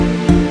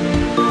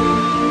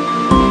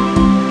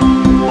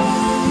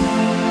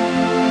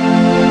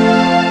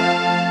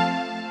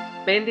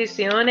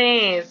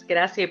Bendiciones,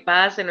 gracia y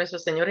paz en nuestro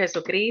Señor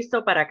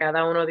Jesucristo para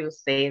cada uno de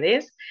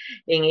ustedes.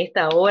 En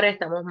esta hora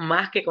estamos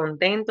más que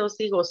contentos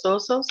y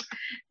gozosos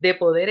de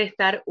poder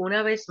estar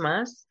una vez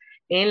más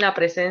en la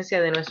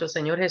presencia de nuestro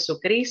Señor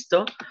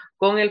Jesucristo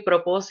con el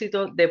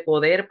propósito de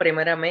poder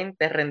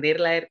primeramente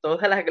rendirle a Él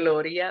toda la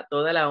gloria,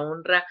 toda la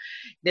honra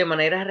de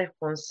manera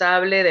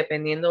responsable,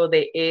 dependiendo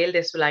de Él,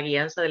 de la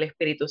guianza del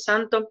Espíritu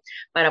Santo,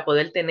 para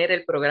poder tener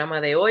el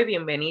programa de hoy.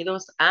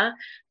 Bienvenidos a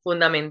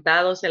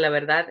Fundamentados en la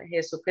Verdad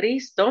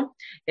Jesucristo,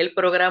 el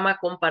programa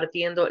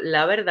compartiendo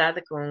la verdad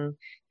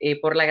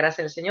por la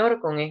gracia del Señor,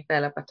 con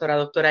la pastora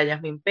doctora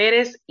Jasmine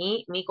Pérez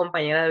y mi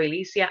compañera de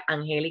milicia,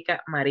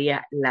 Angelica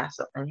María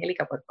Lasso.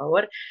 Angelica, por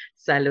favor,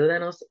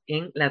 salúdanos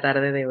en la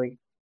tarde de hoy.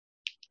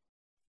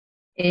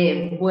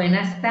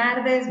 Buenas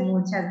tardes,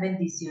 muchas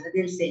bendiciones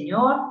del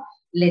Señor.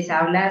 Les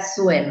habla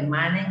su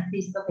hermana en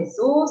Cristo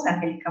Jesús,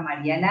 Angelica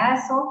María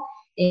Lasso.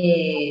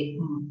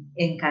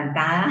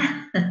 Encantada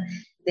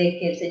de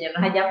que el Señor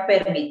nos haya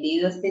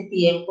permitido este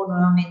tiempo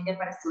nuevamente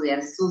para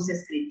estudiar sus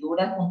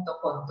escrituras junto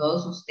con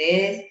todos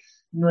ustedes,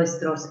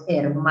 nuestros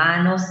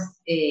hermanos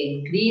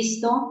en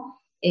Cristo,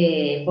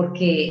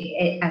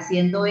 porque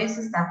haciendo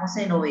eso estamos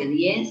en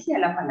obediencia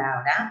a la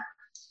palabra,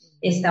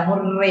 estamos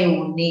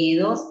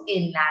reunidos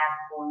en la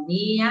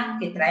armonía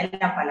que trae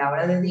la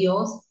palabra de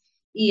Dios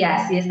y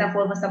así de esta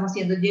forma estamos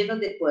siendo llenos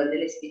del poder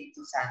del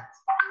Espíritu Santo.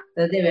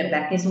 Entonces, de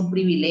verdad que es un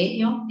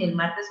privilegio. El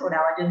martes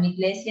oraba yo en mi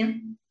iglesia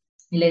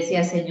y le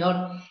decía, Señor,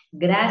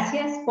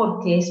 gracias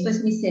porque esto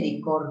es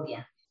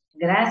misericordia,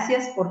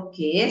 gracias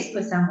porque esto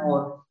es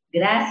amor,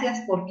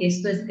 gracias porque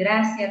esto es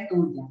gracia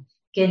tuya,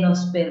 que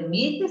nos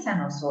permites a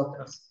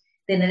nosotros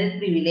tener el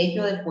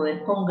privilegio de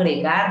poder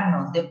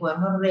congregarnos, de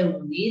podernos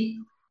reunir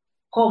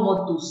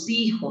como tus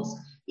hijos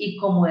y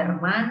como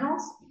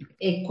hermanos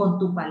con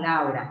tu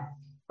palabra,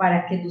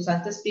 para que tu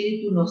Santo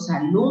Espíritu nos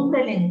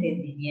alumbre el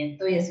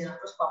entendimiento y así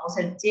nosotros podamos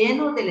ser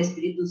llenos del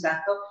Espíritu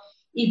Santo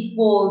y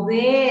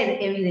poder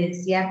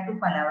evidenciar tu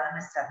palabra en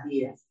nuestras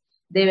vidas.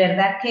 De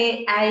verdad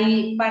que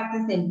hay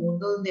partes del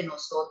mundo donde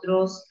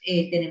nosotros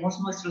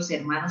tenemos nuestros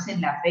hermanos en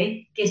la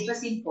fe, que esto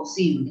es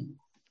imposible,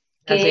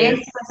 que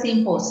esto es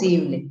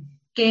imposible,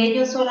 que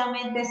ellos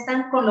solamente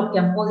están con lo que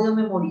han podido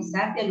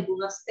memorizar de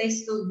algunos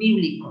textos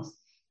bíblicos,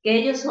 que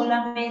ellos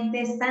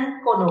solamente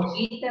están con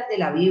hojitas de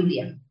la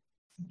Biblia,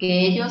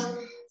 que ellos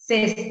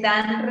se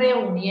están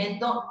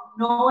reuniendo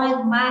no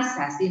en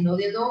masa, sino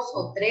de 2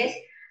 o 3,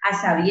 a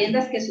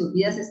sabiendas que sus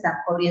vidas están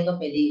corriendo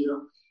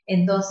peligro.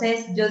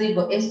 Entonces yo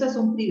digo, esto es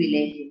un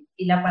privilegio,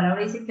 y la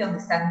palabra dice que donde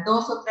están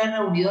 2 o 3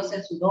 reunidos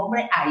en su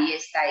nombre, ahí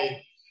está Él.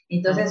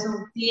 Entonces es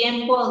un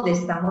tiempo donde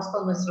estamos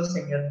con nuestro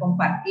Señor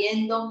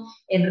compartiendo,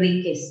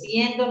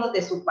 enriqueciéndonos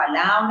de su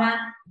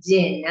palabra,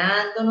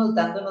 llenándonos,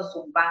 dándonos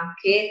un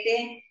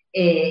banquete.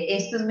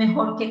 Esto es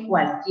mejor que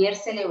cualquier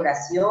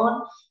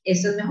celebración,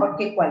 esto es mejor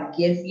que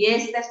cualquier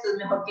fiesta, esto es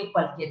mejor que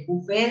cualquier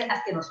buffet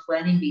a que nos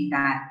puedan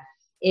invitar.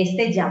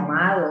 Este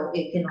llamado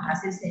que nos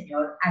hace el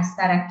Señor a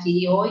estar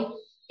aquí hoy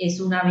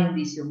es una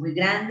bendición muy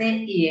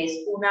grande y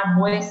es una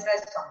muestra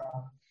de su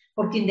amor.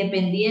 Porque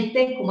independiente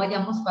de cómo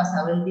hayamos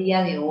pasado el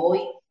día de hoy,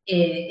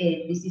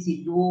 en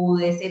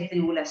vicisitudes, en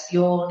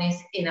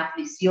tribulaciones, en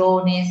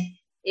aflicciones,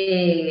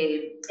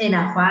 en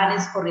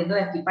afanes, corriendo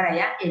de aquí para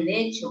allá, el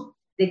hecho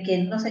de que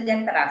Él nos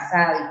haya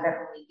trazado y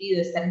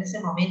permitido estar en ese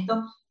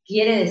momento,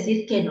 quiere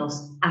decir que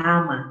nos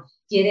ama,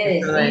 quiere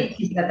decir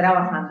que está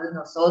trabajando en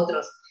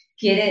nosotros,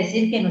 quiere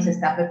decir que nos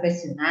está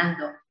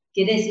perfeccionando,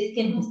 quiere decir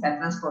que nos está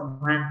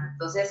transformando.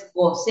 Entonces,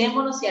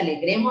 gocémonos y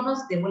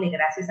alegrémonos, démosle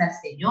gracias al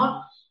Señor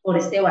por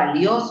este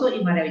valioso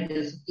y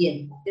maravilloso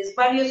tiempo. Es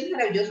valioso y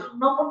maravilloso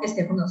no porque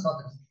esté con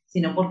nosotros,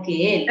 sino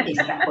porque Él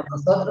está con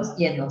nosotros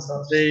y en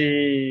nosotros.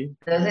 Sí.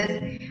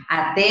 Entonces,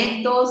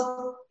 atentos,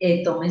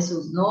 tomen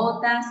sus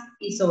notas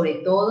y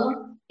sobre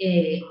todo,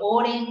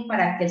 oren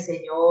para que el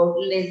Señor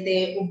les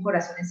dé un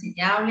corazón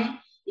enseñable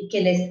y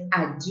que les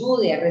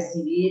ayude a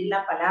recibir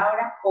la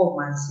palabra con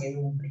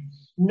mansedumbre.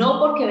 No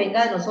porque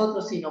venga de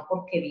nosotros, sino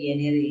porque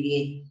viene de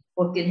Él,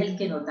 porque es el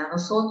que nos da a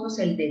nosotros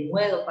el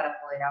denuedo para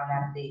poder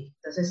hablar de Él.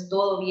 Entonces,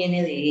 todo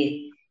viene de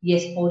Él y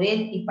es por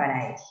Él y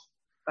para Él.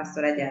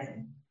 Pastora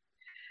Jasmine.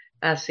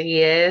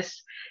 Así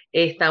es,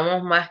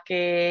 estamos más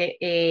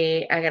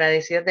que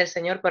agradecidas del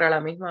Señor, pero a la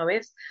misma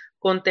vez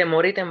con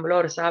temor y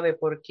temblor, ¿sabe?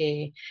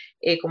 Porque,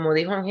 como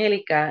dijo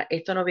Angélica,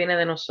 esto no viene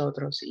de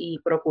nosotros y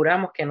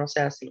procuramos que no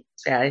sea así. O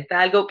sea, esto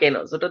es algo que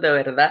nosotros de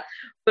verdad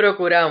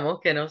procuramos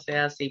que no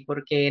sea así,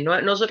 porque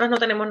nosotros no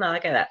tenemos nada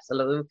que dar, se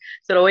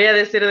lo voy a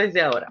decir desde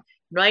ahora.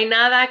 No hay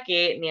nada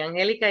que ni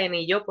Angélica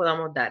ni yo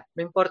podamos dar.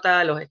 No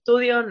importa los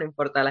estudios, no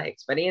importa las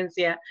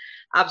experiencias,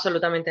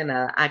 absolutamente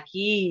nada.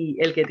 Aquí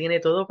el que tiene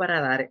todo para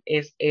dar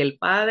es el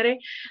Padre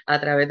a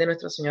través de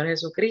nuestro Señor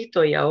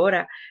Jesucristo y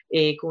ahora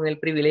con el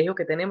privilegio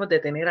que tenemos de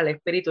tener al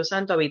Espíritu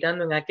Santo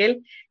habitando en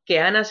aquel que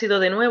ha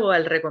nacido de nuevo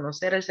al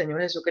reconocer al Señor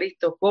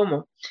Jesucristo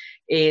como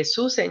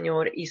su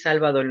Señor y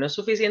Salvador. No es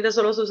suficiente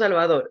solo su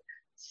Salvador,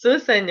 su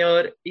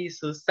Señor y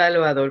su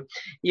Salvador.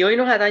 Y hoy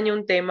nos atañe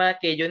un tema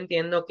que yo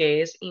entiendo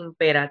que es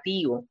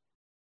imperativo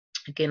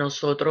que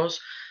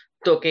nosotros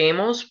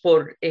toquemos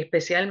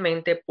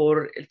especialmente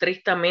por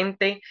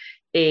tristemente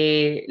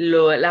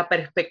la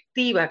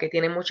perspectiva que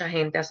tiene mucha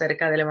gente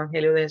acerca del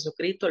Evangelio de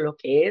Jesucristo, lo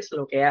que es,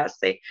 lo que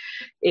hace,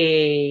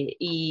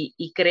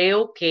 y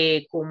creo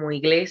que como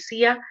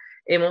iglesia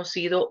hemos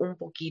sido un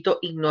poquito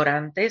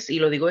ignorantes, y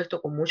lo digo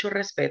esto con mucho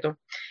respeto,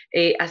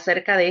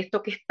 acerca de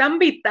esto que es tan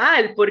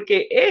vital,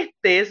 porque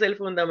este es el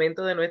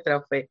fundamento de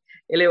nuestra fe,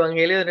 el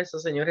Evangelio de nuestro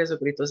Señor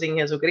Jesucristo. Sin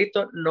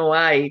Jesucristo no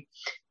hay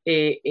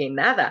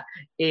nada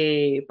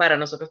para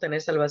nosotros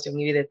tener salvación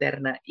y vida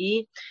eterna.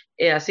 Y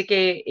así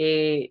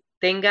que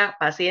tenga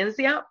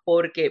paciencia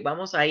porque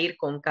vamos a ir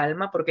con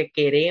calma porque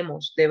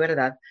queremos de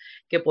verdad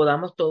que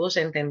podamos todos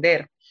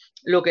entender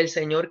lo que el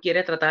Señor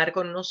quiere tratar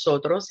con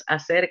nosotros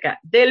acerca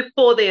del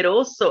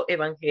poderoso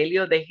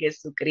Evangelio de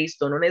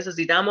Jesucristo. No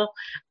necesitamos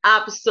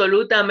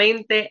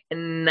absolutamente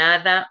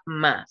nada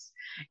más.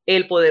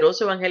 El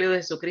poderoso Evangelio de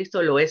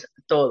Jesucristo lo es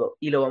todo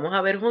y lo vamos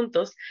a ver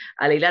juntos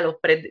al ir a los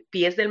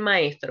pies del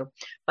Maestro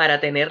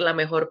para tener la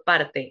mejor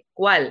parte.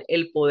 ¿Cuál?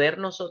 El poder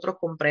nosotros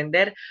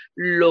comprender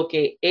lo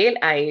que Él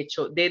ha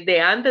hecho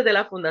desde antes de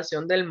la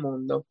fundación del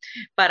mundo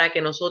para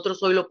que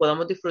nosotros hoy lo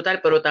podamos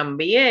disfrutar, pero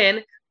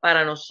también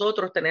para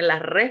nosotros tener la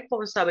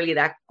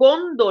responsabilidad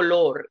con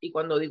dolor, y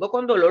cuando digo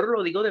con dolor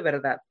lo digo de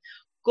verdad,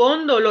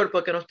 con dolor,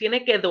 porque nos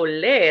tiene que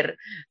doler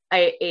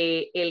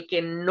el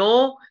que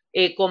no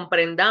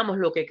comprendamos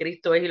lo que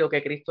Cristo es y lo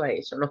que Cristo ha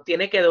hecho. Nos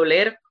tiene que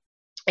doler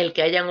el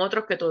que hayan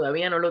otros que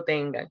todavía no lo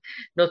tengan.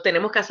 Nos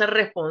tenemos que hacer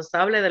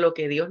responsables de lo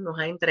que Dios nos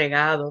ha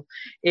entregado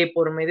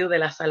por medio de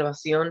la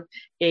salvación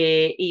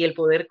y el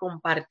poder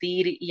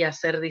compartir y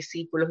hacer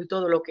discípulos y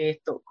todo lo que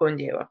esto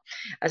conlleva.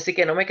 Así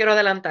que no me quiero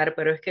adelantar,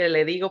 pero es que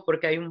le digo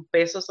porque hay un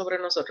peso sobre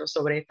nosotros,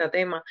 sobre este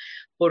tema,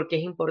 porque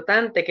es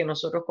importante que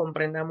nosotros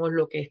comprendamos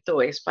lo que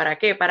esto es. ¿Para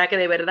qué? Para que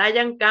de verdad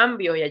hayan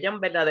cambios y hayan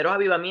verdaderos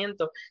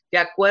avivamientos de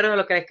acuerdo a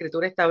lo que la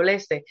Escritura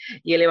establece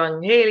y el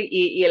Evangelio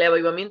y el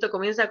avivamiento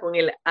comienza con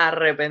el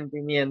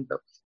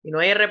arrepentimiento. Y no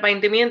hay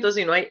arrepentimiento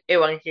si no hay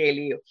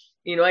evangelio.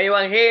 Y no hay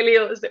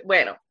evangelio,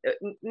 bueno,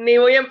 ni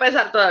voy a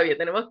empezar todavía,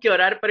 tenemos que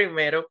orar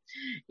primero.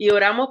 Y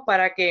oramos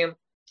para que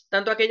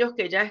tanto aquellos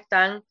que ya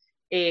están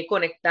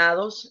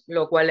conectados,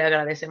 lo cual le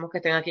agradecemos que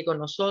estén aquí con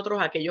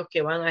nosotros, aquellos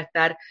que van a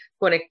estar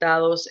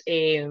conectados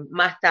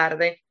más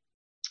tarde,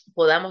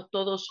 podamos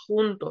todos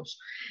juntos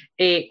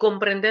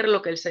comprender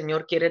lo que el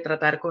Señor quiere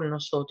tratar con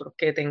nosotros,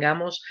 que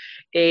tengamos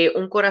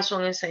un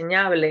corazón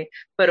enseñable,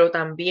 pero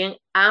también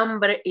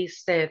hambre y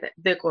sed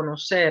de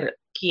conocer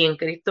quién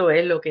Cristo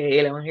es, lo que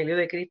el Evangelio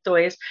de Cristo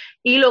es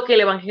y lo que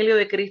el Evangelio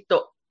de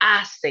Cristo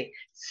hace,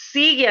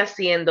 sigue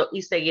haciendo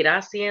y seguirá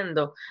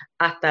haciendo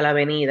hasta la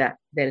venida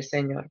del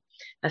Señor.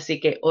 Así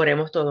que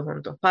oremos todos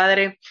juntos.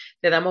 Padre,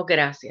 te damos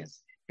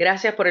gracias.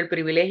 Gracias por el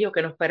privilegio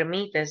que nos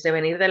permites de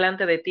venir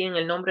delante de ti en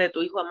el nombre de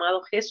tu Hijo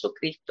amado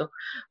Jesucristo,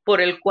 por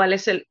el cual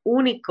es el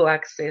único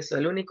acceso,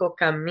 el único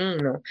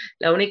camino,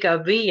 la única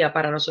vía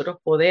para nosotros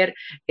poder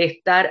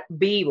estar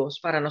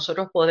vivos, para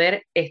nosotros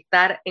poder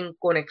estar en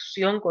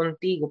conexión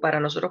contigo, para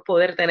nosotros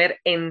poder tener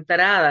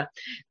entrada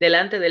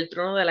delante del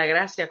trono de la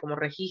gracia, como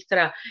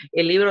registra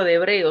el libro de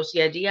Hebreos,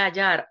 y allí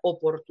hallar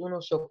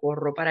oportuno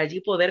socorro, para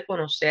allí poder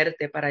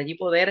conocerte, para allí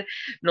poder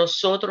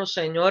nosotros,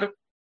 Señor,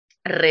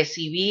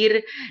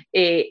 recibir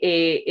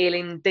el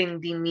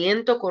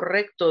entendimiento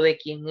correcto de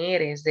quién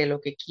eres, de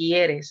lo que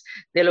quieres,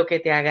 de lo que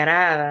te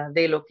agrada,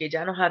 de lo que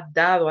ya nos has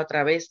dado a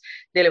través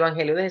del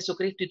Evangelio de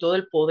Jesucristo y todo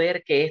el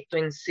poder que esto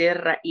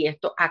encierra y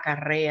esto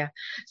acarrea.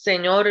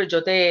 Señor,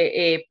 yo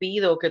te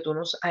pido que tú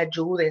nos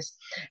ayudes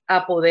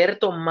a poder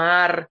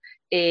tomar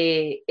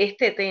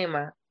este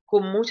tema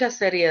con mucha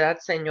seriedad,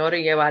 Señor,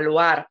 y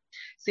evaluar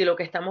si lo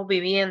que estamos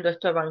viviendo es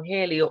tu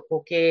evangelio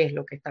o qué es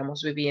lo que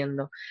estamos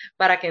viviendo,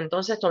 para que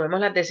entonces tomemos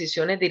las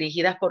decisiones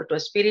dirigidas por tu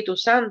Espíritu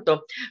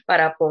Santo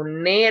para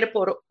poner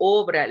por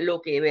obra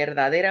lo que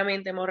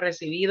verdaderamente hemos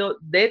recibido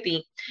de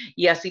ti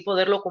y así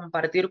poderlo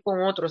compartir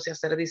con otros y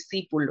hacer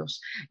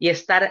discípulos y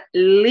estar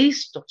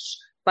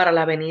listos para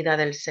la venida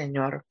del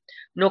Señor.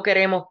 No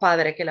queremos,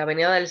 Padre, que la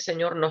venida del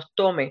Señor nos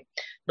tome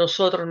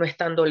nosotros no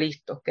estando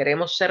listos.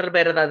 Queremos ser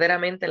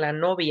verdaderamente la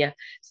novia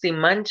sin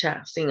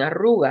mancha, sin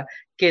arruga,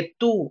 que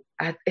tú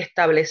has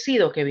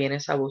establecido que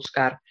vienes a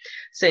buscar.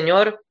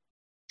 Señor,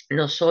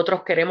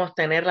 nosotros queremos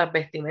tener las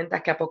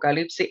vestimentas que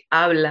Apocalipsis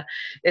habla,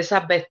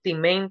 esas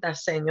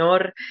vestimentas,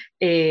 Señor,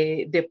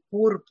 de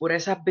púrpura,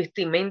 esas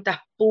vestimentas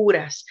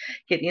puras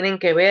que tienen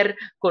que ver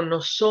con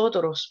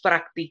nosotros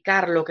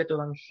practicar lo que tu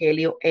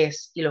evangelio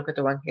es y lo que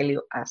tu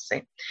evangelio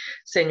hace.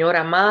 Señor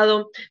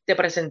amado, te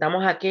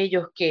presentamos a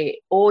aquellos que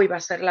hoy va a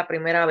ser la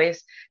primera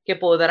vez que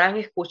podrán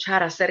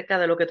escuchar acerca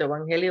de lo que tu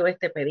evangelio es.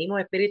 Te pedimos,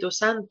 Espíritu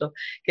Santo,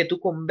 que tú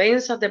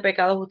convenzas de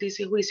pecado,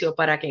 justicia y juicio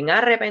para que en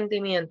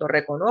arrepentimiento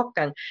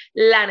reconozcan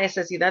la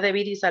necesidad de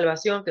vida y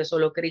salvación que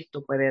solo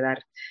Cristo puede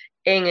dar.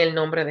 En el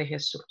nombre de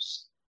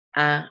Jesús.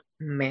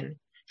 Amén.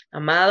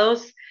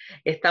 Amados,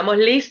 ¿estamos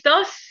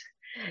listos?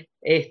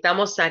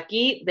 Estamos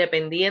aquí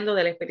dependiendo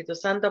del Espíritu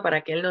Santo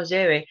para que Él nos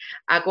lleve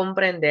a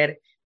comprender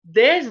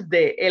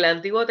desde el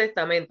Antiguo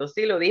Testamento.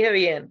 Sí, lo dije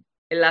bien.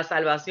 La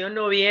salvación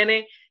no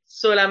viene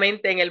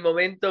solamente en el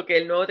momento que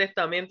el Nuevo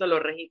Testamento lo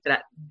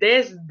registra,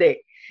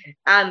 desde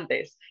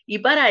antes. Y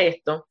para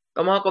esto,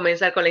 vamos a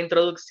comenzar con la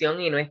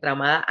introducción y nuestra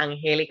amada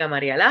Angélica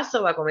María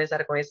Lasso va a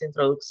comenzar con esa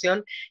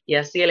introducción y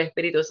así el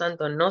Espíritu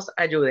Santo nos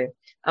ayude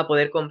a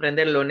poder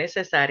comprender lo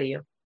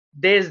necesario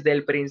desde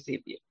el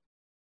principio.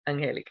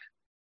 Angélica.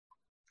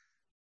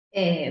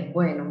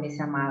 Bueno,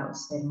 mis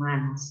amados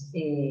hermanos,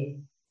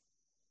 el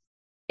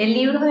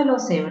libro de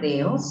los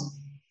Hebreos,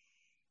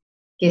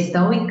 que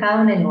está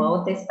ubicado en el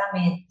Nuevo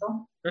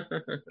Testamento,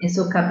 en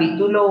su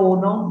capítulo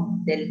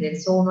 1, del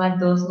verso 1 al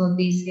 2, nos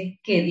dice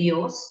que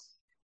Dios,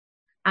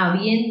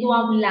 habiendo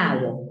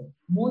hablado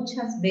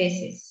muchas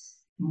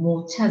veces,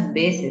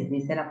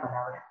 dice la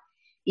palabra,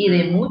 y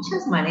de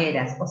muchas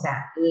maneras, o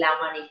sea, la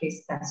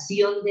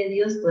manifestación de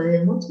Dios fue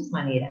de muchas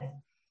maneras,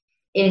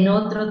 en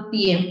otro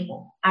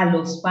tiempo, a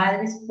los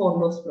padres por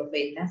los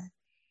profetas,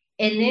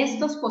 en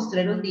estos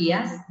postreros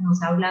días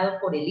nos ha hablado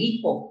por el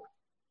Hijo,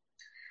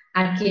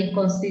 a quien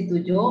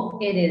constituyó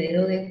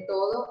heredero de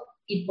todo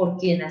y por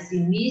quien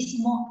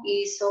asimismo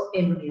hizo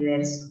el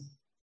universo.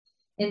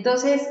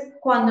 Entonces,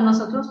 cuando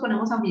nosotros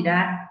ponemos a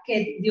mirar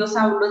que Dios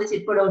habló, es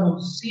decir,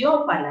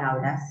 pronunció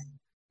palabras,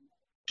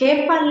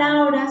 ¿qué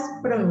palabras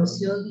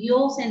pronunció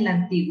Dios en la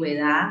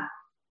antigüedad?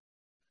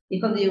 Y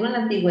cuando digo en la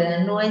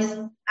antigüedad no es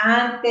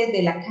antes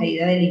de la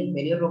caída del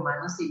Imperio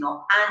Romano,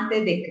 sino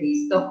antes de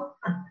Cristo.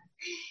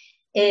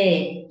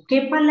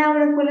 ¿Qué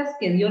palabras fue las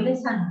que Dios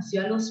les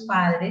anunció a los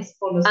padres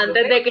por los Antes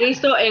de profetas?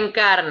 Cristo en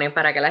carne,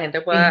 para que la gente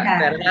En pueda,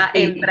 carne, ¿verdad?,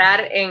 sí.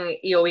 entrar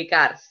y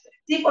ubicarse.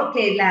 Sí,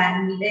 porque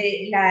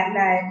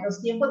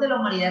los tiempos de la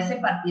humanidad se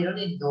partieron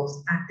en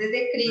dos, antes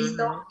de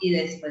Cristo y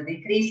después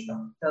de Cristo.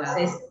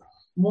 Entonces,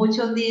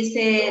 muchos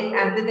dicen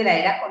antes de la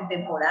era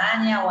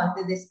contemporánea o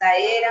antes de esta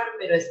era,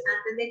 pero es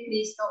antes de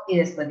Cristo y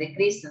después de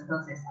Cristo.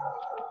 Entonces,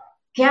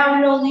 ¿qué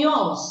habló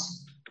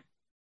Dios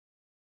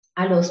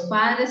a los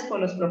padres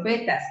por los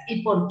profetas?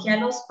 ¿Y por qué a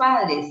los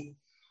padres?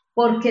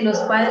 Porque los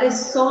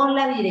padres son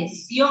la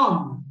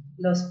dirección,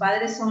 los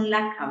padres son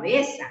la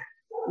cabeza,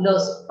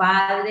 los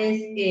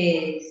padres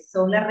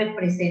son la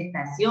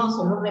representación,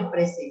 son los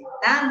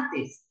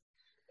representantes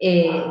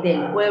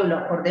del pueblo.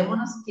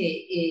 Acordémonos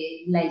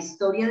que la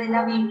historia de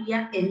la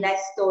Biblia es la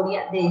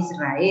historia de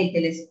Israel,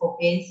 de la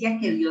escogencia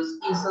que Dios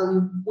hizo de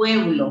un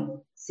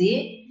pueblo,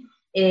 ¿sí?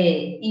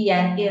 Y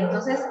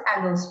entonces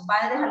a los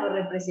padres, a los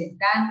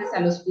representantes,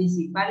 a los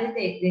principales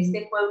de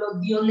este pueblo,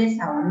 Dios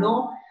les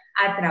habló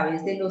a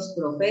través de los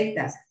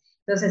profetas.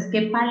 Entonces,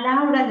 ¿qué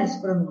palabra les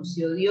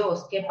pronunció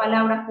Dios? ¿Qué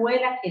palabra fue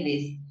la que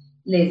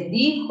les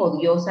dijo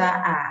Dios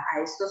a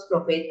estos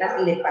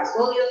profetas? Le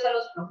pasó Dios a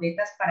los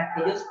profetas para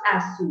que ellos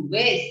a su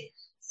vez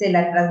se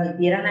la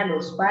transmitieran a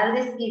los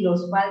padres y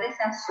los padres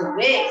a su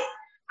vez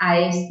a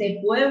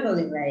este pueblo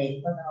de Israel.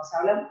 Cuando nos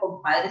hablan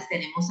con padres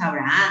tenemos a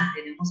Abraham,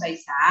 tenemos a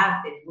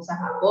Isaac, tenemos a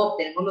Jacob,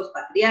 tenemos los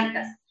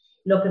patriarcas,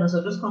 lo que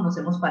nosotros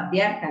conocemos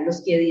patriarcas,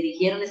 los que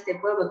dirigieron este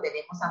pueblo,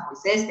 tenemos a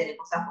Moisés,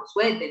 tenemos a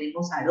Josué,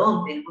 tenemos a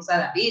Aarón, tenemos a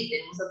David,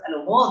 tenemos a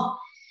Salomón,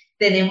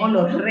 tenemos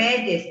los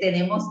reyes,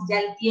 tenemos ya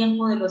el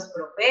tiempo de los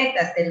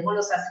profetas, tenemos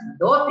los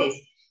sacerdotes,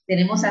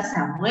 tenemos a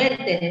Samuel,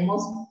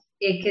 tenemos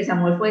que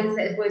Samuel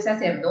fue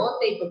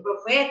sacerdote y fue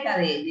profeta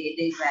de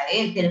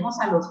Israel, tenemos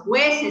a los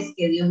jueces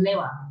que Dios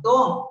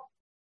levantó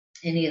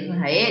en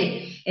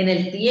Israel, en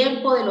el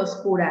tiempo del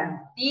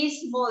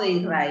oscurantismo de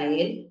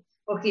Israel,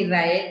 porque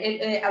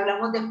Israel,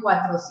 hablamos de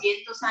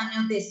 400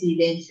 años de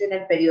silencio en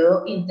el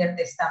periodo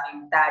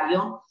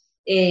intertestamentario,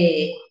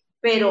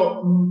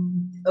 pero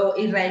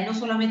Israel no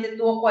solamente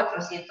tuvo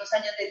 400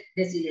 años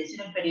de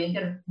silencio en el periodo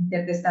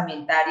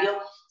intertestamentario,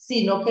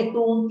 sino que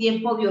tuvo un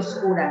tiempo de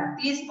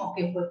oscurantismo,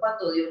 que fue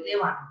cuando Dios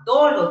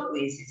levantó los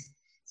jueces,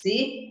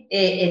 ¿sí?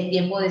 El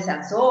tiempo de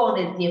Sansón,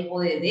 el tiempo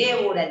de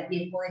Débora, el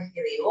tiempo de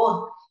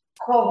Gedeón.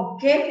 ¿Con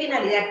qué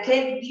finalidad?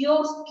 ¿Qué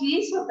Dios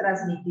quiso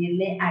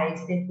transmitirle a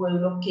este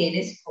pueblo que Él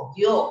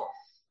escogió?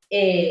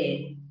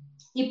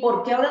 ¿Y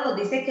por qué ahora nos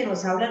dice que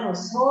nos habla a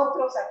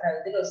nosotros a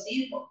través de los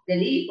hijos,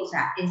 del Hijo? O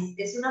sea,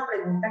 es una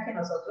pregunta que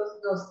nosotros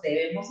nos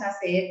debemos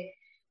hacer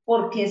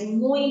porque es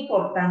muy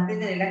importante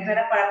tenerla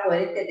clara para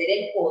poder entender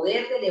el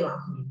poder del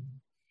Evangelio.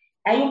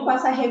 Hay un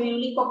pasaje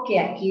bíblico que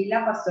aquí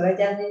la pastora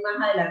Jasmine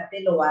más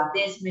adelante lo va a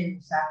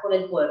desmenuzar con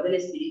el poder del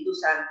Espíritu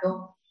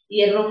Santo,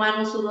 y es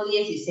Romanos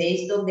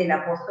 1:16, donde el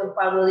apóstol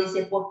Pablo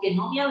dice, porque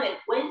no me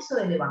avergüenzo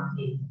del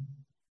Evangelio,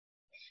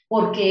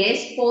 porque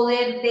es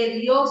poder de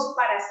Dios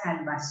para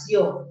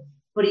salvación,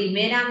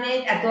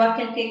 primeramente a todo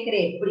aquel que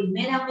cree,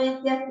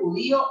 primeramente al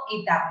judío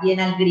y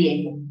también al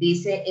griego,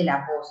 dice el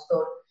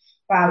apóstol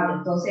Pablo.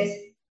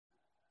 Entonces,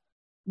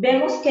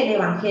 vemos que el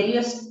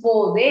Evangelio es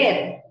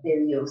poder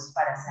de Dios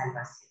para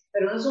salvación,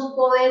 pero no es un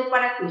poder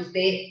para que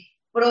usted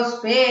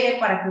prospere,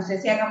 para que usted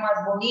se haga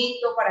más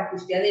bonito, para que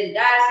usted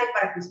adelgace,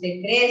 para que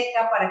usted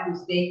crezca, para que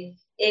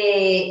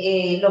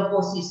usted lo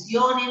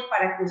posicionen,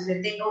 para que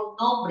usted tenga un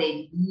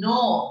nombre.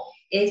 No,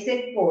 es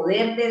el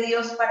poder de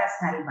Dios para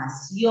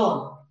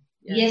salvación.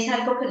 Y es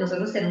algo que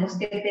nosotros tenemos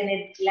que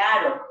tener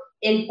claro.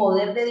 El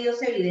poder de Dios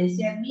se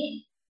evidencia en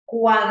mí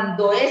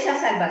cuando esa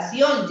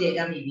salvación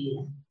llega a mi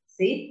vida,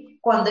 ¿sí?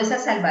 cuando esa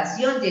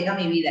salvación llega a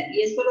mi vida.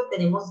 Y esto lo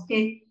tenemos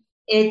que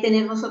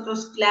tener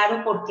nosotros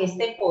claro, porque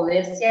este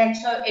poder se ha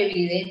hecho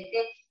evidente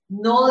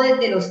no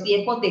desde los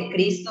tiempos de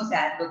Cristo, o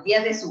sea, los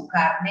días de su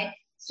carne,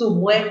 su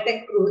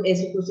muerte,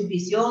 su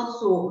crucifixión,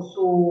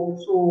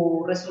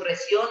 su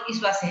resurrección y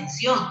su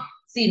ascensión,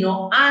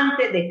 sino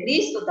antes de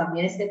Cristo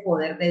también este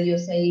poder de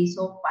Dios se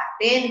hizo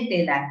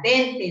patente,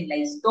 latente en la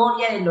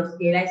historia de los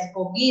que Él ha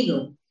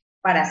escogido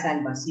para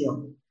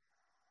salvación.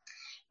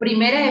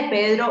 Primera de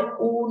Pedro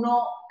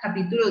 1,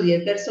 capítulo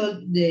 10,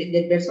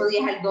 del verso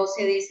 10 al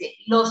 12 dice,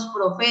 los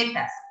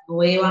profetas,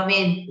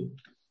 nuevamente,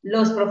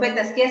 los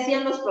profetas, ¿qué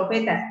hacían los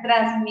profetas?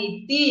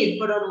 Transmitir,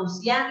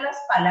 pronunciar las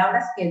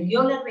palabras que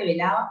Dios les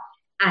revelaba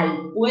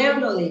al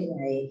pueblo de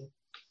Israel.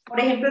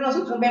 Por ejemplo,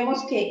 nosotros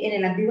vemos que en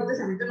el Antiguo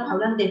Testamento nos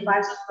hablan de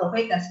falsos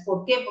profetas.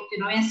 ¿Por qué? Porque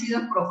no habían sido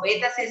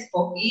profetas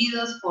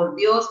escogidos por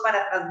Dios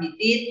para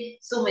transmitir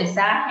su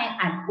mensaje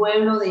al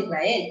pueblo de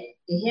Israel.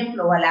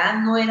 Ejemplo,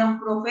 Balaam no era un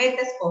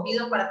profeta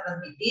escogido para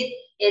transmitir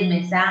el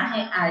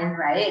mensaje a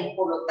Israel.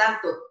 Por lo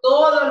tanto,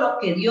 todo lo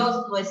que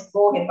Dios no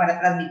escoge para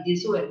transmitir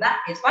su verdad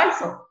es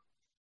falso.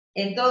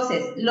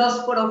 Entonces, los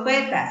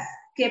profetas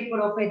que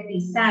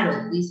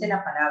profetizaron, dice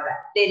la palabra,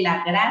 de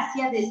la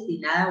gracia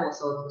destinada a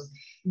vosotros.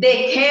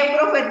 ¿De qué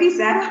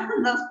profetizaron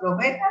los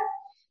profetas?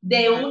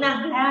 De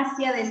una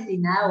gracia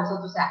destinada a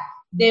vosotros, o sea,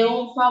 de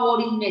un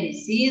favor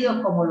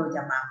inmerecido, como lo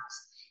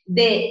llamamos,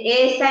 de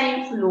esa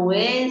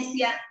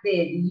influencia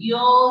de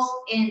Dios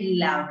en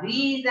la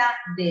vida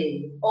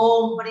del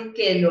hombre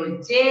que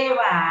lo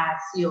lleva a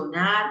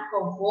accionar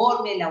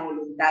conforme la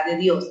voluntad de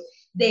Dios.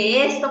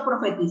 De esto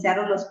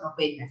profetizaron los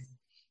profetas.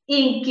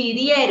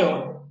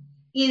 Inquirieron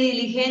y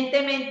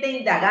diligentemente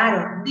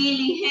indagaron.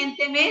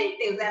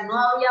 Diligentemente, o sea, no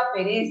había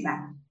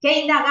pereza.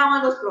 ¿Qué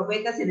indagaban los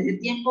profetas en ese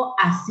tiempo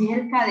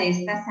acerca de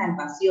esta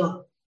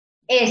salvación?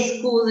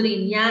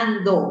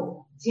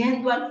 Escudriñando,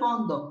 yendo al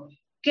fondo.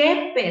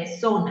 ¿Qué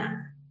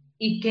persona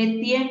y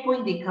qué tiempo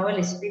indicaba el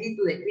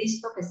Espíritu de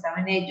Cristo que estaba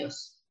en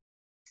ellos?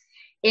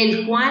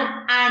 El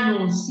cual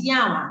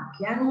anunciaba,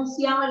 ¿qué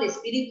anunciaba el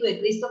Espíritu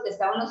de Cristo que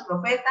estaba en los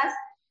profetas?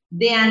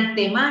 De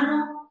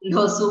antemano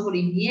los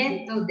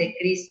sufrimientos de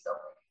Cristo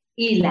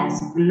y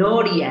las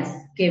glorias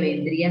que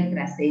vendrían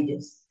tras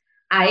ellos.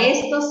 A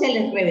estos se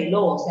les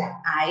reveló, o sea,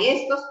 a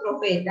estos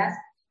profetas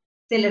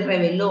se les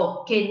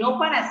reveló que no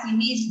para sí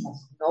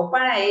mismos, no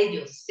para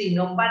ellos,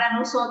 sino para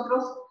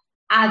nosotros,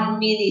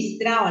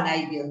 administraban,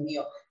 ay Dios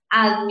mío,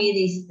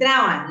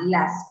 administraban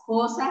las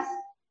cosas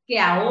que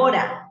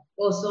ahora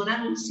os son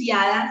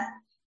anunciadas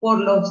por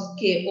los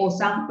que os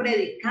han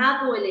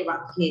predicado el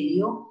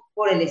Evangelio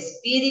por el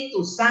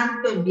Espíritu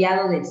Santo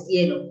enviado del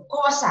cielo,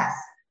 cosas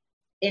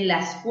en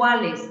las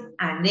cuales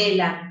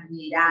anhelan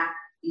mirar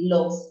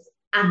los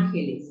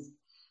ángeles.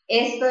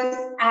 Esto es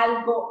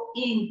algo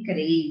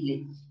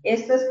increíble.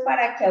 Esto es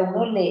para que a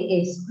uno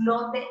le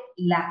explote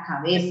la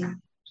cabeza.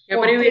 ¡Qué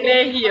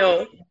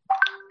privilegio!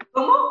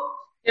 ¿Cómo?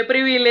 ¡Qué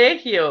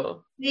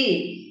privilegio!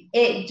 Sí,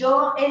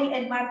 yo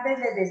el martes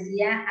les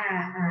decía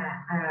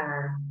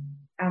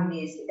a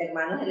mis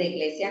hermanos de la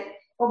iglesia,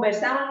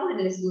 conversábamos en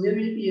el estudio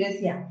bíblico y yo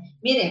decía,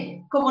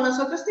 miren, como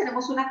nosotros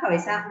tenemos una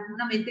cabeza,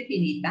 una mente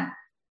finita,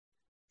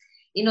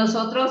 y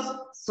nosotros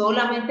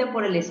solamente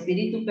por el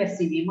Espíritu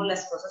percibimos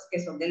las cosas que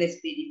son del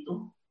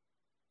Espíritu,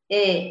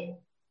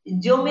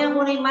 yo me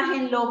hago una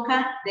imagen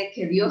loca de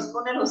que Dios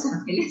pone a los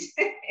ángeles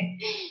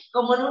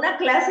como en una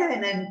clase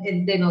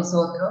de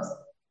nosotros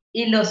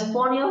y los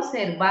pone a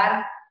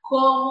observar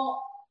cómo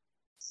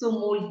su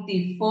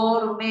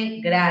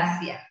multiforme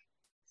gracia,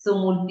 su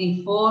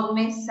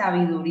multiforme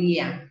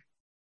sabiduría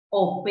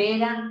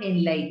opera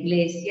en la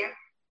iglesia,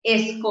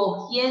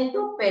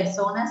 escogiendo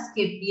personas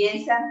que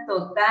piensan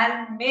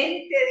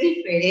totalmente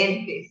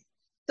diferentes.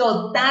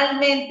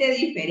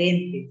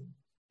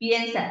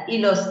 Piensa y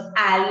los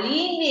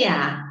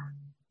alinea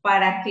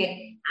para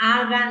que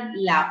hagan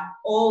la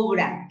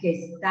obra que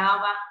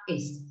estaba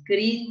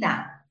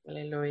escrita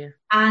Aleluya.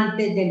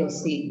 antes de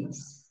los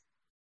siglos.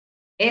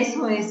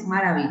 Eso es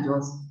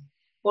maravilloso,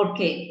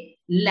 porque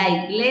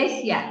la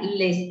iglesia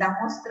le está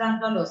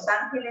mostrando a los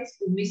ángeles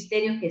un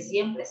misterio que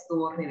siempre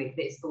estuvo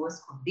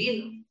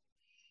escondido.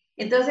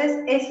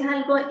 Entonces es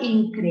algo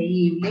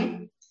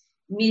increíble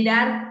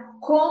mirar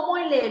cómo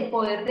el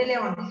poder del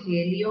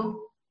Evangelio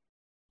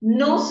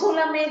no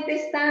solamente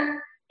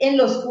está en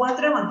los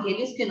 4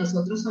 evangelios que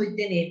nosotros hoy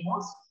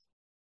tenemos,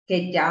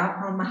 que ya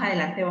más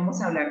adelante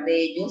vamos a hablar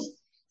de ellos,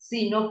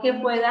 sino que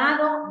fue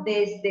dado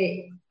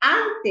desde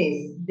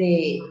antes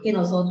de que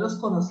nosotros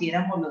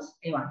conociéramos los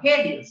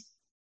evangelios.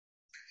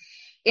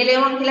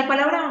 La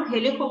palabra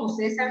evangelio, como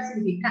ustedes saben,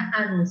 significa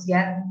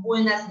anunciar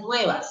buenas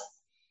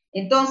nuevas.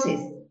 Entonces,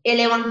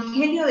 el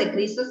evangelio de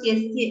Cristo,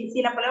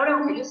 si la palabra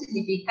evangelio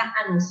significa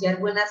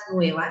anunciar buenas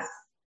nuevas,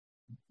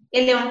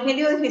 el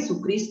Evangelio de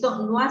Jesucristo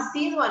no ha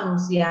sido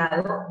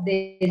anunciado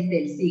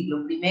desde el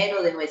siglo I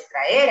de nuestra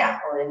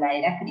era o de la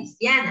era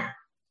cristiana.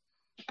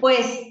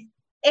 Pues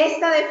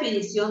esta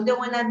definición de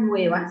buenas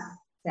nuevas,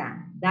 o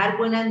sea, dar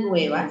buenas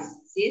nuevas,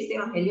 ¿sí? Este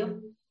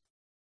Evangelio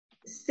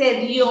se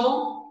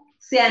dio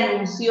se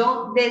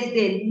anunció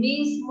desde el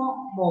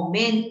mismo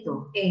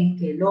momento en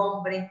que el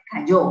hombre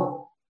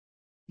cayó,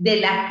 de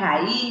la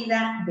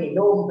caída del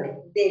hombre,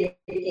 de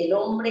que el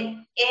hombre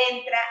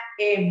entra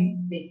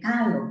en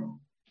pecado.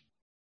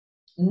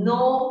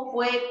 No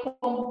fue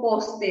con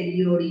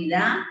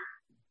posterioridad,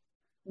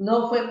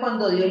 no fue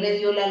cuando Dios le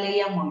dio la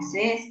ley a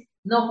Moisés,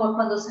 no fue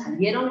cuando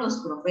salieron los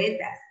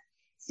profetas,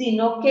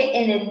 sino que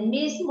en el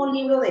mismo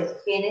libro de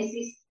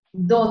Génesis,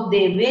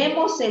 donde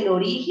vemos el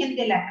origen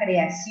de la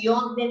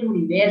creación del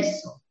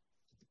universo,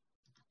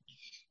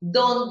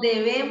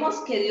 donde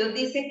vemos que Dios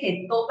dice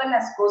que todas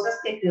las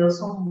cosas que creó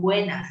son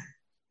buenas,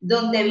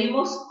 donde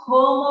vimos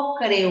cómo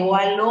creó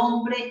al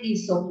hombre y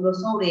sopló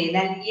sobre él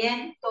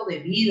aliento de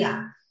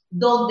vida,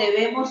 donde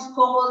vemos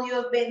cómo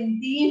Dios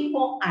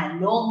bendijo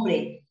al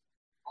hombre,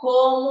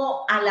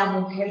 cómo a la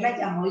mujer la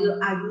llamó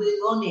ayuda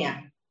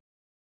idónea,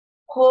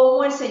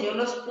 cómo el Señor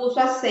los puso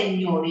a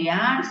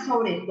señorear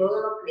sobre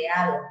todo lo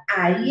creado.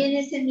 Ahí en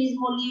ese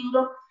mismo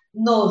libro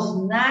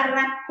nos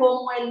narra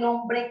cómo el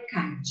hombre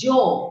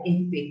cayó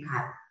en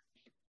pecado,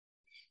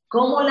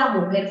 cómo la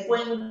mujer fue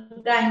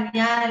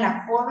engañada,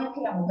 la forma en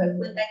que la mujer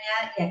fue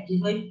engañada, y aquí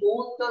no hay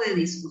punto de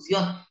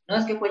discusión. No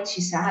es que fue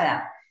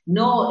hechizada,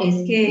 no es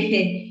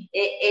que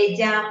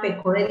ella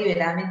pecó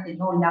deliberadamente,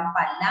 no, la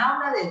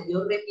palabra de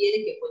Dios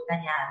refiere que fue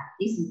engañada,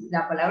 y si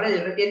la palabra de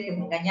Dios refiere que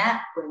fue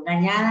engañada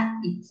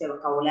y se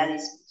acabó la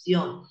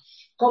discusión.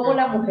 Cómo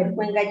la mujer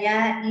fue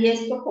engañada, y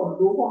esto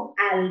condujo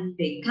al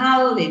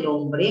pecado del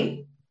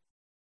hombre,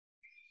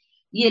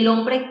 y el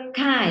hombre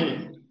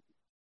cae,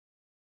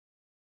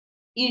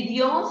 y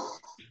Dios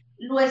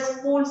lo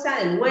expulsa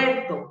del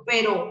huerto,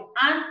 pero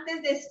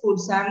antes de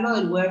expulsarlo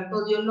del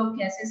huerto, Dios lo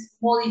que hace es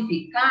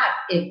modificar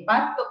el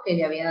pacto que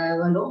le había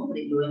dado al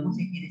hombre, y lo vemos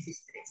en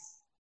Génesis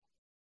 3.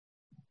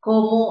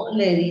 Cómo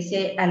le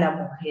dice a la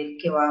mujer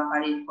que va a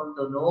parir con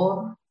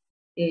dolor,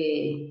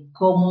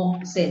 cómo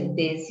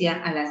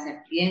sentencia a la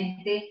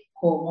serpiente,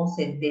 cómo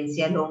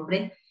sentencia al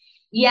hombre,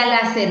 y a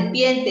la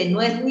serpiente,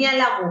 no es ni a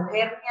la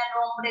mujer ni al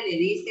hombre, le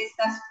dice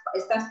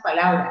estas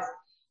palabras: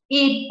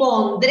 y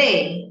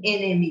pondré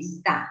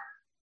enemistad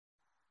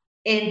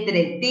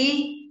entre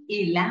ti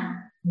y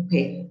la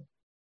mujer,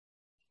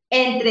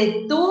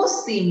 entre tu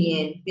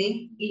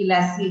simiente y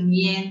la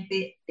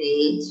simiente de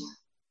ella.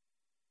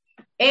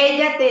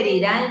 Ella te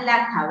herirá en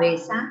la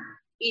cabeza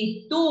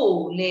y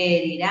tú le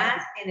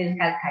herirás en el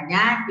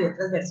calcañar, y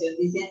otras versiones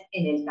dicen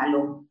en el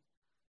talón.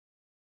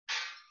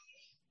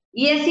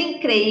 Y es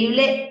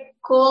increíble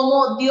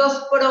cómo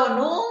Dios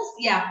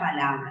pronuncia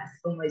palabras,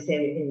 como dice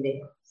el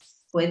Leo.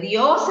 Fue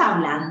Dios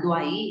hablando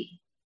ahí.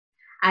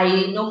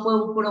 Ahí no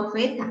fue un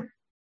profeta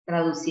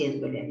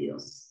traduciéndole a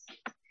Dios.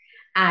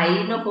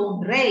 Ahí no fue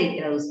un rey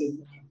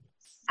traduciéndole a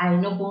Dios. Ahí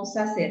no fue un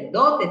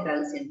sacerdote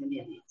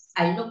traduciéndole a Dios.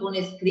 Ahí no fue un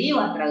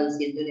escriba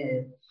traduciéndole a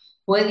Dios.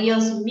 Fue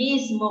Dios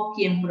mismo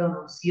quien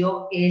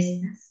pronunció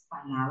estas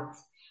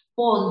palabras: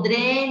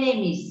 pondré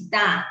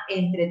enemistad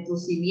entre tu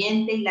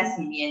simiente y la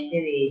simiente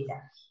de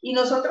ella. Y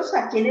nosotros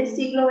aquí en el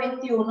siglo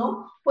XXI,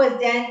 pues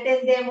ya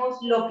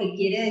entendemos lo que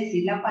quiere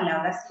decir la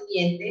palabra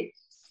simiente,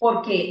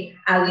 porque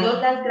a Dios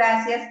las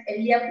gracias,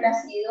 Él le ha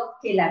placido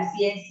que la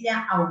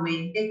ciencia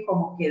aumente,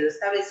 como quedó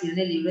establecido en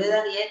el libro de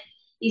Daniel,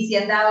 y se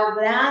han dado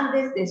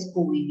grandes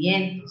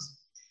descubrimientos.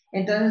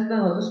 Entonces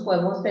nosotros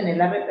podemos tener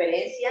la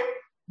referencia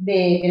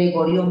de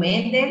Gregorio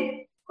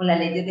Mendel con las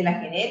leyes de la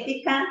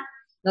genética.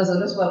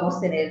 Nosotros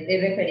podemos tener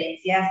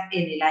referencias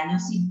en el año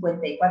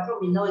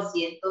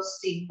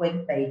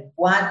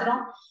 1954,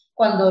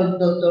 cuando el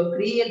doctor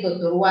Crick y el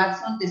doctor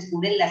Watson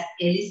descubren las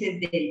hélices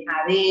del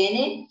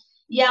ADN,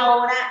 y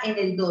ahora en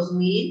el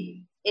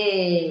 2000,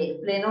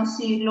 pleno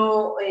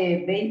siglo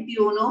XXI,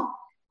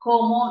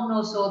 cómo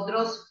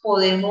nosotros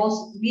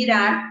podemos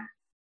mirar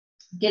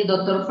que el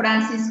doctor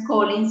Francis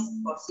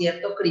Collins, por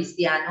cierto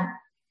cristiano,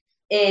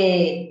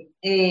 es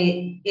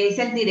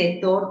el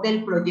director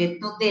del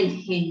proyecto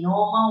del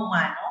genoma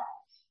humano,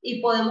 y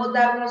podemos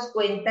darnos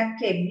cuenta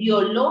que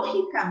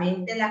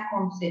biológicamente la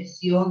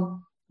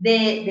concepción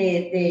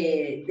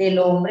del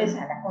hombre, o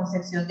sea, la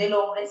concepción del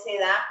hombre se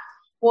da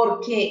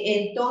porque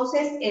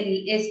entonces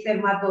el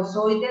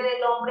espermatozoide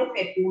del hombre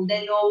fecunda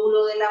el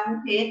óvulo de la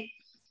mujer,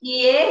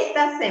 y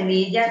estas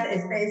semillas,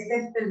 este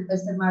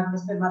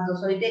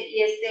espermatozoide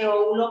y este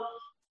óvulo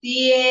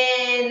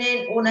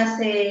tienen una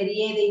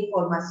serie de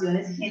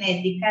informaciones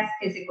genéticas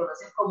que se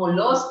conocen como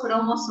los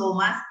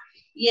cromosomas,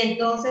 y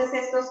entonces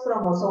estos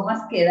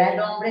cromosomas que da el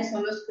hombre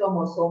son los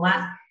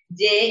cromosomas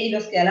Y, y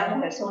los que da la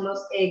mujer son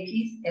los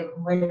X,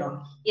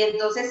 bueno, y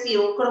entonces si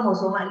un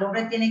cromosoma, el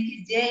hombre tiene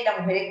XY y la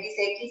mujer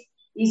XX,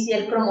 y si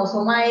el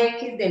cromosoma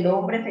X del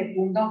hombre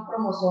fecunda un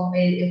cromosoma,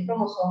 el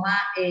cromosoma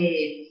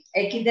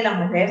X de la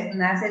mujer,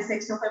 nace el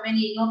sexo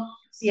femenino.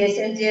 Si es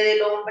el Y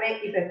del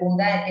hombre y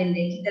fecunda el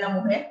X de la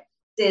mujer,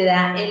 se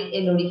da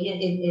el origen,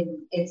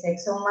 el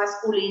sexo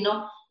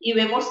masculino. Y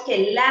vemos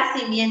que la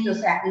simiente, o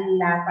sea,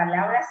 la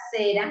palabra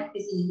cera, que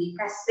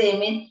significa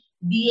semen,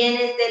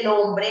 viene del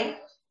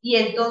hombre. Y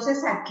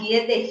entonces aquí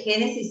desde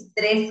Génesis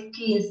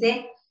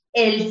 3:15,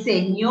 el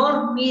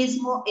Señor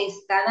mismo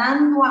está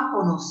dando a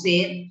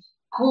conocer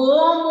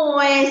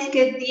 ¿Cómo es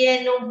que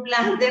tiene un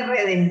plan de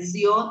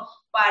redención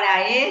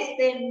para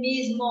este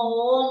mismo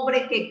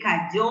hombre que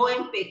cayó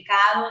en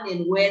pecado en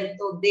el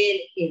huerto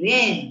del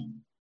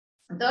Edén?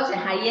 Entonces,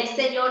 ahí el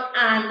Señor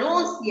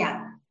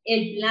anuncia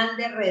el plan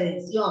de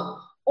redención.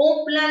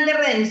 Un plan de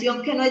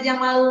redención que no es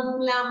llamado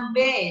un plan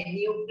B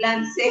ni un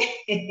plan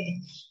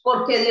C,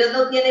 porque Dios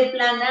no tiene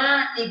plan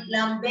A, ni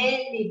plan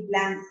B, ni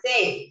plan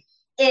C.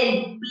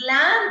 El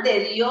plan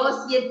de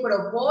Dios y el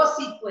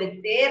propósito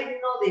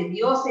eterno de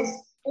Dios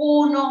es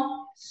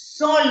uno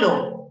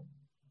solo: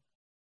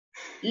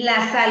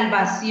 la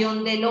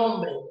salvación del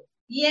hombre.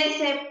 Y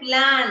ese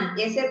plan,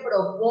 ese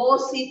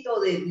propósito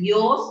de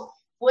Dios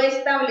fue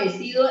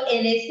establecido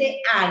en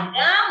ese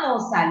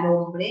hagamos al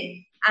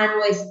hombre a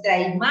nuestra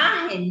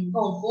imagen,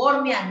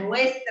 conforme a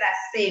nuestra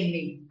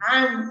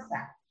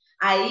semejanza.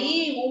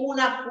 Ahí hubo un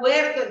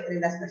acuerdo entre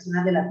las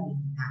personas de la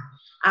Trinidad.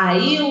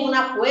 Ahí hubo un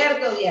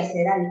acuerdo de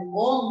hacer al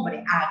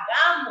hombre,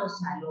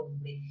 hagamos al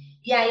hombre.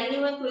 Y ahí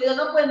mismo incluido,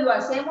 no, pues lo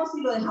hacemos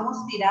y lo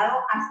dejamos tirado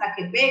hasta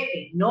que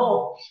peque.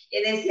 No,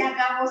 en ese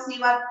hagamos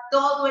iba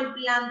todo el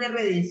plan de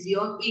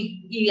redención,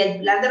 y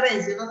el plan de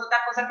redención no es otra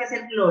cosa que es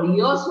el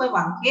glorioso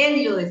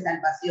evangelio de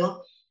salvación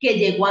que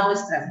llegó a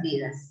nuestras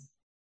vidas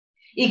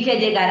y que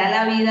llegará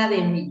a la vida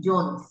de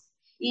millones.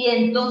 Y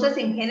entonces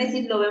en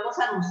Génesis lo vemos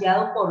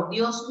anunciado por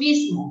Dios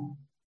mismo.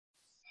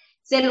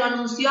 ¿Se lo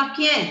anunció a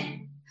quién?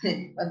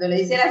 Cuando le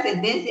dice la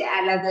sentencia,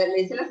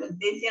 le dice la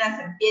sentencia a la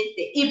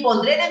serpiente: y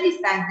pondré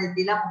enemistad entre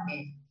ti y la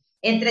mujer,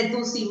 entre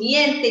tu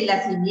simiente y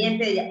la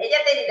simiente de ella. Ella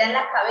te dirá en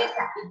la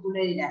cabeza y tú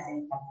le dirás en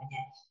el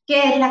calcañar.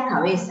 ¿Qué es la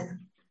cabeza?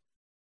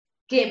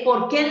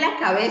 ¿Por qué en la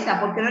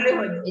cabeza? ¿Por qué no le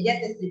dijo? Ella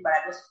te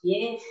estripará los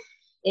pies,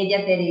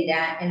 ella te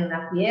dirá en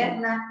una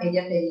pierna,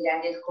 ella te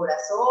dirá en el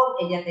corazón,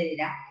 ella te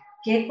dirá.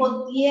 ¿Qué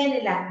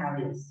contiene la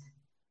cabeza?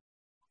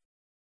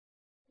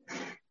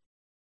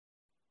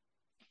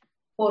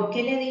 ¿Por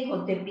qué le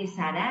dijo? Te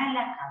pisará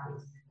la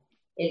cabeza.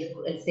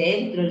 El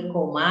centro, el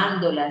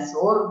comando, las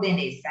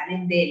órdenes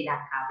salen de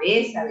la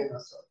cabeza de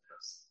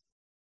nosotros.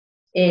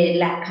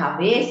 La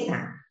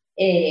cabeza,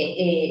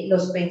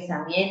 los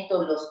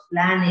pensamientos, los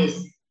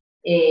planes,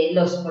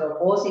 los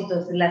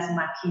propósitos, las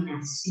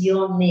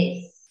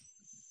maquinaciones.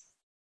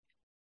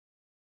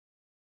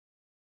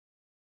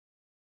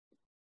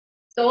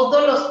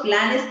 Todos los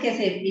planes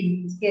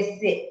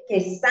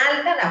que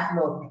salgan a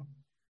flote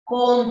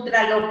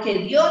contra lo que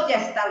Dios ya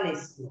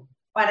estableció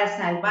para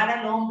salvar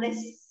al hombre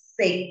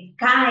se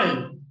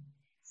caen,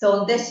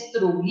 son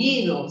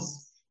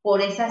destruidos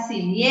por esa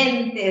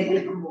simiente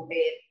de la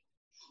mujer.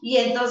 Y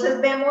entonces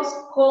vemos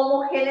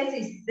cómo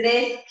Génesis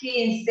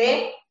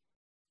 3:15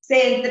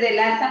 se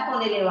entrelaza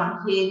con el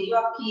Evangelio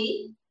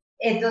aquí.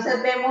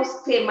 Entonces vemos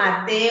que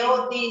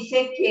Mateo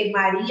dice que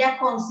María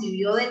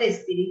concibió del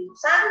Espíritu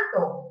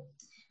Santo.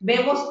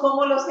 Vemos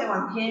cómo los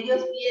evangelios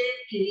vienen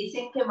y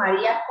dicen que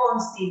María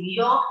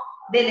concibió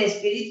del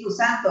Espíritu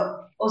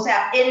Santo. O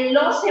sea, en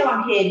los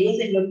evangelios,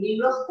 en los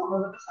libros que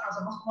nosotros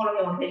conocemos como los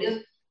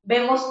evangelios,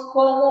 vemos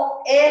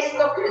cómo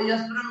esto que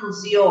Dios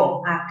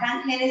pronunció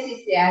acá en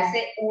Génesis se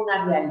hace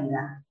una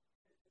realidad.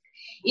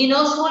 Y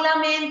no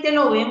solamente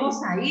lo vemos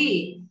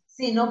ahí,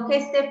 sino que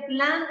este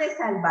plan de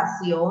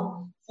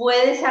salvación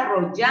fue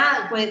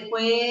desarrollado, fue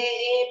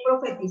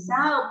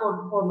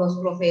profetizado por los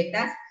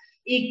profetas,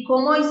 y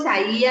como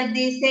Isaías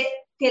dice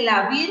que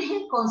la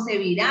Virgen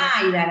concebirá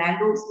y dará a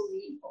luz un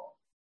hijo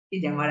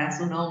y llamará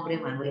su nombre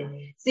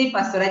Manuel. Sí,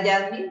 pastora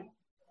Jasmine.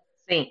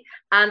 Sí,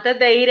 antes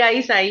de ir a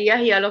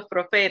Isaías y a los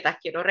profetas,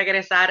 quiero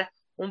regresar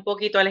un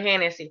poquito al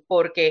Génesis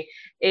porque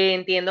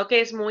entiendo que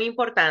es muy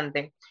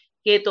importante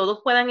que todos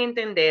puedan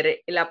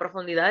entender la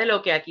profundidad de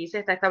lo que aquí se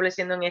está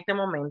estableciendo en este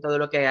momento, de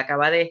lo que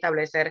acaba de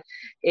establecer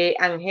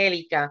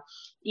Angélica,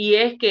 y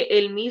es que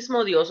el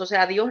mismo Dios, o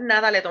sea, a Dios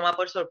nada le toma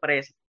por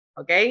sorpresa,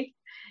 ¿ok?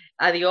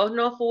 A Dios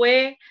no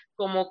fue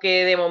como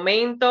que de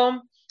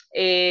momento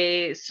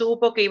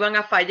supo que iban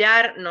a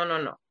fallar, no, no,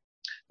 no.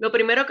 Lo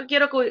primero que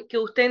quiero que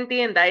usted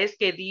entienda es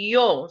que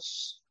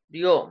Dios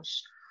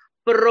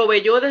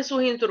proveyó de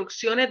sus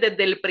instrucciones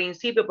desde el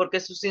principio, porque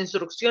sus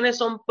instrucciones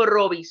son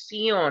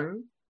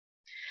provisión.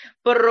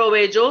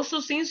 Proveyó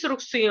sus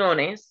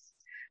instrucciones.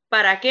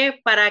 ¿Para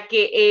qué? Para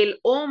que el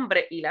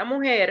hombre y la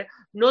mujer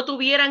no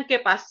tuvieran que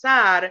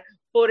pasar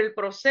por el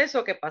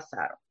proceso que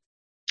pasaron.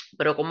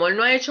 Pero como Él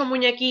no ha hecho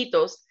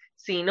muñequitos,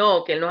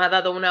 sino que Él nos ha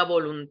dado una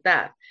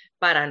voluntad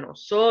para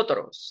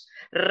nosotros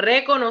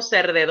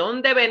reconocer de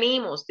dónde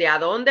venimos, de a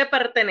dónde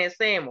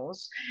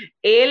pertenecemos,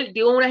 Él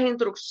dio unas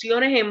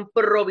instrucciones en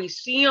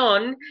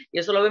provisión, y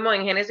eso lo vemos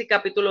en Génesis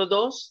capítulo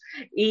 2,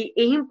 y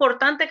es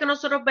importante que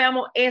nosotros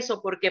veamos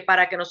eso, porque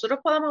para que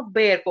nosotros podamos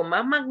ver con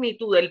más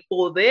magnitud el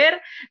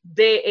poder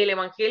del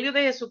Evangelio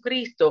de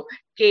Jesucristo,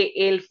 que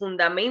el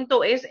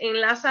fundamento es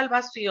en la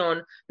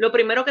salvación, lo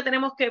primero que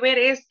tenemos que ver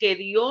es que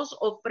Dios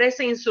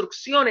ofrece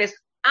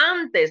instrucciones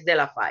antes de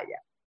la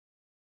falla.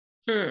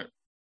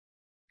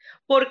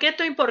 ¿Por qué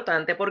esto es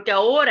importante? Porque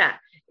ahora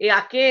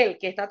aquel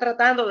que está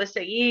tratando de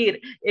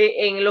seguir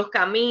en los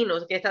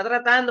caminos, que está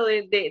tratando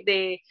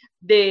de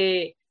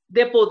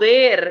de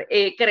poder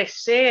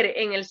crecer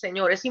en el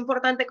Señor. Es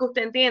importante que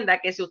usted entienda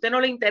que si a usted no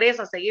le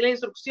interesa seguir la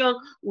instrucción,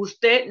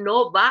 usted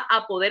no va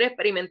a poder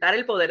experimentar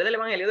el poder del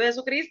Evangelio de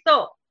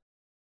Jesucristo.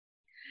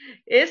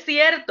 Es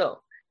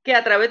cierto que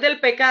a través del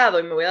pecado,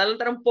 y me voy a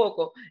adelantar un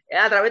poco,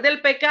 a través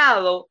del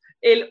pecado,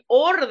 el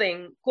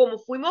orden como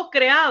fuimos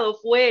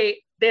creados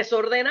fue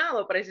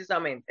desordenado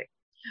precisamente.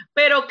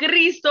 Pero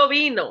Cristo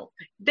vino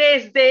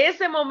desde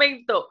ese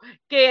momento,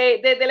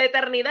 que desde la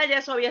eternidad ya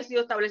eso había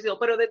sido establecido,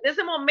 pero desde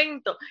ese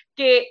momento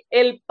que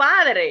el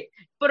Padre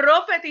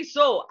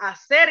profetizó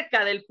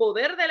acerca del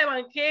poder del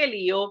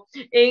Evangelio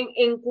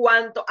en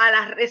cuanto a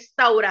la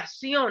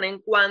restauración, en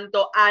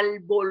cuanto al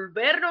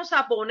volvernos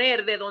a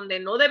poner de donde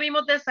no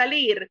debimos de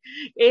salir,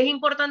 es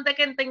importante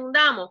que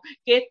entendamos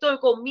que esto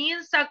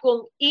comienza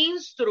con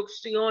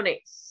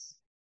instrucciones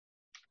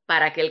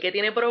para aquel que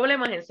tiene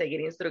problemas en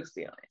seguir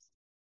instrucciones.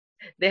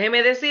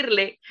 Déjeme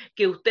decirle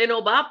que usted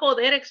no va a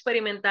poder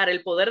experimentar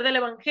el poder del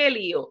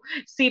Evangelio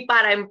si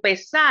para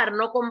empezar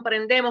no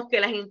comprendemos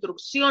que las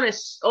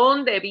instrucciones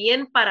son de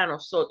bien para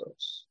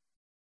nosotros.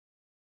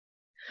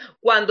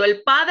 Cuando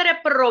el Padre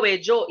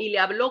proveyó y le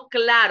habló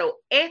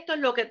claro, esto es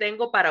lo que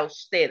tengo para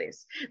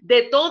ustedes.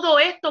 De todo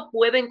esto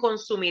pueden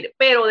consumir,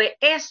 pero de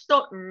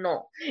esto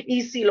no.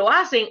 Y si lo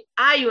hacen,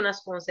 hay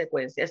unas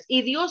consecuencias.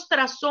 Y Dios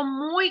trazó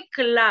muy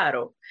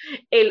claro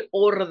el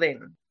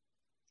orden.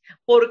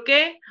 ¿Por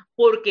qué?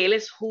 Porque Él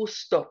es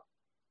justo.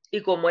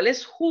 Y como Él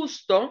es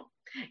justo,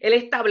 Él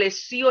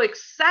estableció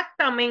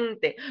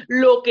exactamente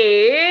lo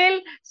que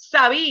Él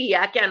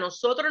sabía que a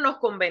nosotros nos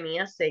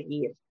convenía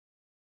seguir.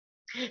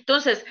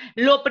 Entonces,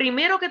 lo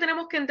primero que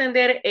tenemos que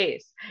entender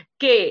es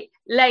que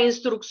la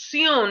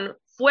instrucción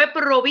fue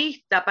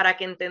provista para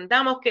que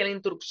entendamos que la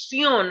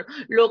instrucción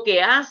lo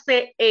que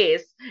hace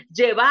es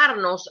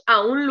llevarnos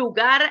a un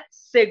lugar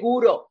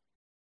seguro.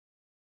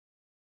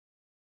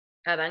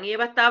 Adán y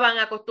Eva estaban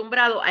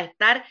acostumbrados a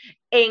estar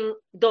en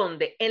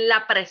 ¿dónde? En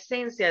la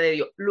presencia de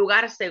Dios,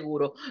 lugar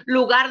seguro,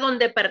 lugar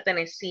donde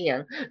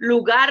pertenecían,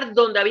 lugar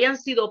donde habían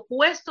sido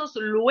puestos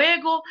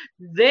luego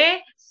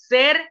de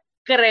ser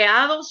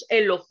creados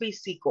en lo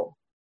físico.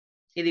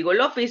 Y digo en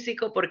lo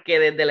físico porque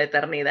desde la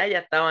eternidad ya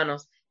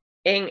estábamos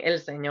en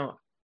el Señor.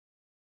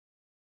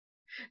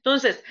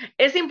 Entonces,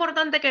 es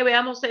importante que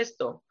veamos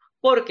esto,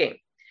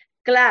 porque,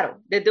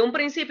 claro, desde un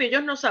principio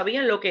ellos no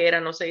sabían lo que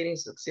era no seguir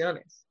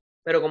instrucciones.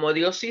 Pero como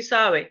Dios sí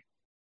sabe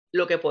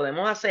lo que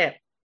podemos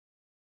hacer,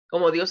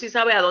 como Dios sí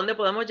sabe a dónde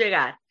podemos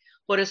llegar,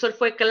 por eso Él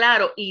fue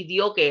claro y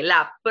dio que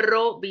la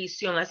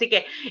provisión. Así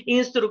que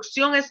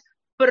instrucción es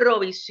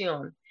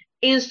provisión.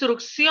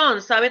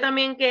 Instrucción, ¿sabe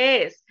también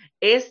qué es?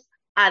 Es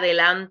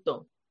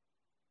adelanto.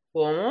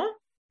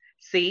 ¿Cómo?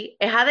 Sí,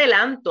 es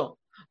adelanto.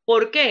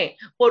 ¿Por qué?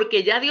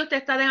 Porque ya Dios te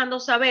está dejando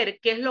saber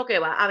qué es lo que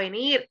va a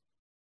venir.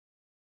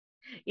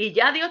 Y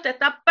ya Dios te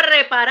está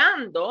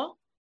preparando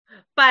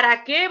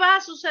para qué va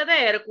a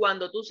suceder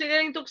cuando tú sigues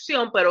la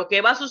instrucción, pero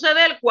qué va a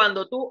suceder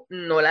cuando tú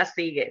no la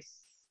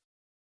sigues.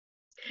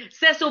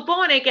 Se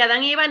supone que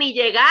Adán y Eva ni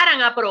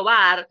llegaran a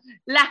probar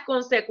las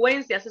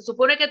consecuencias. Se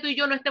supone que tú y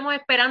yo no estemos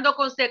esperando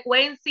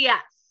consecuencias.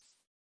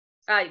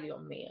 Ay,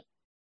 Dios mío.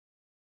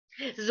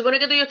 Se supone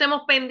que tú y yo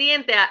estemos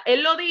pendientes a,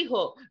 Él lo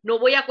dijo, no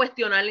voy a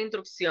cuestionar la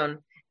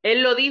instrucción.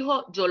 Él lo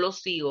dijo, yo lo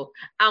sigo.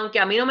 Aunque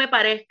a mí no me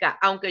parezca,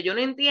 aunque yo no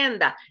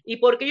entienda. ¿Y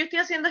por qué yo estoy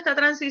haciendo esta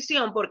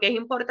transición? Porque es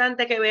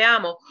importante que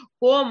veamos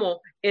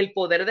cómo el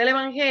poder del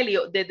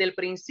Evangelio desde el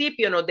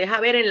principio nos deja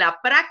ver en la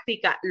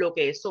práctica lo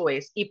que eso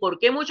es. Y por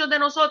qué muchos de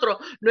nosotros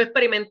no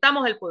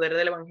experimentamos el poder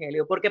del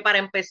Evangelio. Porque para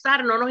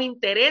empezar no nos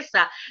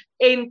interesa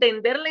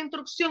entender la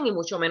instrucción y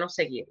mucho menos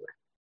seguirla.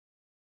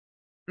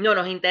 No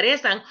nos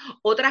interesan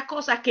otras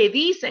cosas que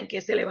dicen que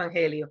es el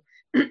Evangelio.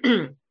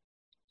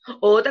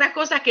 Otras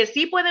cosas que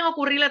sí pueden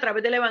ocurrir a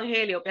través del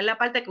Evangelio, que es la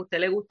parte que a usted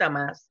le gusta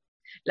más.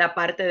 La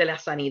parte de la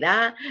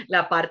sanidad,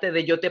 la parte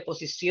de yo te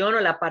posiciono,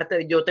 la parte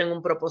de yo tengo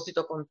un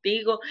propósito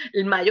contigo.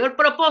 El mayor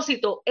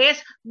propósito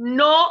es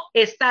no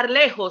estar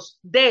lejos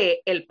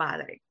del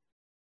Padre.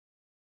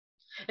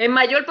 El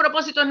mayor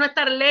propósito es no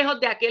estar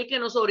lejos de aquel que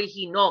nos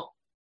originó.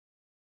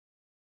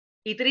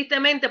 Y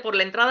tristemente por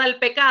la entrada del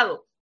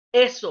pecado,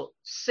 eso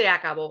se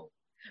acabó.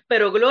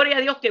 Pero gloria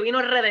a Dios que vino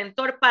el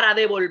Redentor para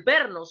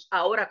devolvernos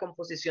ahora con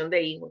posición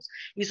de hijos.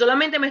 Y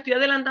solamente me estoy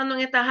adelantando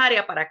en estas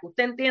áreas para que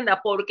usted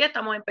entienda por qué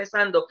estamos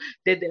empezando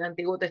desde el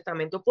Antiguo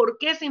Testamento, por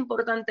qué es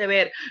importante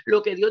ver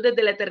lo que Dios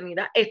desde la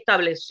eternidad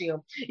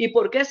estableció y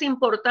por qué es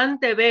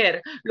importante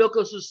ver lo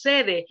que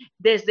sucede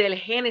desde el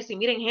Génesis.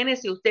 Miren,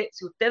 Génesis,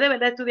 si usted de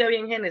verdad estudia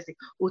bien Génesis,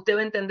 usted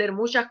va a entender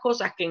muchas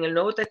cosas que en el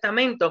Nuevo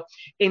Testamento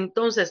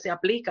entonces se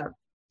aplican.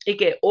 Y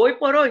que hoy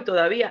por hoy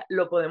todavía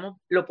lo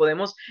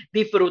podemos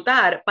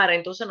disfrutar para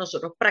entonces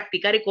nosotros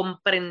practicar y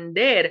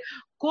comprender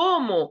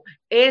cómo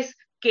es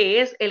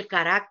que es el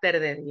carácter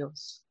de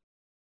Dios.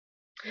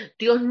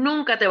 Dios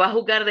nunca te va a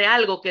juzgar de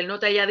algo que Él no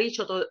te haya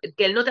dicho,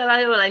 que Él no te ha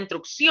dado la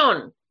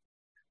instrucción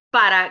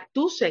para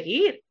tú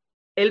seguir.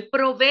 Él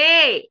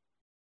provee.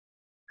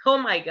 Oh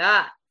my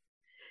God.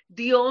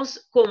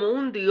 Dios, como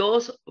un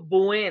Dios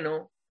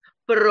bueno,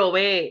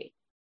 provee.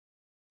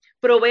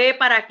 Provee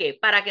 ¿para qué?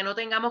 Para que no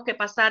tengamos que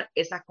pasar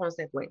esas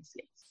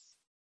consecuencias.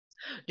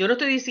 Yo no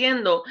estoy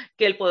diciendo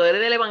que el poder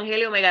del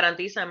Evangelio me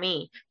garantiza a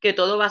mí que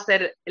todo va a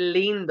ser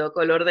lindo,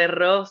 color de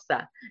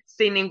rosa,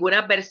 sin ninguna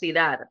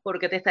adversidad,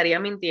 porque te estaría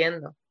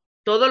mintiendo.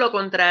 Todo lo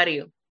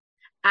contrario.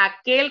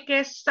 Aquel que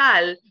es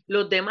sal,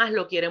 los demás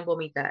lo quieren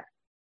vomitar.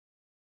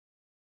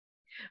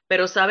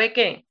 Pero ¿sabe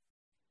qué?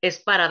 Es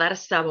para dar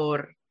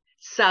sabor,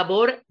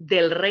 sabor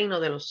del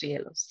reino de los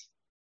cielos.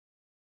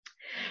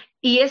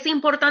 Y es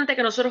importante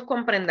que nosotros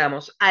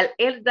comprendamos, al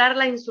él dar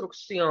la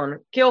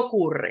instrucción, ¿qué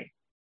ocurre?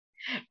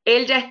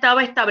 Él ya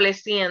estaba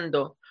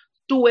estableciendo,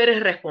 tú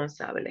eres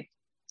responsable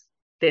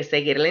de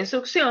seguir la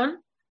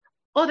instrucción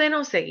o de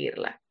no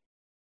seguirla.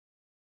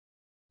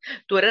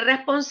 Tú eres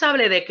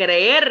responsable de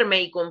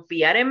creerme y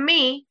confiar en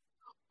mí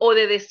o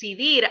de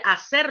decidir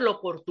hacerlo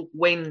por tu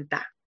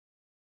cuenta.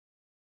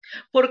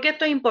 ¿Por qué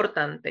esto es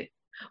importante?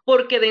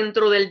 Porque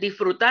dentro del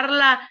disfrutar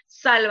la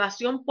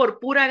salvación por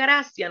pura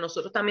gracia,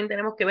 nosotros también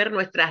tenemos que ver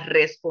nuestras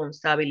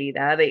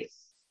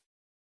responsabilidades.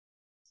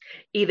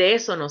 Y de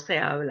eso no se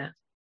habla.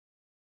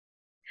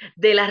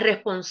 De las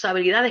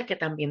responsabilidades que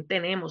también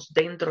tenemos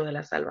dentro de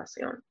la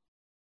salvación.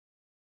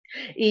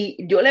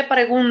 Y yo le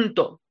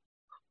pregunto,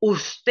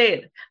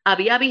 ¿usted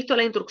había visto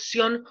la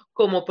instrucción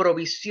como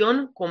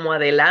provisión, como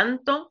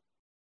adelanto?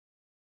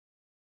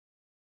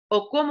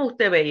 ¿O cómo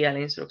usted veía la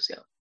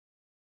instrucción?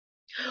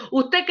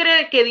 ¿Usted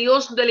cree que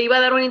Dios le iba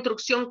a dar una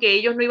instrucción que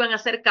ellos no iban a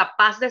ser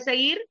capaces de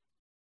seguir?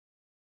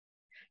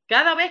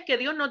 Cada vez que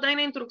Dios nos da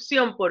una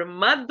instrucción, por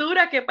más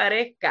dura que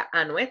parezca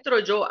a nuestro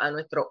yo, a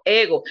nuestro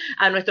ego,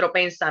 a nuestro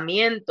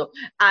pensamiento,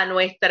 a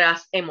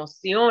nuestras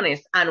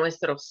emociones, a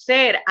nuestro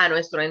ser, a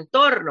nuestro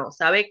entorno,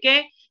 ¿sabe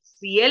qué?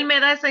 Si Él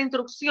me da esa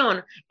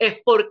instrucción, es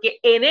porque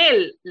en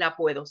Él la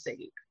puedo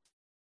seguir.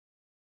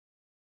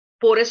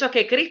 Por eso es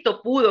que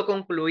Cristo pudo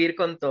concluir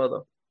con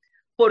todo,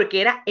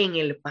 porque era en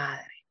el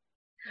Padre.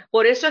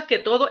 Por eso es que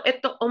todos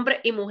estos hombres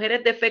y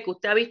mujeres de fe que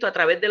usted ha visto a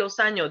través de los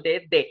años,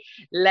 desde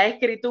la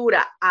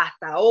escritura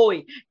hasta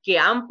hoy, que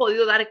han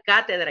podido dar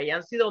cátedra y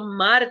han sido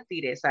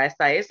mártires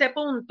hasta ese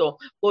punto,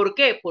 ¿por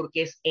qué?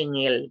 Porque es en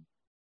Él.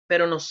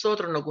 Pero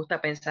nosotros nos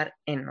gusta pensar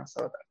en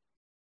nosotros.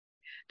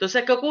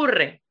 Entonces, ¿qué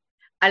ocurre?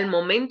 Al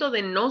momento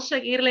de no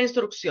seguir la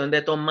instrucción,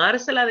 de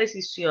tomarse la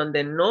decisión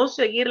de no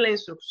seguir la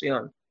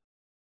instrucción,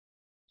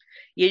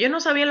 y ellos no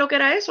sabían lo que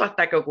era eso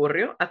hasta que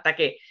ocurrió, hasta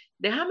que,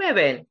 déjame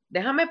ver,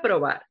 déjame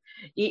probar.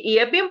 Y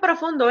es bien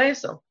profundo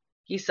eso.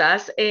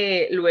 Quizás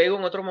luego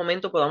en otro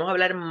momento podamos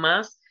hablar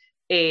más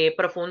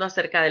profundo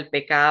acerca del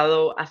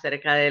pecado,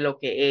 acerca de lo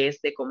que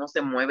es, de cómo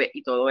se mueve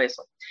y todo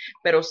eso.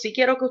 Pero sí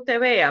quiero que usted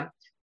vea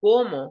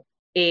cómo,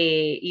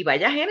 y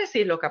vaya a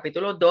Génesis, los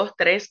capítulos 2,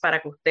 3,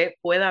 para que usted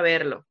pueda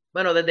verlo.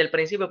 Bueno, desde el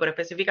principio, pero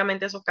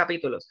específicamente esos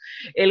capítulos.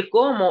 El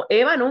cómo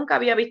Eva nunca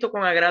había visto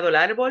con agrado el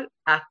árbol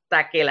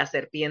hasta que la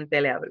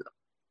serpiente le habló.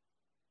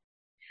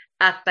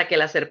 Hasta que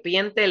la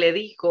serpiente le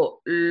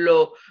dijo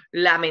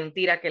la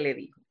mentira que le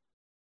dijo.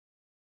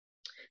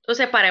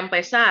 Entonces, para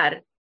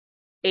empezar,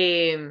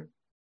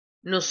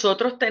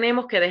 nosotros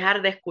tenemos que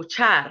dejar de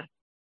escuchar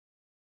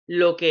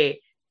lo que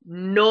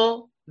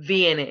no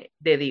viene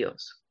de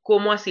Dios.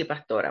 ¿Cómo así,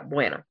 pastora?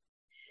 Bueno,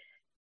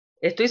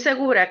 estoy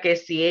segura que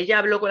si ella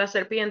habló con la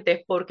serpiente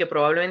es porque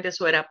probablemente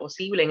eso era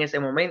posible en ese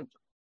momento.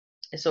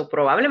 Eso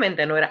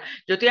probablemente no era.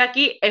 Yo estoy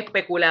aquí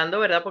especulando,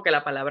 ¿verdad? Porque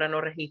la palabra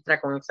no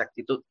registra con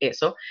exactitud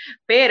eso,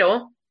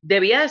 pero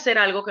debía de ser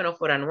algo que no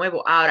fuera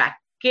nuevo.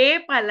 Ahora,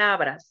 ¿qué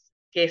palabras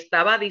que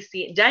estaba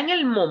diciendo? Ya en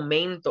el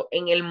momento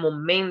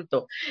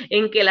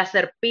en que la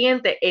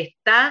serpiente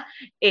está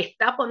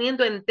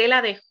poniendo en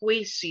tela de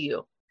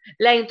juicio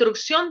la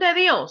instrucción de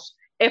Dios,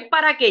 es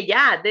para que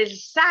ya del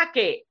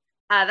saque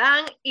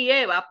Adán y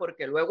Eva,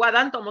 porque luego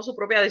Adán tomó su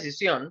propia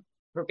decisión,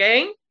 ¿ok?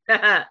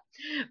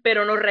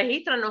 Pero nos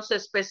registra, nos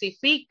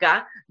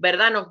especifica,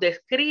 ¿verdad? Nos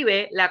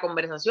describe la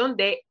conversación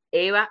de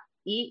Eva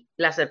y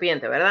la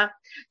serpiente, ¿verdad?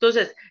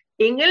 Entonces,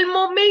 en el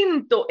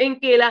momento en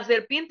que la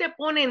serpiente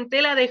pone en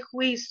tela de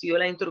juicio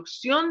la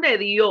instrucción de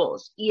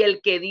Dios y el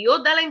que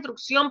Dios da la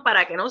instrucción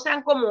para que no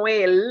sean como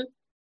Él,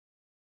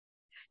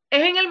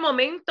 es en el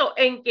momento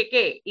en que,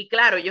 ¿qué? Y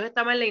claro, ellos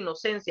estaban en la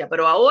inocencia,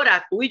 pero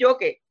ahora tú y yo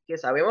que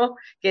sabemos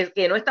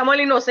que no estamos en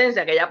la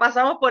inocencia, que ya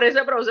pasamos por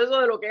ese proceso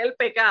de lo que es el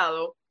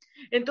pecado,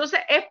 entonces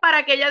es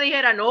para que ella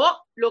dijera,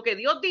 no, lo que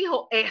Dios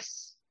dijo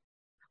es,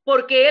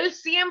 porque Él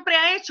siempre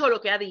ha hecho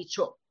lo que ha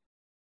dicho,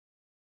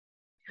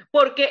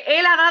 porque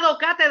Él ha dado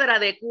cátedra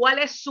de cuál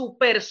es su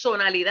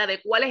personalidad,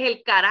 de cuál es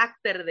el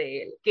carácter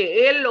de Él,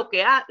 que Él lo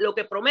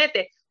que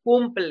promete,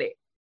 cumple,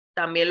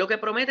 también lo que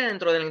promete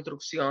dentro de la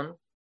instrucción.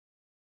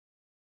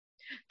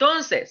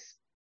 Entonces,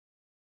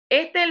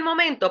 este es el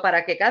momento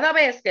para que cada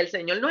vez que el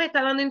Señor nos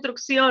está dando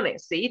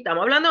instrucciones, sí,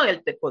 estamos hablando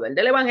del poder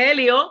del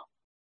Evangelio,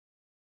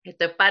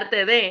 esto es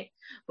parte de,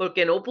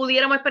 porque no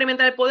pudiéramos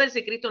experimentar el poder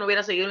si Cristo no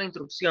hubiera seguido la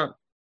instrucción,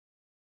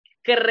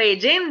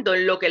 creyendo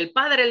en lo que el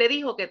Padre le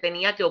dijo que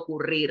tenía que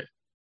ocurrir,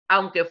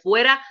 aunque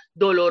fuera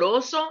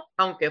doloroso,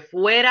 aunque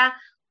fuera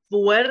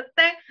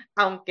fuerte,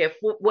 aunque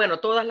bueno,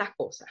 todas las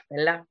cosas,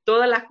 ¿verdad?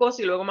 Todas las cosas,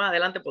 y luego más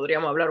adelante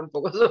podríamos hablar un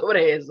poco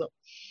sobre eso.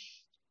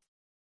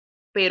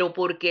 Pero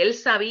porque él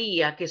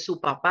sabía que su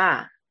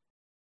papá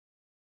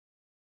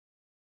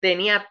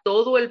tenía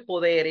todo el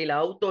poder y la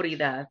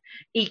autoridad,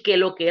 y que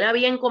lo que él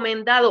había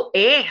encomendado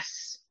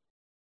es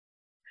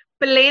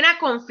plena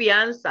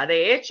confianza.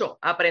 De hecho,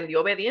 aprendió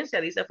obediencia,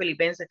 dice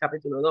Filipenses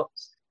capítulo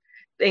 2,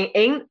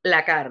 en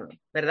la carne,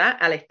 ¿verdad?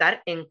 Al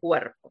estar en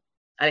cuerpo,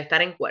 al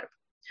estar en cuerpo.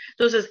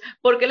 Entonces,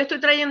 ¿por qué le estoy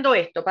trayendo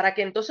esto? Para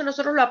que entonces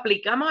nosotros lo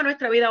aplicamos a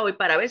nuestra vida hoy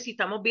para ver si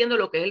estamos viendo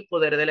lo que es el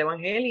poder del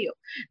Evangelio.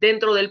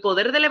 Dentro del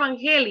poder del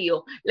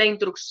Evangelio, la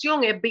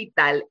instrucción es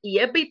vital, y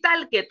es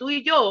vital que tú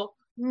y yo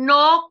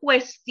no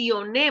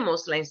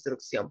cuestionemos la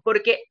instrucción,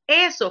 porque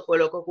eso fue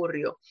lo que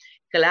ocurrió.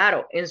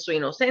 Claro, en su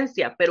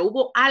inocencia, pero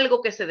hubo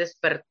algo que se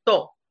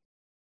despertó.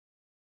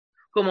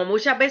 Como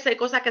muchas veces hay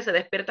cosas que se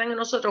despiertan en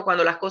nosotros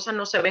cuando las cosas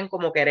no se ven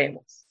como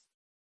queremos.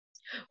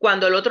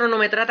 Cuando el otro no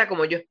me trata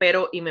como yo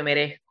espero y me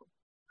merezco.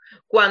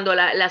 Cuando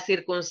las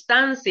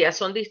circunstancias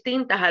son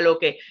distintas a lo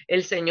que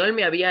el Señor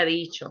me había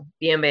dicho.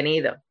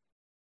 Bienvenido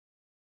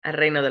al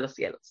reino de los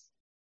cielos.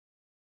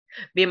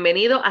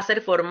 Bienvenido a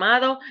ser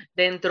formado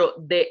dentro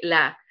de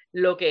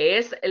lo que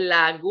es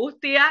la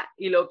angustia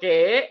y lo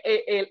que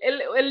es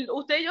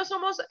usted y yo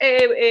somos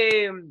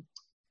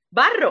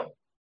barro.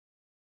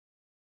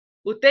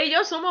 Usted y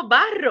yo somos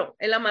barro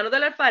en la mano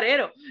del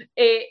alfarero.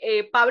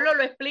 Pablo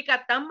lo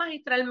explica tan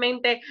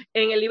magistralmente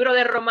en el libro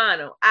de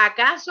Romanos.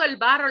 ¿Acaso el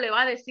barro le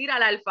va a decir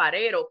al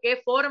alfarero qué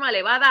forma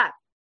le va a dar?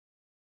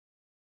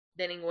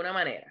 De ninguna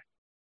manera.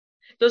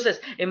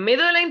 Entonces, en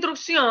medio de la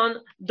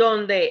instrucción,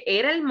 donde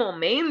era el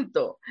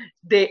momento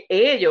de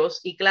ellos,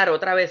 y claro,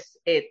 otra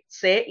vez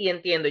sé y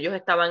entiendo, ellos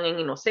estaban en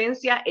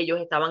inocencia, ellos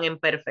estaban en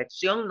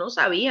perfección, no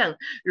sabían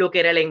lo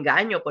que era el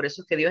engaño, por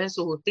eso es que Dios en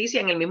su justicia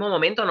en el mismo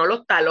momento no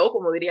los taló,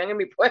 como dirían en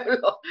mi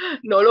pueblo,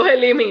 no los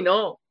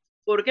eliminó.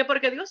 ¿Por qué?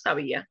 Porque Dios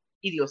sabía,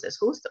 y Dios es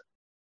justo.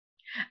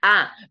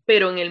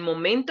 Pero en el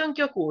momento en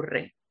que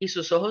ocurre, y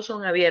sus ojos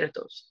son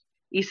abiertos,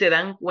 y se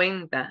dan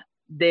cuenta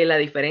de la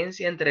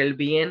diferencia entre el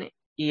bien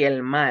y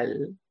el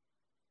mal,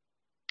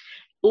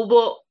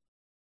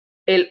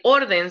 el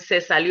orden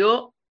se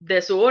salió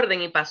de su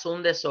orden y pasó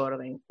un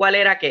desorden. ¿Cuál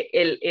era que?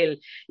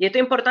 Y esto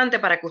es importante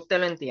para que usted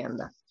lo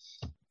entienda.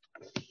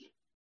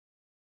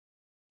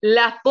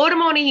 La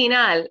forma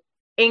original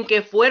en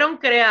que fueron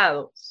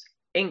creados,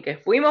 en que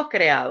fuimos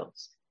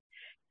creados,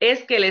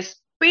 es que el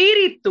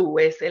espíritu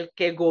es el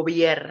que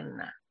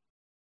gobierna.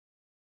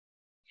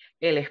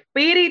 El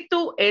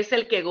Espíritu es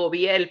el que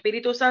gobierna, el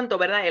Espíritu Santo,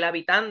 ¿verdad? El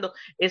habitando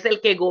es el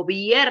que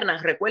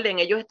gobierna. Recuerden,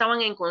 ellos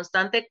estaban en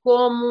constante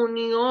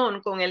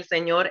comunión con el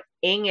Señor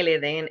en el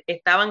Edén.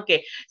 Estaban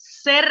que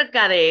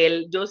cerca de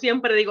Él. Yo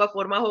siempre digo a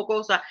forma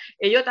jocosa,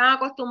 ellos estaban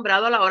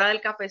acostumbrados a la hora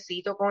del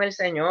cafecito con el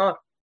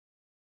Señor.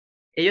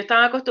 Ellos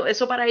estaban acostumbrados,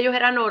 eso para ellos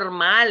era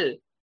normal,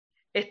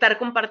 estar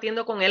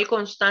compartiendo con Él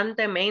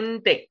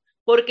constantemente.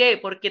 ¿Por qué?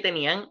 Porque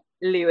tenían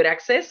libre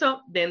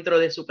acceso dentro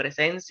de su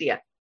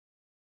presencia.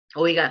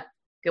 Oiga,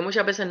 que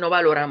muchas veces no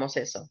valoramos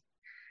eso,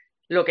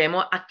 lo que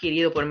hemos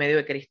adquirido por medio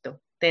de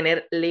Cristo,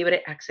 tener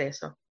libre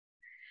acceso.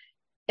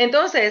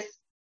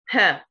 Entonces,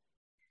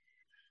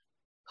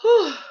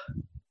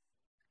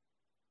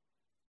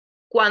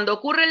 cuando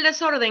ocurre el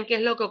desorden, ¿qué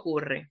es lo que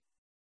ocurre?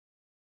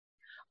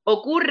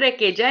 Ocurre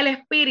que ya el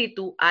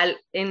espíritu,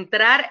 al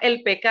entrar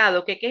el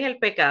pecado, ¿qué es el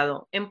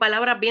pecado? En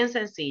palabras bien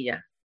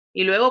sencillas.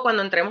 Y luego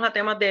cuando entremos a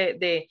temas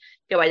de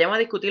que vayamos a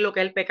discutir lo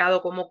que es el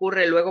pecado, cómo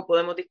ocurre, luego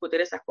podemos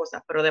discutir esas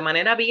cosas, pero de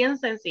manera bien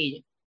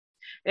sencilla.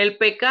 El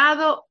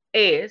pecado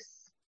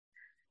es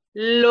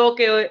lo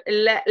que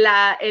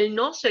el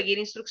no seguir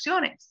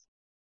instrucciones.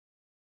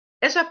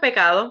 Eso es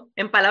pecado,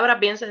 en palabras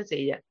bien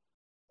sencillas.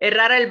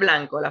 Errar el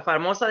blanco, la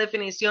famosa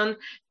definición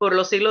por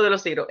los siglos de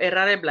los siglos,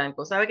 errar el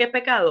blanco. ¿Sabe qué es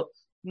pecado?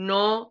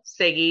 No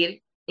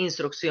seguir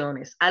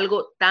instrucciones.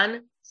 Algo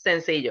tan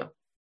sencillo,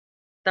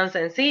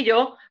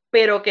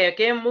 pero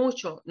que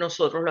mucho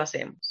nosotros lo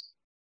hacemos.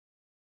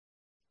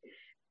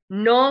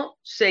 No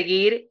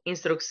seguir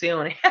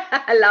instrucciones.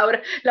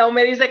 Lau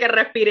me dice que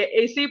respire.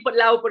 Y sí,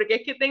 Lau, porque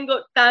es que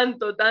tengo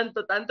tanto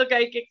que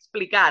hay que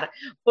explicar,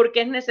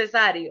 porque es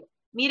necesario.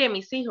 Mire,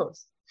 mis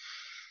hijos,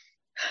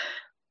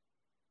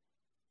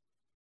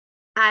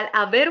 al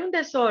haber un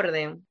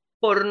desorden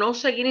por no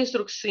seguir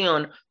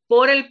instrucción,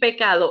 por el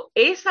pecado,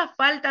 esa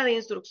falta de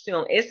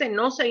instrucción, ese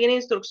no seguir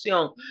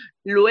instrucción,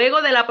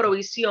 luego de la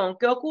provisión,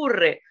 ¿qué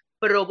ocurre?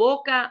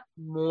 Provoca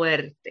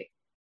muerte.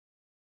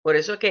 Por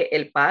eso es que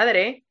el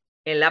Padre,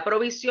 en la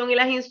provisión y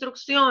las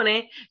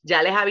instrucciones,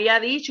 ya les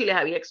había dicho y les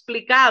había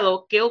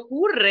explicado qué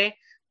ocurre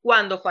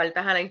cuando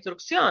faltas a la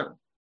instrucción.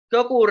 ¿Qué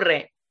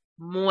ocurre?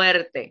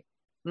 Muerte.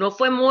 No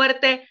fue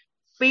muerte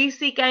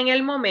física en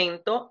el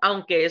momento,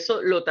 aunque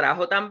eso lo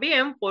trajo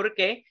también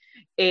porque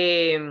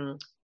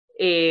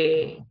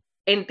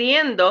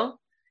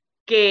entiendo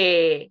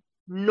que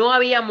no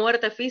había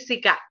muerte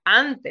física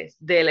antes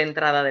de la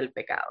entrada del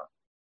pecado.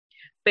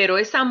 Pero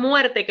esa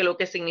muerte, que lo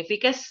que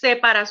significa es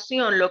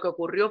separación, lo que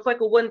ocurrió fue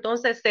que hubo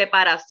entonces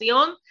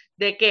separación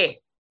 ¿de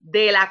qué?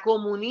 de la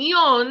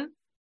comunión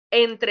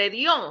entre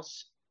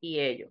Dios y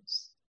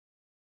ellos.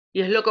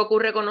 Y es lo que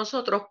ocurre con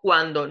nosotros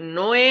cuando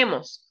no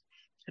hemos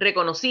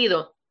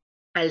reconocido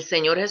al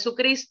Señor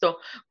Jesucristo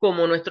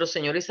como nuestro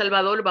Señor y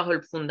Salvador bajo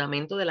el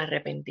fundamento del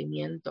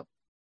arrepentimiento.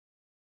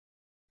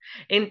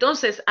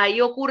 Entonces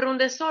ahí ocurre un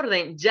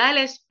desorden. Ya el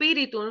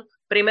Espíritu,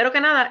 primero que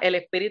nada, el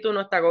Espíritu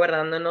no está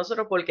gobernando en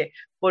nosotros porque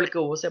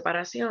hubo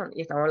separación.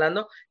 Y estamos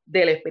hablando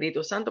del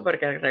Espíritu Santo,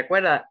 porque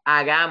recuerda,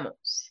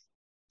 hagamos.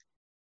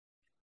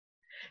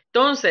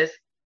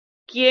 Entonces,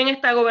 ¿quién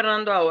está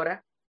gobernando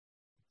ahora?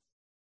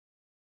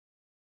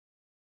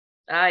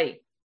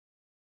 Ay,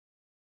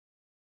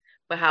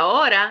 pues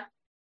ahora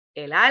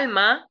el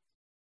alma,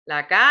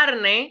 la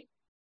carne,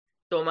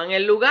 toman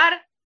el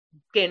lugar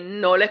que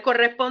no les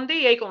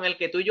correspondía y con el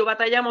que tú y yo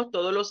batallamos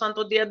todos los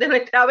santos días de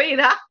nuestra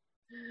vida.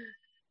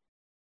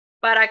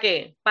 ¿Para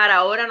qué? Para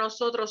ahora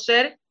nosotros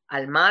ser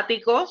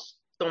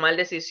almáticos, tomar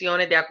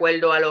decisiones de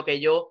acuerdo a lo que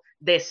yo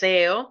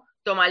deseo,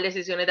 tomar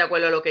decisiones de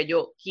acuerdo a lo que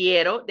yo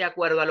quiero, de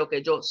acuerdo a lo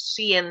que yo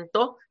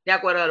siento, de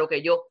acuerdo a lo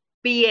que yo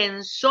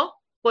pienso.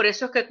 Por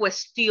eso es que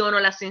cuestiono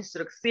las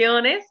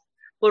instrucciones.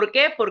 ¿Por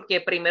qué?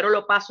 Porque primero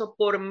lo paso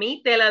por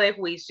mi tela de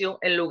juicio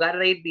en lugar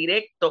de ir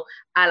directo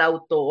al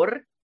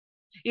autor.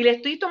 Y le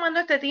estoy tomando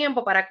este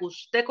tiempo para que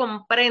usted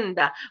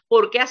comprenda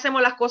por qué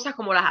hacemos las cosas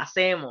como las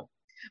hacemos,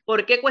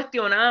 por qué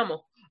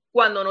cuestionamos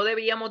cuando no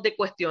debíamos de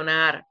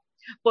cuestionar,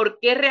 por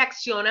qué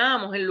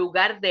reaccionamos en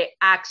lugar de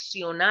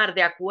accionar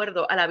de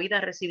acuerdo a la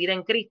vida recibida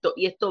en Cristo.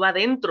 Y esto va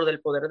dentro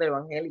del poder del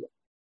Evangelio.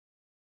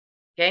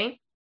 ¿Ok?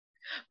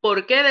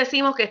 ¿Por qué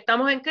decimos que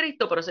estamos en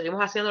Cristo pero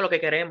seguimos haciendo lo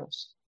que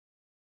queremos?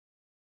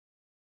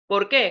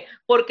 ¿Por qué?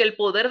 Porque el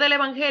poder del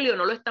Evangelio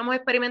no lo estamos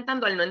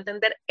experimentando al no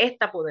entender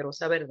esta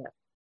poderosa verdad.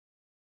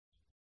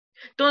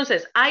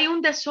 Entonces, hay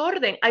un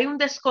desorden, hay un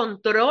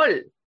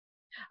descontrol.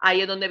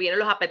 Ahí es donde vienen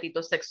los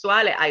apetitos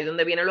sexuales, ahí es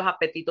donde vienen los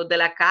apetitos de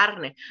la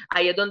carne,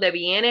 ahí es donde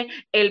viene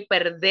el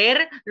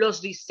perder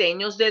los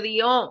diseños de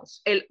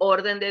Dios, el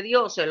orden de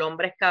Dios. El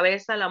hombre es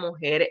cabeza, la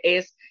mujer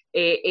es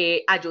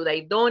ayuda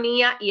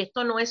idónea, y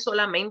esto no es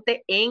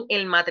solamente en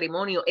el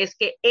matrimonio, es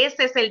que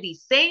ese es el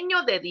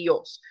diseño de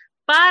Dios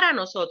para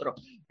nosotros.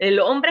 El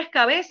hombre es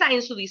cabeza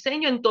en su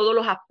diseño en todos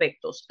los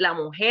aspectos. La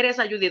mujer es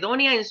ayuda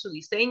idónea en su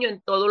diseño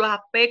en todos los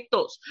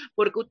aspectos.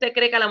 Porque usted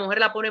cree que a la mujer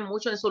la ponen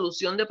mucho en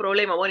solución de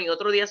problemas. Bueno, y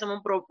otro día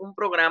hacemos un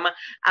programa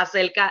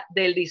acerca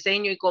del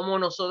diseño y cómo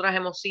nosotras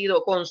hemos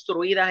sido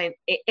construidas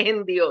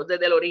en Dios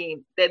desde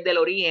el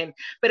origen.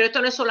 Pero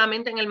esto no es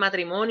solamente en el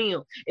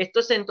matrimonio,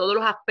 esto es en todos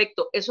los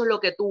aspectos. Eso es lo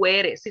que tú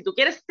eres. Si tú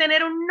quieres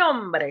tener un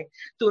nombre,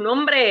 tu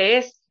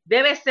nombre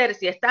debe ser,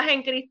 si estás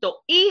en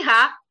Cristo,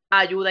 hija,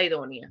 ayuda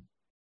idónea.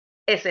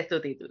 Ese es tu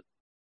título.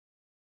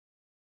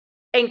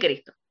 En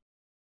Cristo.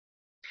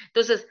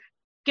 Entonces,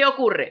 ¿qué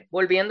ocurre?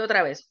 Volviendo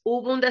otra vez,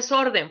 hubo un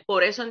desorden,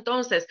 por eso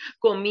entonces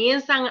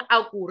comienzan a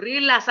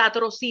ocurrir las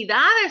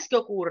atrocidades que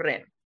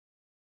ocurren.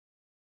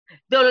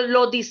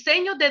 Los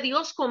diseños de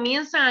Dios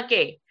comienzan ¿a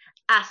qué?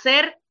 A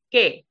ser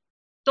 ¿qué?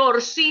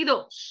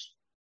 Torcidos.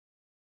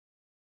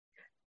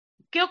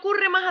 ¿Qué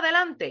ocurre más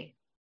adelante?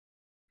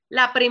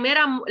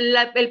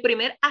 El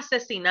primer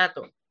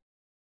asesinato.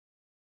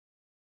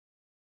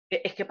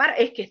 Es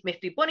que me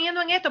estoy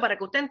poniendo en esto para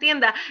que usted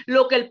entienda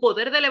lo que el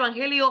poder del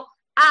Evangelio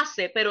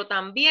hace, pero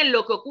también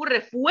lo que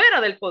ocurre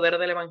fuera del poder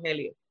del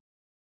Evangelio.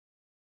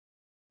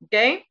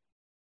 ¿Ok?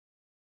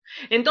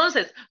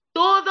 Entonces,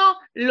 todos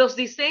los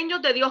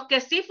diseños de Dios que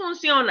sí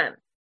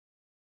funcionan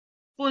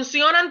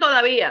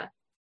todavía,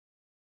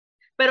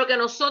 pero que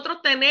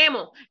nosotros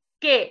tenemos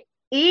que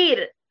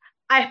ir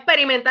a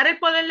experimentar el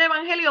poder del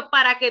Evangelio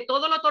para que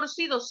todo lo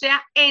torcido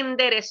sea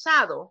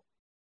enderezado.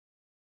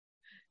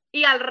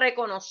 Y al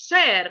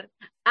reconocer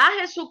a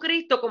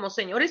Jesucristo como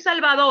Señor y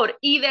Salvador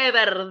y de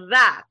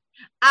verdad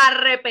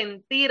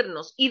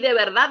arrepentirnos y de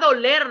verdad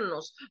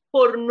dolernos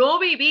por no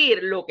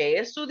vivir lo que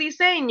es su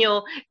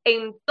diseño,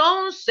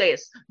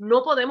 entonces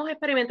no podemos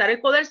experimentar el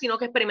poder, sino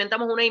que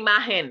experimentamos una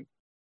imagen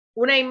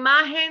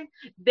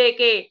de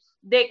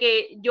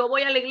que yo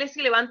voy a la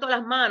iglesia y levanto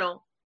las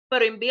manos,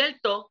 pero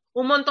invierto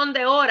un montón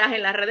de horas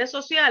en las redes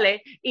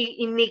sociales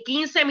y ni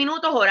 15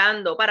 minutos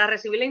orando para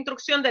recibir la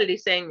instrucción del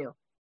diseño.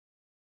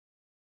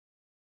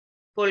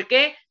 ¿Por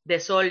qué?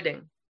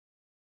 Desorden.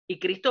 Y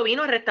Cristo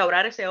vino a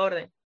restaurar ese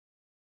orden.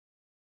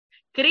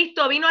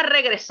 Cristo vino a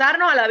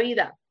regresarnos a la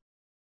vida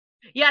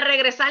y a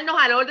regresarnos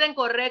al orden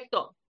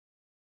correcto.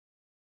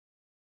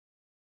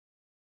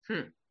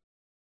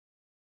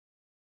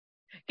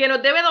 Que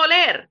nos debe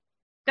doler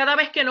cada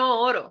vez que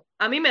no oro.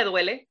 A mí me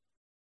duele.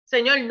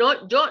 Señor,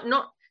 no, yo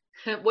no,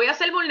 voy a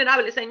ser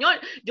vulnerable, Señor,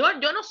 yo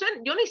no sé,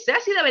 yo ni sé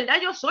si de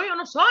verdad yo soy o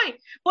no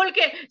soy,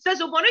 porque se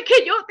supone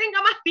que yo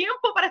tenga más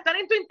tiempo para estar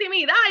en tu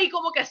intimidad y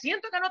como que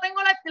siento que no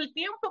tengo el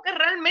tiempo que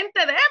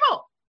realmente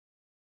debo.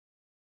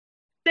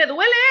 ¿Te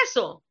duele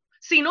eso?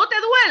 Si no te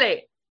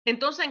duele,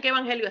 entonces ¿en qué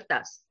evangelio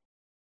estás?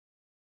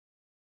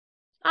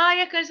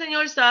 Ay, es que el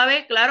Señor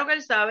sabe, claro que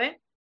Él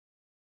sabe.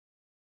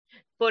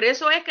 Por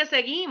eso es que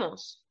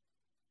seguimos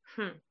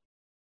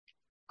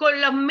con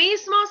las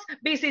mismas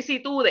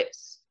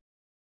vicisitudes.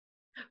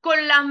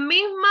 con las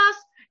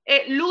mismas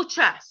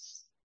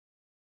luchas,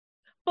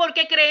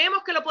 porque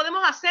creemos que lo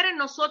podemos hacer en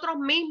nosotros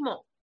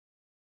mismos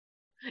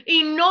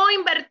y no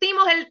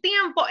invertimos el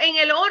tiempo en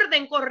el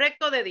orden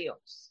correcto de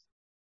Dios,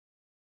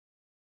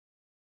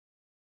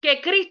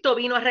 que Cristo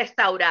vino a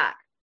restaurar,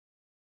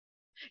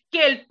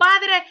 que el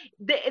Padre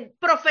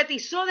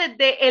profetizó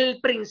desde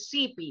el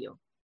principio.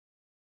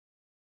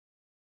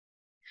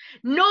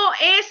 No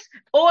es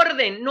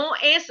orden, no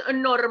es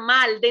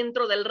normal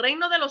dentro del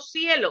reino de los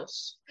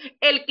cielos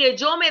el que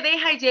yo me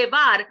deje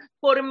llevar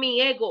por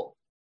mi ego.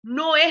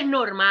 No es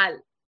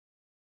normal.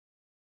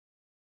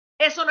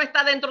 Eso no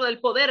está dentro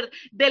del poder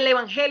del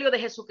Evangelio de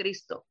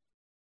Jesucristo.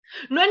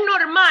 No es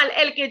normal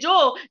el que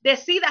yo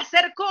decida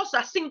hacer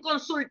cosas sin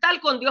consultar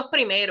con Dios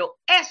primero.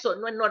 Eso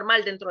no es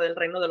normal dentro del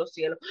reino de los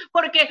cielos,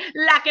 porque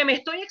la que me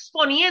estoy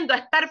exponiendo a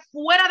estar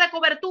fuera de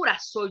cobertura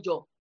soy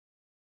yo.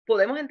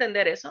 ¿Podemos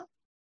entender eso?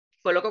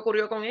 Fue lo que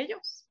ocurrió con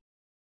ellos.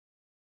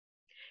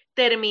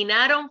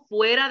 Terminaron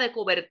fuera de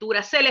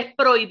cobertura, se les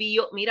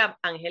prohibió. Mira,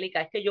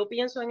 Angelica, es que yo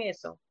pienso en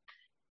eso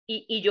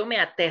y yo me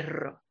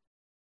aterro.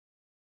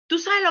 ¿Tú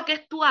sabes lo que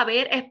es tú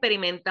haber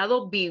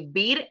experimentado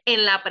vivir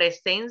en la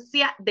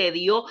presencia de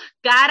Dios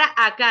cara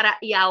a cara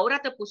y ahora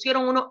te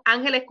pusieron unos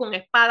ángeles con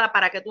espada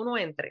para que tú no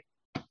entres?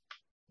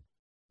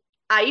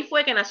 Ahí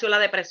fue que nació la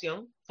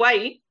depresión. Fue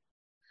ahí.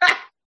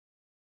 ¡Ja!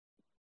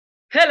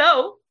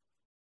 Hello.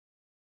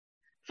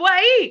 Fue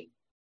ahí.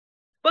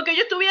 Porque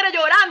yo estuviera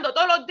llorando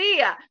todos los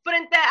días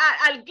frente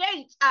al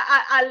gate,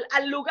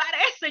 al lugar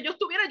ese. Yo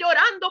estuviera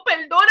llorando,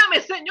 perdóname,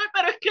 Señor,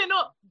 pero es que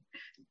no.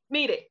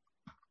 Mire,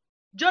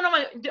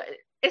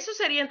 eso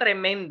sería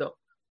tremendo.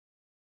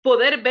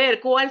 Poder ver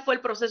cuál fue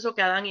el proceso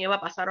que Adán y Eva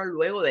pasaron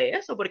luego de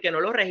eso, porque no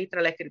lo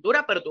registra la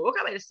escritura, pero tuvo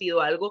que haber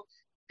sido algo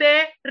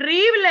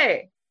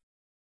terrible.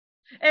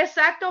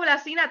 Exacto,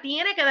 Blasina,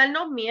 tiene que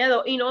darnos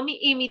miedo, y no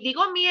y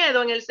digo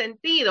miedo en el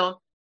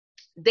sentido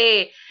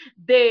de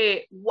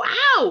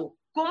wow,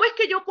 ¿cómo es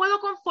que yo puedo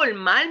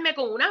conformarme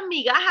con unas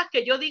migajas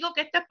que yo digo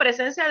que esta es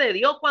presencia de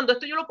Dios cuando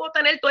esto yo lo puedo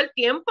tener todo el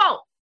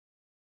tiempo?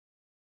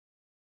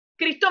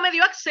 Cristo me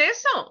dio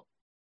acceso.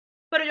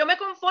 Pero yo me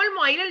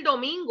conformo a ir el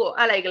domingo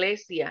a la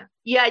iglesia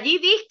y allí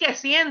que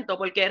siento,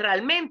 porque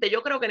realmente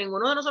yo creo que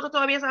ninguno de nosotros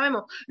todavía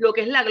sabemos lo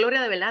que es la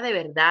gloria de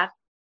verdad.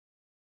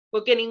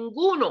 Porque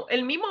ninguno,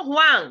 el mismo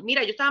Juan,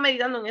 mira, yo estaba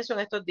meditando en eso en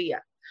estos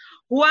días.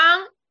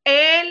 Juan,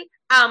 el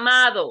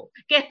amado,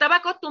 que estaba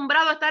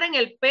acostumbrado a estar en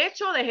el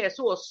pecho de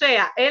Jesús, o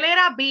sea, él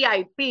era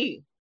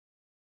VIP.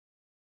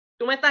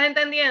 ¿Tú me estás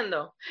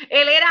entendiendo?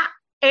 Él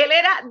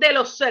era de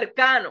los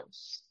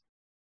cercanos.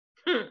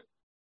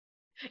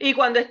 Y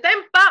cuando está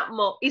en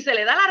Patmos y se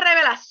le da la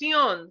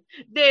revelación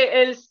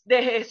de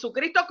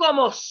Jesucristo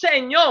como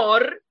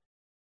Señor,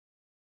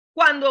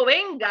 cuando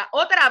venga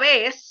otra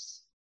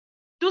vez,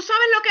 ¿tú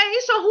sabes lo que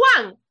hizo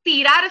Juan?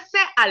 Tirarse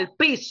al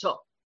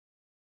piso,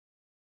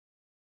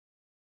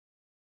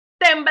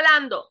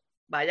 temblando.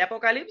 Vaya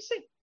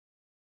Apocalipsis.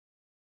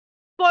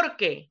 ¿Por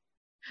qué?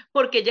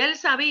 Porque ya él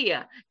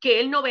sabía que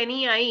él no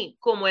venía ahí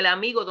como el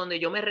amigo donde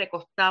yo me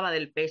recostaba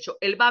del pecho.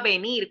 Él va a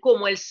venir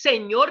como el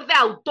Señor de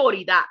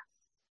autoridad.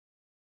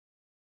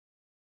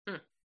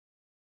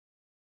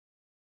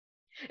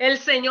 El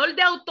Señor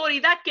de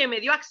autoridad que me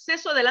dio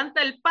acceso delante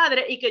del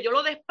Padre y que yo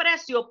lo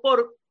desprecio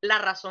por la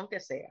razón que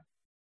sea,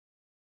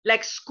 la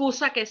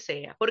excusa que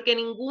sea, porque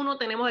ninguno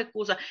tenemos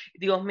excusa.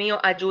 Dios mío,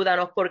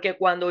 ayúdanos, porque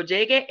cuando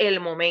llegue el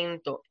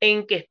momento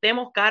en que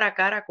estemos cara a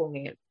cara con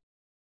Él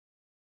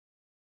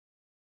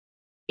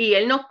y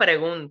Él nos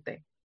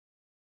pregunte,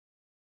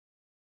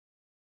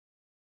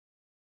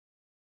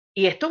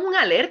 y esto es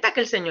una alerta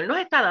que el Señor nos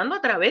está dando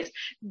a través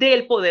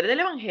del poder del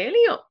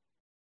Evangelio.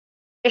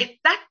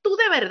 ¿Estás tú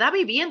de verdad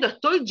viviendo?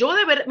 ¿Estoy yo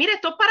de verdad? Mira,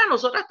 esto es para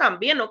nosotras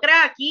también. No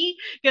creas aquí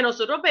que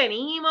nosotros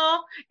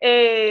venimos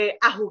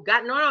a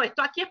juzgar. No, no,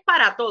 esto aquí es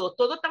para todos.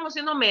 Todos estamos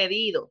siendo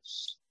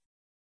medidos.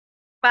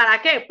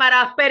 ¿Para qué?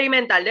 Para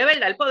experimentar de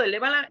verdad el poder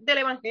del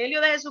Evangelio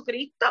de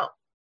Jesucristo.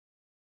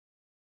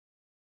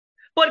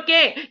 ¿Por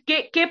qué?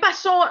 ¿Qué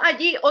pasó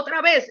allí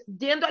otra vez?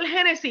 Yendo al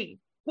Génesis.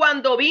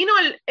 Cuando vino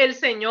el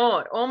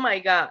Señor. Oh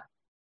my God.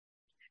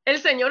 El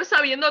Señor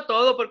sabiendo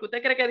todo, porque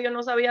usted cree que Dios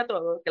no sabía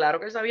todo. Claro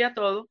que sabía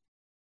todo.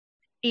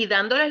 Y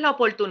dándoles la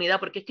oportunidad,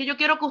 porque es que yo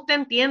quiero que usted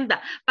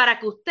entienda, para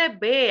que usted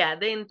vea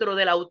dentro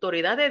de la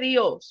autoridad de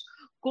Dios,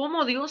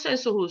 cómo Dios en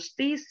su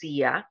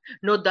justicia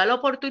nos da la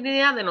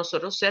oportunidad de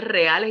nosotros ser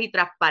reales y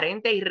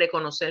transparentes y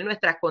reconocer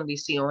nuestras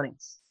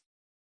condiciones.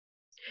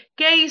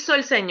 ¿Qué hizo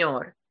el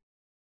Señor?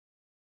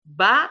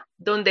 Va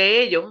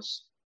donde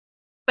ellos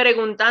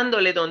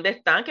preguntándole dónde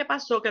están, qué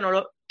pasó, que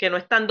no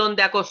están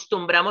donde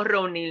acostumbramos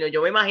reunirnos.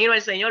 Yo me imagino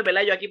al Señor,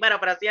 ¿verdad? Yo aquí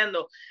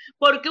parafraseando.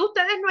 ¿Por qué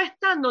ustedes no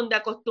están donde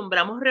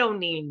acostumbramos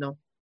reunirnos?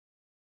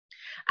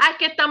 Ah, es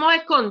que estamos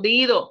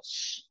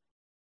escondidos.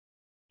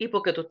 ¿Y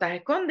por qué tú estás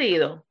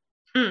escondido?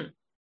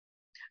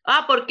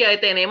 Ah, porque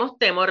tenemos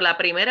temor. La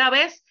primera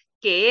vez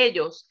que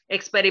ellos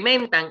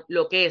experimentan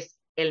lo que es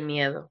el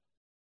miedo.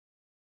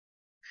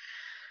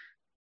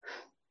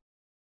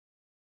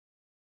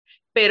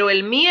 Pero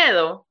el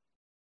miedo,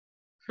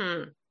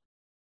 hmm,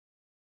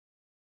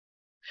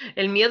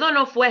 El miedo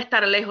no fue a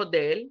estar lejos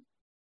de él,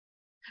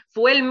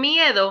 fue el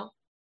miedo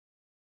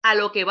a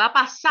lo que va a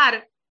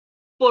pasar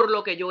por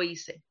lo que yo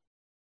hice.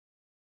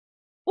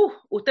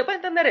 ¿Usted puede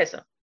entender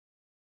eso?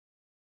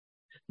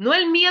 No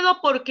el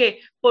miedo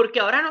porque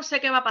ahora no sé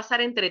qué va a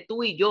pasar entre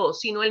tú y yo,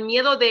 sino el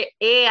miedo de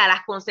a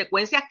las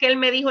consecuencias que él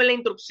me dijo en la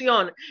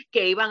instrucción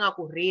que iban a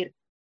ocurrir.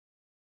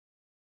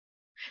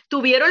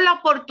 Tuvieron la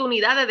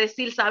oportunidad de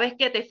decir, ¿sabes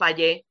qué? Te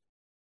fallé.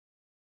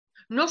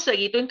 No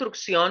seguí tu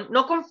instrucción,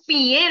 no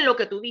confié en lo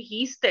que tú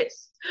dijiste,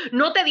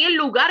 no te di el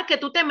lugar que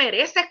tú te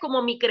mereces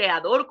como mi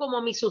creador,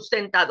 como mi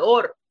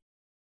sustentador.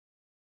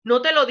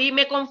 No te lo di,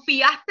 me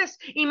confiaste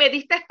y me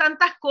diste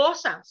tantas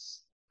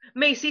cosas.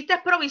 Me hiciste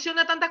provisión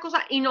de tantas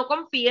cosas y no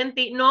confié en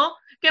ti. No,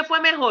 ¿qué fue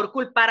mejor?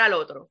 Culpar al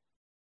otro.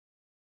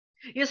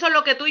 Y eso es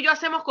lo que tú y yo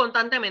hacemos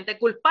constantemente,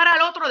 culpar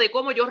al otro de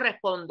cómo yo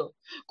respondo,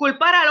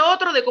 culpar al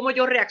otro de cómo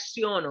yo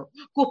reacciono,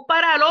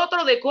 culpar al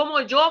otro de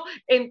cómo yo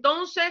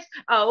entonces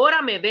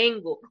ahora me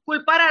vengo,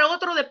 culpar al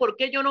otro de por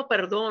qué yo no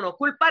perdono,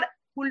 culpar.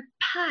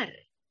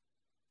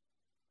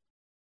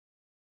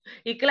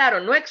 Y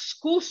claro, no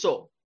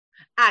excuso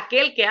a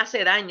aquel que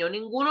hace daño,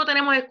 ninguno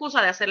tenemos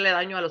excusa de hacerle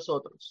daño a los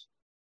otros.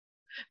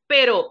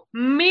 Pero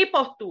mi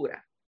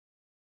postura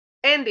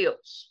en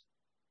Dios,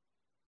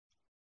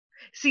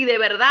 si de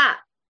verdad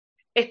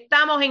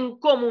estamos en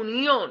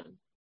comunión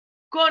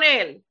con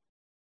Él,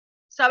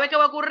 ¿sabe qué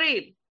va a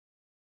ocurrir?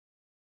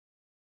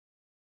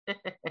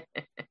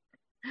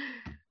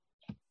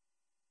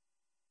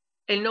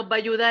 Él nos va a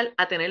ayudar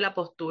a tener la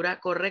postura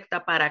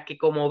correcta para que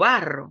como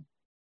barro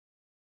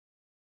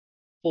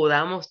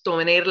podamos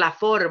tener la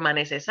forma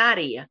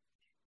necesaria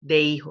de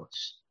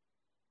hijos.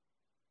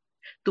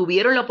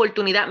 Tuvieron la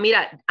oportunidad,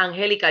 mira,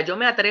 Angélica, yo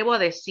me atrevo a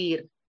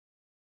decir,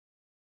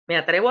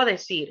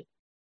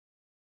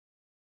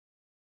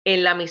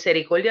 en la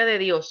misericordia de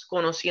Dios,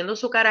 conociendo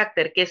su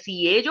carácter, que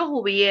si ellos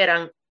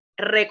hubieran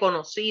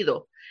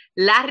reconocido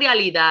la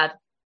realidad,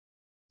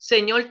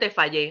 Señor, te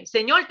fallé,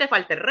 Señor, te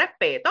falté el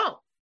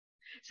respeto,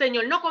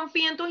 Señor, no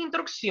confío en tus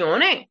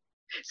instrucciones,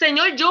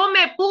 Señor, yo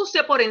me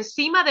puse por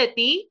encima de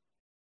ti,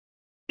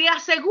 te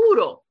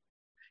aseguro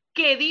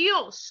que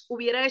Dios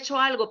hubiera hecho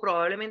algo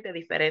probablemente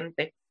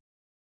diferente.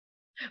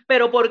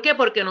 ¿Pero por qué?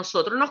 Porque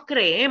nosotros nos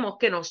creemos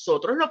que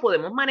nosotros lo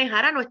podemos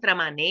manejar a nuestra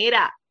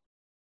manera.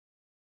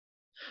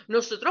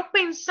 Nosotros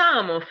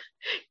pensamos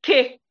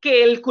que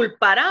el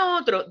culpar a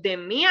otro de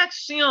mi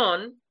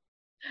acción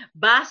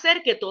va a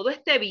hacer que todo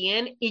esté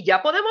bien y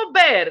ya podemos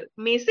ver,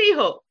 mis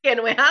hijos, que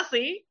no es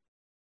así.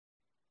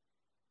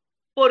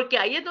 Porque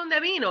ahí es donde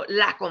vino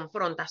la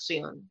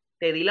confrontación.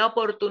 Te di la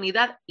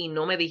oportunidad y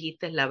no me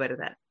dijiste la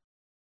verdad.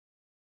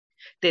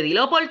 Te di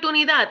la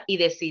oportunidad y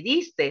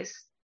decidiste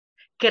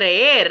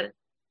creer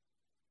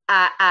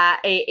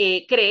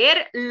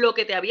creer lo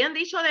que te habían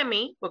dicho de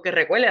mí, porque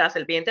recuerda, la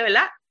serpiente,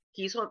 ¿verdad?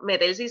 Quiso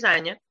meter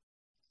cizaña,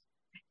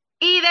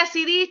 y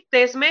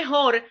decidiste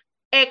mejor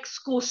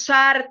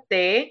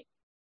excusarte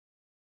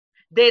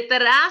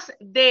detrás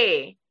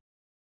de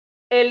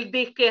el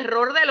disque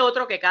error del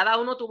otro, que cada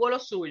uno tuvo lo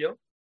suyo,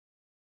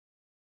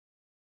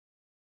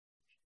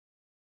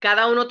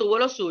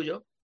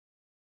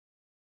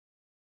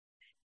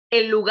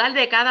 en lugar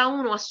de cada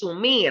uno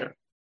asumir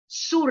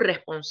su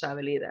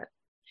responsabilidad.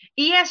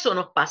 Y eso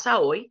nos pasa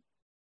hoy.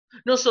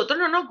 Nosotros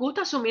no nos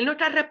gusta asumir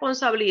nuestra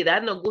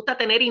responsabilidad, nos gusta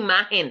tener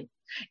imagen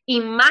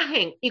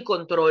y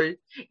control.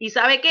 ¿Y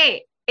sabe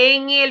qué?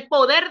 En el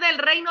poder del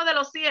reino de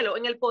los cielos,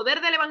 en el poder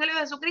del Evangelio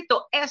de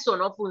Jesucristo, eso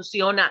no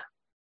funciona.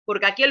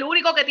 Porque aquí el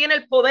único que tiene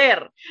el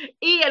poder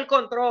y el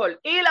control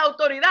y la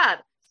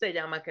autoridad se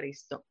llama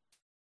Cristo.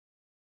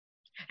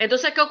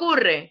 Entonces, ¿qué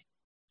ocurre?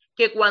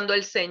 Que cuando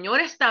el Señor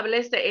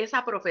establece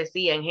esa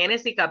profecía en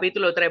Génesis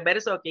capítulo 3,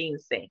 verso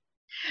 15,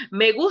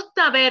 me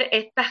gusta ver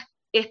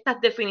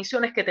estas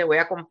definiciones que te voy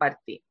a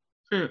compartir.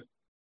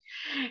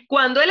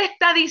 Cuando Él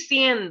está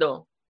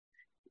diciendo,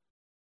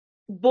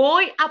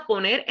 voy a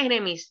poner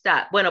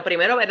enemistad. Bueno,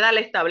 primero, ¿verdad?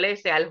 Le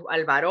establece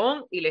al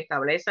varón y le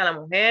establece a la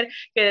mujer,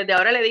 que desde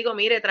ahora le digo,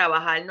 mire,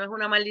 trabajar no es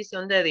una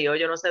maldición de Dios,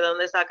 yo no sé de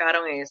dónde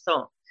sacaron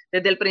eso.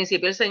 Desde el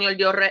principio el Señor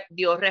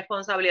dio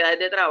responsabilidades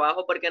de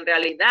trabajo, porque en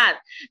realidad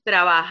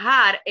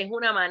trabajar es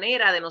una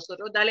manera de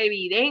nosotros dar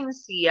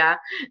evidencia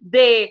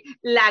de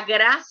la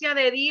gracia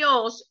de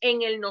Dios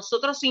en el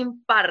nosotros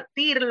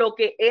impartir lo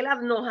que Él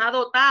nos ha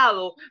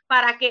dotado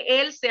para que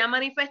Él sea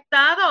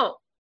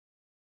manifestado.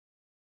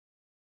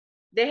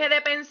 Deje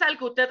de pensar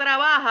que usted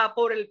trabaja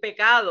por el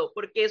pecado,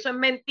 porque eso es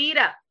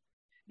mentira.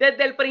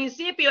 Desde el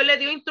principio Él le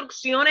dio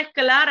instrucciones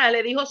claras,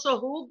 le dijo,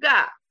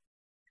 sojuzga,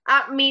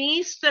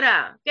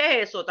 administra. ¿Qué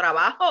es eso?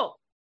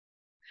 Trabajo.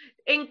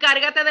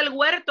 Encárgate del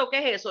huerto. ¿Qué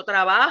es eso?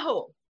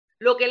 Trabajo.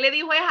 Lo que él le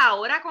dijo es,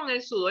 ahora con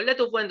el sudor de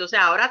tu frente, o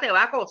sea, ahora te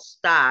va a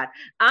costar.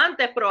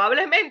 Antes,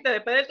 probablemente,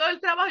 después de todo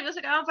el trabajo, ellos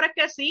se quedaban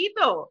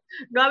fresquecitos.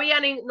 No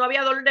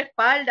había dolor de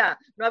espalda,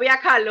 no había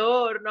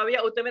calor,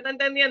 usted me está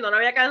entendiendo, no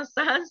había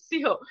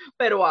cansancio.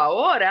 Pero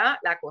ahora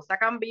la cosa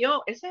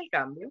cambió, ese es el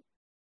cambio.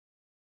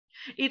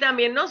 Y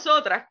también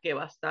nosotras, que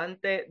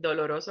bastante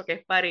doloroso que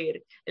es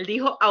parir, él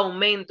dijo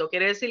aumento,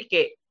 quiere decir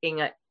que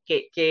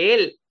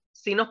él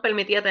sí nos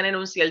permitía tener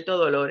un cierto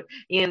dolor.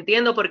 Y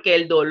entiendo porque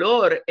el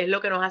dolor es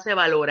lo que nos hace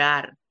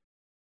valorar.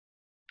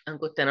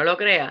 Aunque usted no lo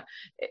crea,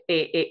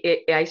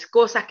 hay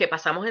cosas que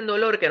pasamos en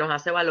dolor que nos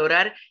hace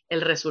valorar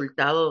el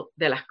resultado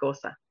de las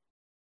cosas.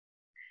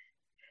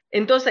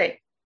 Entonces,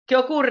 ¿qué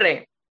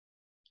ocurre?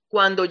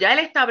 Cuando ya él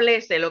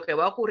establece lo que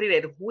va a ocurrir,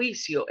 el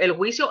juicio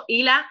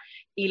y la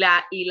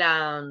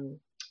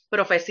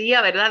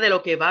profecía, ¿verdad? De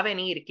lo que va a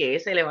venir, que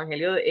es el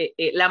Evangelio,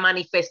 la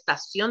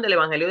manifestación del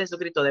Evangelio de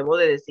Jesucristo, debo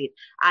de decir.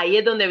 Ahí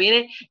es donde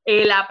viene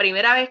la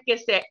primera vez que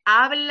se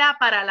habla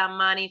para la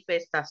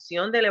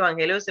manifestación del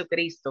Evangelio de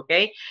Jesucristo, ¿ok?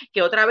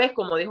 Que otra vez,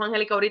 como dijo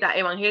Angelica ahorita,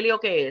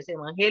 ¿Evangelio qué es?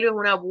 Evangelio es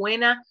una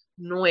buena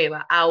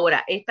nueva.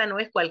 Ahora, esta no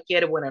es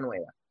cualquier buena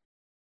nueva.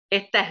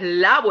 Esta es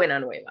la buena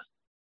nueva.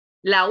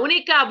 La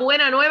única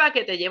buena nueva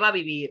que te lleva a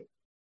vivir,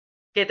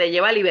 que te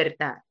lleva a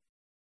libertad,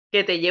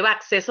 que te lleva a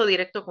acceso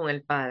directo con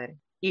el Padre.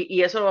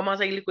 Y eso lo vamos a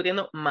seguir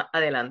discutiendo más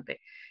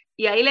adelante.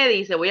 Y ahí le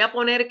dice, voy a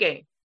poner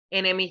que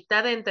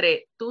enemistad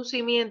entre tu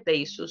simiente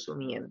y su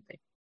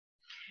simiente.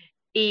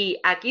 Y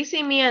aquí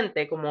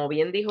simiente, como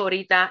bien dijo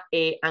ahorita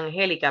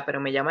Angélica,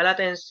 pero me llama la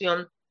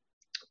atención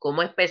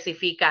cómo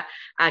especifica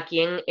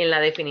aquí en la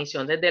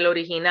definición desde el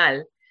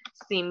original.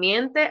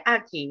 Simiente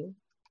aquí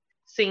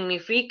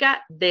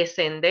significa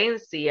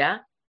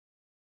descendencia,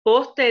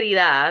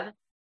 posteridad,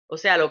 o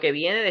sea, lo que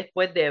viene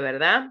después de,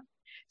 ¿verdad?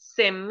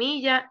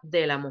 Semilla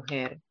de la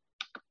mujer.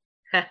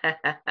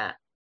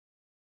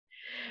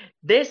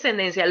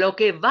 Descendencia, lo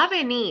que va a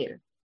venir.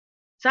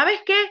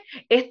 ¿Sabes qué?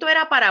 Esto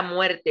era para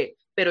muerte,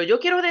 pero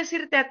yo quiero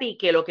decirte a ti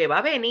que lo que va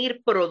a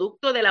venir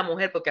producto de la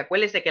mujer, porque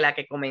acuérdese que la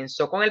que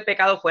comenzó con el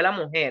pecado fue la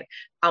mujer,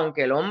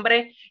 aunque el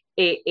hombre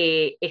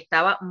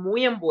estaba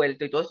muy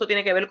envuelto y todo esto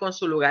tiene que ver con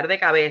su lugar de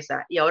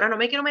cabeza. Y ahora no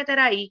me quiero meter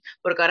ahí,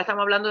 porque ahora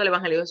estamos hablando del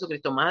Evangelio de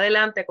Jesucristo. Más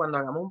adelante, cuando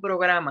hagamos un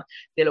programa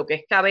de lo que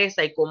es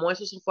cabeza y cómo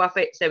eso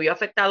se vio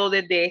afectado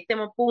desde este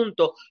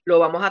punto, lo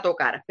vamos a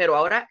tocar. Pero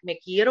ahora me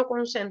quiero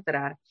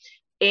concentrar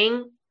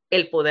en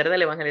el poder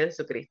del Evangelio de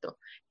Jesucristo.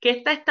 ¿Qué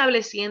está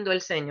estableciendo el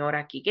Señor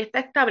aquí? ¿Qué está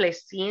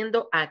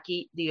estableciendo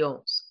aquí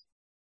Dios?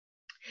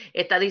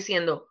 Está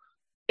diciendo,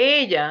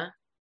 ella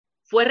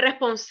fue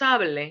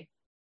responsable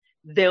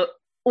de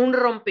un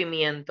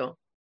rompimiento,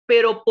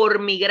 pero por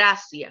mi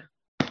gracia.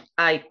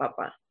 Ay,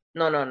 papá,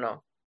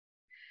 no.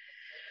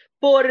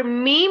 Por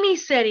mi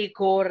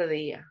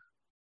misericordia,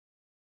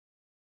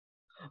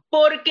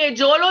 porque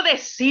yo lo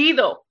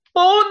decido.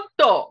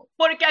 Punto.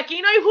 Porque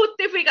aquí no hay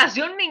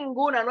justificación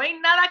ninguna, no hay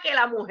nada que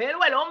la mujer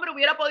o el hombre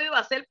hubiera podido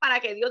hacer para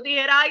que Dios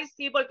dijera, ay,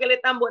 sí, porque él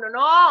es tan bueno.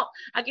 No,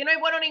 aquí no hay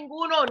bueno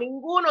ninguno,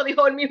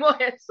 dijo el mismo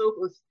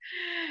Jesús.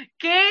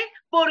 ¿Qué?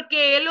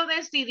 Porque él lo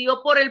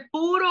decidió por el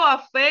puro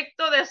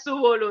afecto de su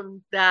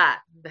voluntad.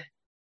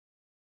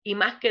 Y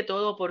más que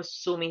todo por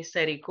su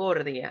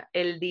misericordia,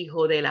 él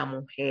dijo de la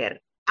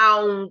mujer.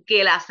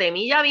 Aunque la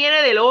semilla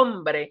viene del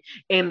hombre,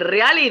 en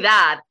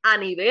realidad a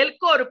nivel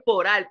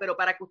corporal, pero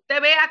para que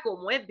usted vea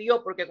cómo es Dios,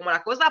 porque como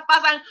las cosas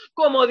pasan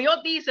como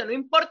Dios dice, no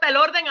importa el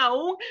orden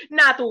aún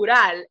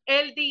natural,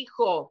 él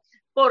dijo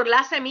por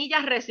la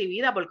semilla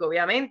recibida, porque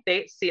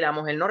obviamente si la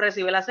mujer no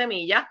recibe la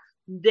semilla,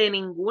 de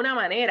ninguna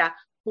manera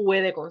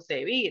puede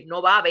concebir,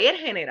 no va a haber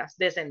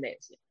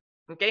descendencia,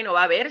 ¿okay? No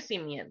va a haber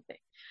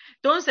simiente.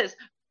 Entonces,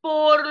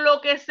 por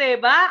lo que se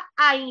va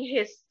a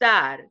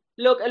ingestar,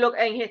 lo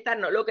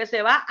que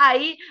se va a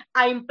ir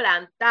a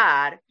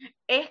implantar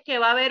es que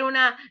va a haber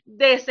una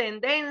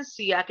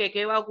descendencia que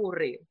 ¿qué va a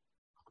ocurrir?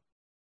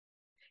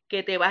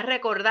 Que te va a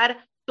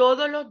recordar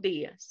todos los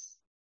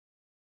días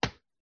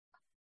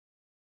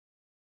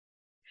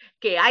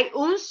que hay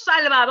un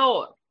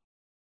Salvador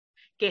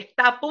que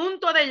está a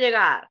punto de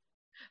llegar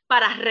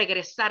para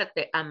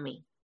regresarte a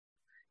mí.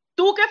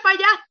 Tú que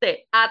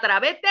fallaste, a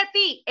través de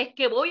ti es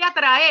que voy a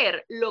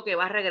traer lo que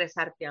va a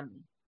regresarte a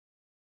mí.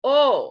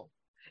 Oh,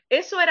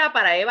 eso era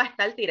para Eva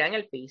estar tirada en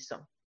el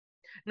piso.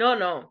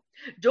 No.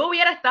 Yo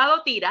hubiera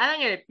estado tirada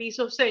en el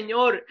piso,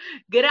 Señor.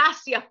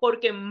 Gracias,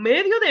 porque en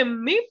medio de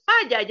mi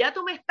falla ya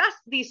tú me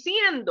estás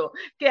diciendo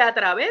que a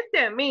través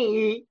de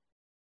mí,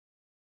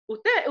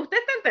 ¿usted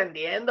está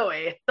entendiendo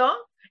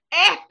esto?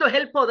 Esto es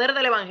el poder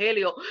del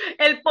Evangelio.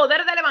 El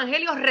poder del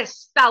Evangelio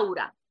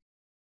restaura.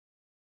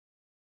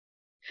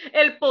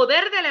 El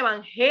poder del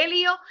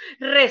Evangelio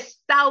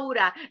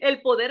restaura.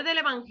 El poder del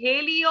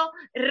Evangelio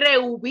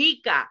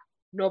reubica.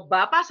 Nos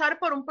va a pasar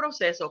por un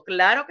proceso,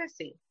 claro que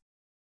sí.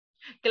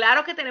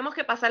 Claro que tenemos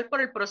que pasar por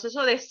el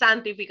proceso de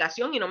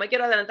santificación y no me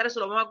quiero adelantar, eso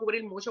lo vamos a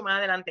cubrir mucho más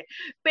adelante.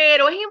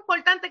 Pero es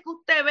importante que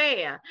usted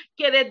vea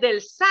que desde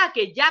el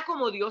saque ya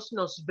como Dios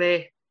nos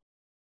ve.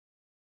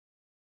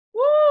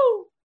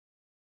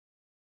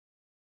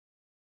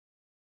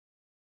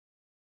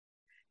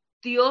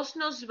 Dios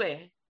nos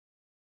ve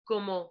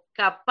como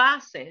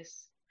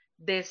capaces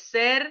de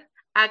ser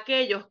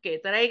aquellos que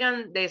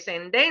traigan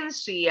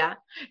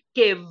descendencia,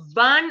 que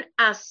van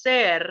a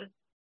ser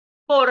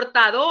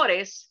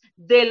portadores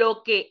de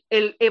lo que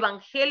el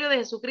Evangelio de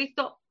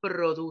Jesucristo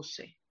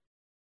produce.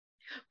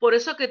 Por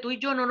eso que tú y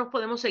yo no nos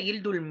podemos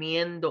seguir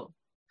durmiendo.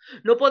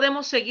 No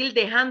podemos seguir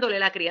dejándole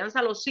la crianza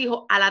a los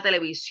hijos a la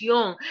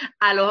televisión,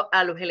 a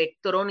los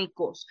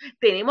electrónicos.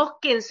 Tenemos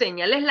que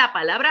enseñarles la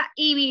palabra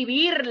y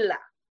vivirla.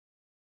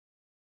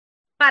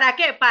 ¿Para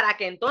qué? Para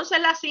que entonces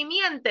la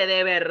simiente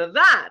de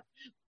verdad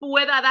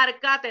pueda dar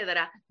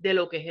cátedra de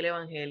lo que es el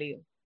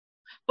Evangelio.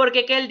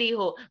 Porque que él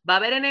dijo, va a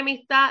haber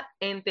enemistad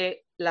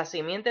entre la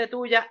simiente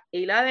tuya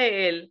y la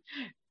de él,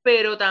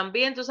 pero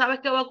también tú sabes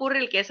qué va a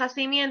ocurrir, que esa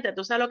simiente,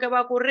 tú sabes lo que va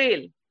a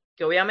ocurrir,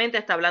 que obviamente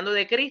está hablando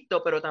de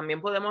Cristo, pero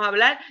también podemos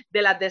hablar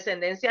de las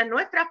descendencias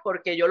nuestras,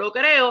 porque yo lo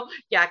creo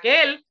que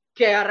aquel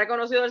que ha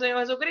reconocido al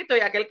Señor Jesucristo y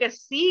aquel que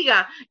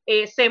siga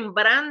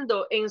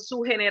sembrando en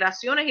sus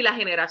generaciones y las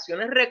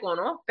generaciones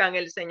reconozcan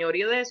el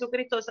señorío de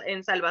Jesucristo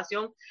en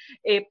salvación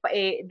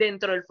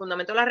dentro del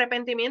fundamento del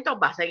arrepentimiento,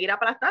 va a seguir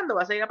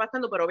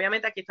aplastando, pero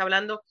obviamente aquí está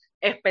hablando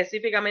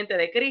específicamente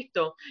de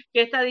Cristo.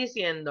 ¿Qué está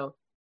diciendo?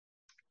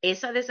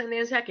 Esa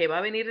descendencia que va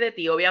a venir de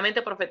ti,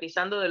 obviamente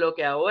profetizando de lo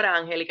que ahora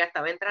Angelica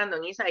estaba entrando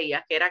en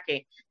Isaías, que era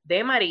que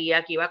de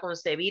María, que iba a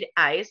concebir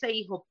a ese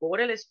hijo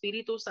por el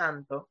Espíritu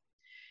Santo.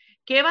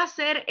 ¿Qué va a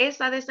ser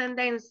esa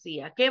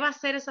descendencia? ¿Qué va a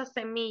ser esa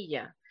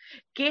semilla?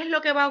 ¿Qué es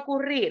lo que va a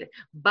ocurrir?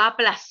 Va a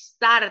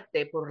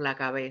aplastarte por la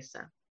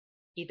cabeza.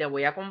 Y te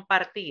voy a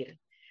compartir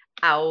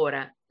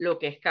ahora lo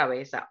que es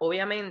cabeza.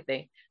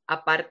 Obviamente,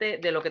 aparte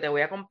de lo que te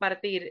voy a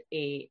compartir,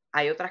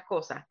 hay otras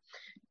cosas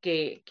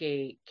que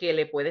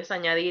le puedes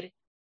añadir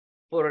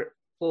por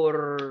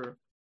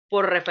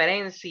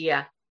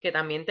referencia que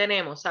también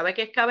tenemos. ¿Sabe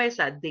qué es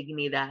cabeza?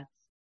 Dignidad.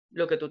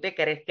 Lo que tú te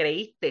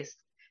creíste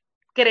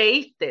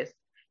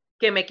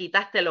que me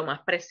quitaste lo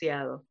más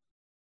preciado.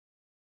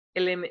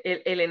 El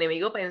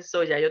enemigo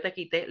pensó, ya yo te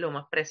quité lo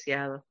más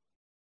preciado.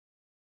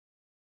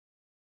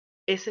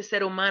 Ese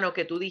ser humano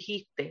que tú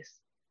dijiste,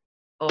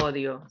 oh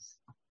Dios,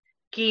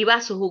 que iba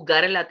a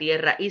juzgar en la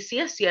tierra. Y sí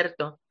es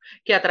cierto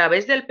que a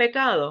través del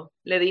pecado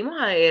le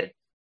dimos a él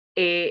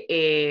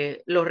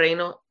los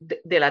reinos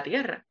de la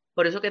tierra.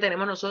 Por eso que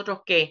tenemos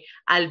nosotros que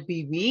al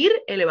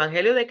vivir el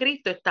Evangelio de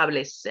Cristo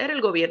establecer el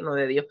gobierno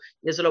de Dios.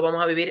 Y eso lo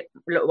vamos a vivir,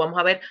 lo vamos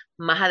a ver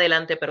más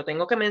adelante, pero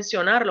tengo que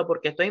mencionarlo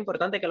porque esto es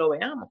importante que lo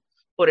veamos.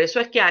 Por eso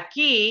es que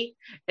aquí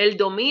él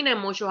domina en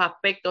muchos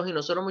aspectos y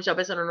nosotros muchas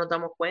veces no nos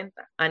damos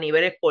cuenta, a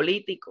niveles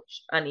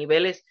políticos, a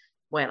niveles,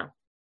 bueno,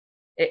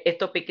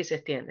 esto pique y se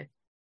extiende.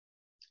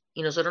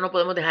 Y nosotros no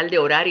podemos dejar de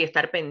orar y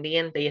estar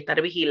pendientes y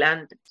estar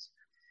vigilantes.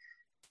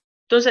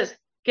 Entonces,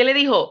 ¿qué le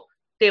dijo?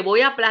 Te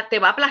va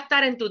a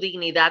aplastar en tu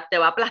dignidad, te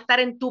va a aplastar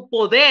en tu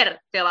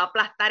poder, te va a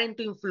aplastar en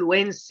tu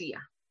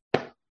influencia.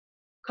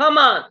 Come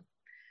on.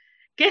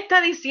 ¿Qué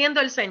está diciendo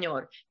el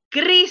Señor?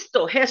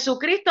 Cristo,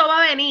 Jesucristo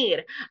va a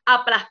venir a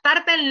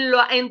aplastarte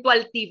en tu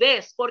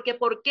altivez, porque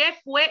 ¿por qué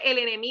fue el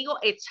enemigo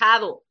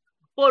echado?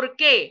 ¿Por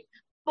qué?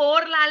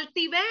 Por la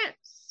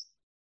altivez.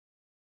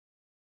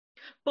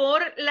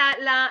 Por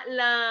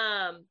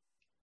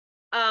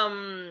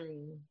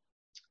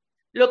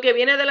lo que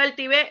viene del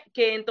altivez,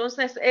 que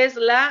entonces es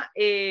oh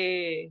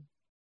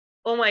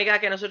my God,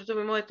 que nosotros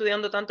estuvimos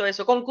estudiando tanto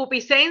eso,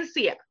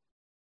 concupiscencia,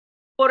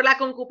 por la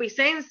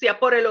concupiscencia,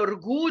 por el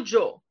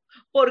orgullo,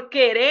 por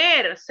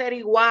querer ser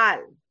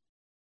igual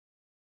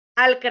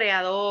al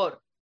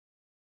Creador.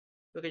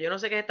 Porque yo no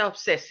sé qué es esta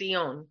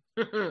obsesión,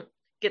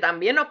 que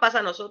también nos pasa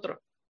a nosotros,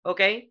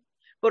 ¿ok?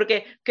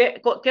 Porque,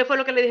 ¿qué fue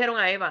lo que le dijeron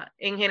a Eva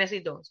en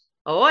Génesis 2?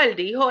 Oh, él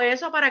dijo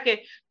eso para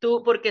que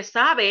tú, porque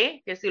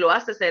sabe que si lo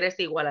haces eres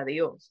igual a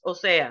Dios. O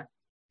sea,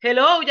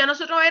 hello, ya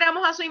nosotros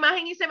éramos a su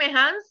imagen y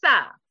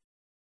semejanza.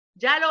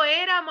 Ya lo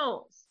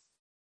éramos.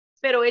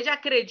 Pero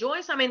ella creyó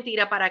esa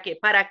mentira, ¿para qué?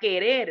 Para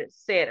querer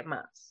ser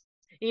más.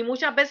 Y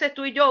muchas veces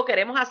tú y yo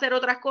queremos hacer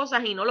otras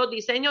cosas y no los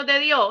diseños de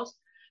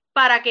Dios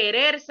para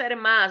querer ser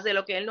más de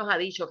lo que Él nos ha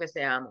dicho que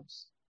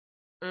seamos.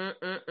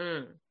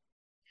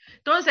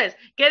 Entonces,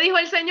 ¿qué dijo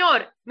el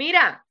Señor?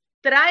 Mira,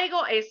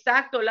 traigo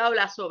exacto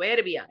la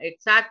soberbia,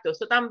 exacto,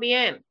 eso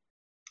también.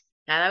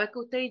 Cada vez que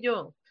usted y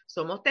yo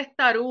somos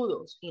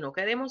testarudos y no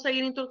queremos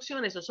seguir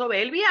instrucciones, eso es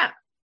soberbia.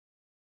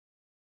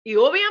 Y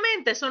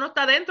obviamente eso no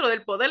está dentro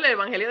del poder del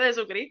Evangelio de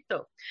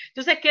Jesucristo.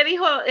 Entonces, ¿qué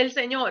dijo el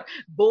Señor?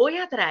 Voy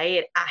a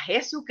traer a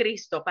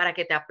Jesucristo para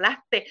que te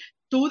aplaste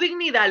tu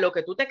dignidad, lo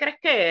que tú te crees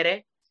que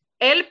eres,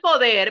 el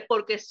poder,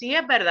 porque sí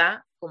es verdad,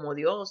 como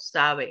Dios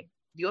sabe,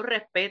 Dios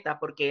respeta,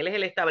 porque Él es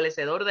el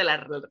establecedor de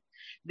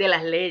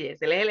las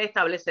leyes, Él es el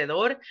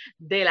establecedor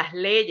de las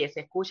leyes,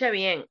 escuche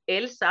bien,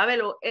 Él sabe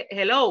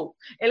hello,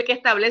 el que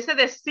establece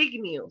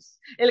designios,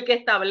 el que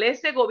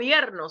establece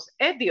gobiernos,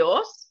 es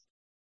Dios.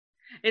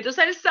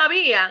 Entonces él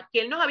sabía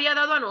que él nos había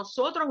dado a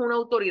nosotros una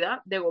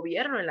autoridad de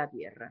gobierno en la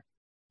tierra,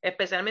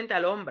 especialmente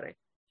al hombre.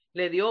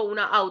 Le dio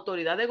una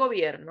autoridad de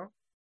gobierno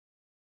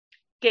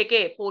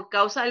que por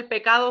causa del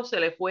pecado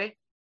se le fue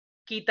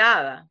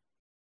quitada.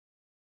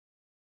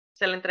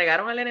 Se le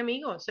entregaron al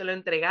enemigo, se lo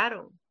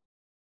entregaron.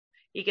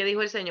 ¿Y qué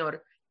dijo el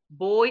Señor?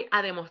 Voy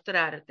a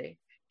demostrarte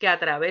que a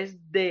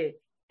través de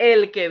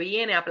el que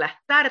viene a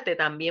aplastarte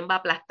también va a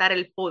aplastar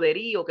el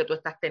poderío que tú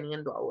estás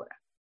teniendo ahora.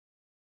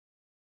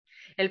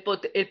 El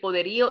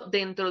poderío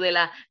dentro de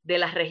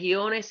las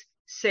regiones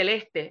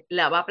celeste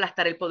la va a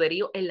aplastar, el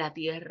poderío en la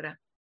tierra.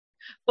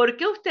 ¿Por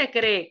qué usted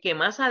cree que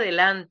más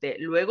adelante,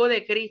 luego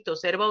de Cristo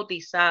ser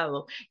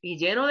bautizado y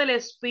lleno del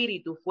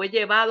Espíritu, fue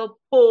llevado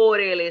por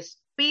el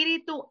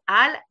Espíritu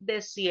al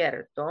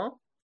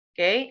desierto?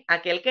 ¿Okay?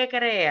 Aquel que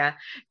crea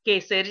que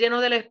ser lleno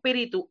del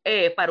Espíritu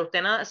es para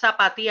usted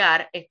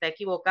zapatear está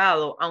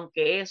equivocado,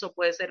 aunque eso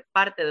puede ser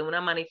parte de una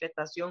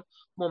manifestación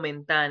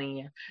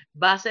momentánea.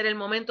 Va a ser el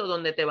momento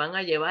donde te van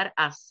a llevar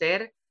a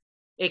ser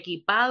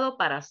equipado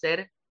para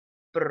ser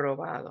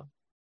probado.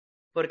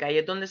 Porque ahí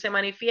es donde se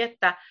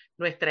manifiesta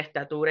nuestra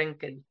estatura en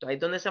Cristo, ahí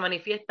es donde se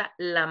manifiesta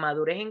la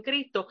madurez en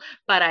Cristo,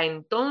 para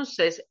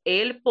entonces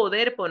Él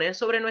poder poner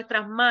sobre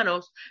nuestras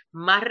manos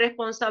más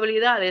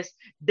responsabilidades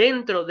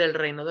dentro del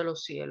reino de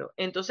los cielos.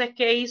 Entonces,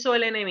 ¿qué hizo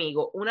el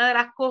enemigo? Una de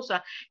las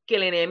cosas que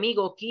el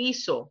enemigo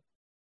quiso,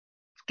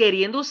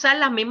 queriendo usar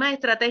las mismas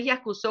estrategias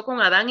que usó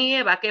con Adán y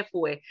Eva, que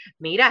fue,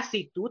 mira,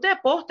 si tú te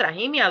postras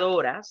y me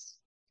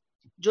adoras,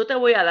 yo te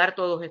voy a dar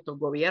todos estos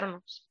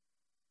gobiernos.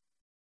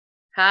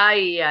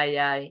 Ay, ay,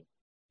 ay.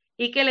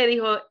 ¿Y qué le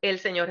dijo el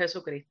Señor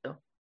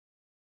Jesucristo?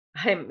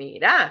 Ay,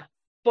 mira,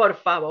 por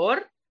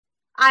favor,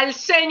 al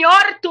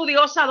Señor tu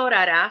Dios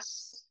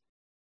adorarás.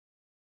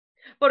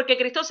 Porque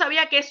Cristo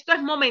sabía que esto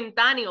es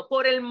momentáneo.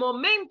 Por el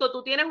momento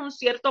tú tienes un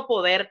cierto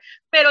poder,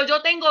 pero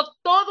yo tengo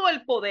todo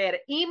el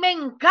poder y me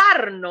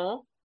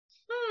encarno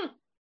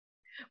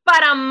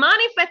para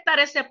manifestar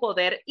ese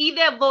poder y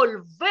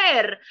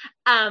devolver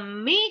a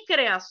mi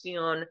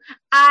creación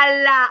a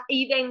la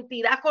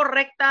identidad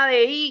correcta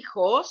de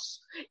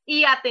hijos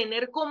y a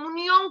tener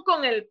comunión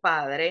con el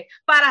Padre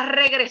para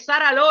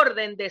regresar al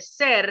orden de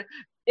ser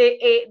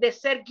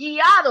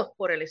guiados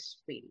por el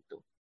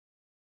Espíritu.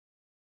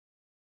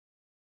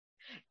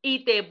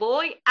 Y te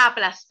voy a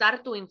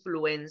aplastar tu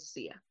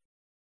influencia.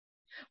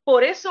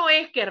 Por eso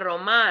es que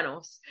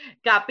Romanos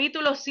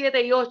capítulos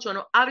 7 y 8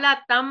 nos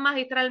habla tan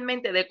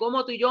magistralmente de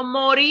cómo tú y yo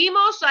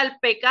morimos al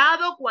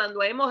pecado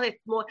cuando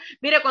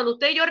mire, cuando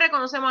usted y yo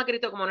reconocemos a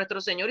Cristo como nuestro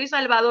Señor y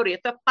Salvador, y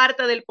esto es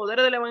parte del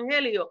poder del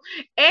Evangelio,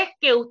 es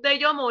que usted y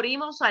yo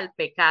morimos al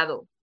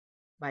pecado.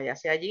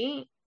 Váyase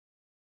allí.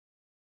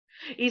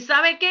 ¿Y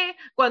sabe qué?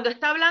 Cuando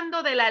está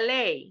hablando de la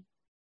ley,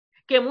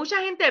 que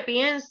mucha gente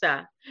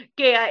piensa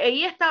que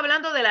ahí está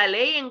hablando de la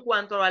ley en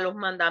cuanto a los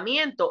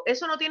mandamientos,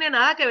 eso no tiene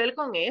nada que ver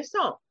con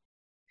eso.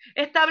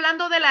 Está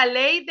hablando de la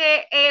ley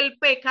del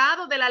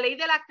pecado, de la ley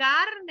de la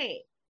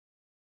carne,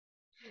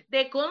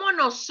 de cómo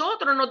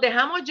nosotros nos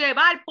dejamos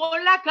llevar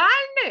por la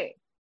carne.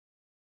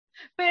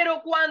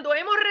 Pero cuando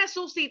hemos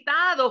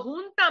resucitado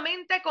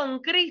juntamente con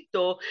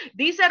Cristo,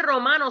 dice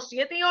Romanos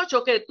 7 y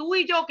 8, que tú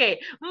y yo que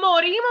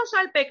morimos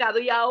al pecado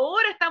y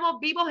ahora estamos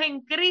vivos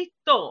en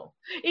Cristo.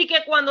 Y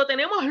que cuando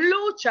tenemos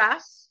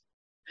luchas,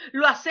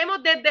 lo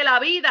hacemos desde la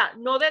vida,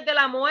 no desde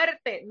la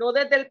muerte, no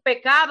desde el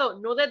pecado,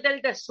 no desde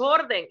el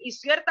desorden. Y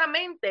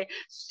ciertamente,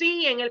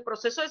 sí, en el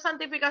proceso de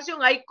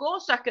santificación hay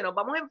cosas que nos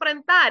vamos a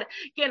enfrentar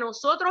que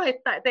nosotros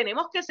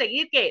tenemos que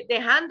seguir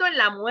dejando en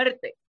la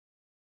muerte,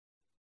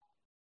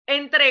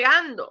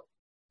 entregando,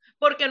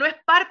 porque no es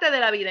parte de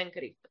la vida en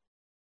Cristo.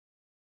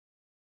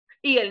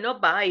 Y Él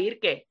nos va a ir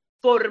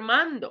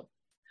formando.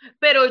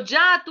 Pero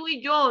ya tú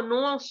y yo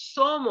no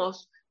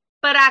somos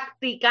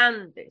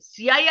practicantes.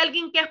 Si hay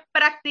alguien que es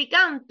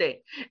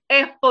practicante,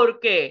 es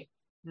porque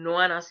no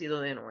ha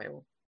nacido de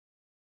nuevo.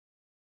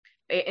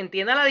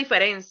 Entienda la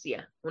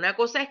diferencia. Una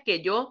cosa es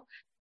que yo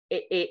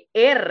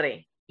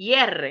erre,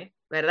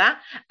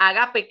 ¿verdad?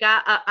 Haga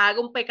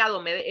un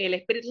pecado, el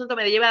Espíritu Santo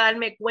me lleva a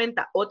darme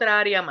cuenta, otra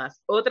área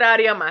más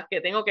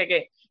que tengo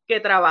que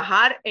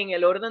trabajar en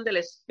el orden del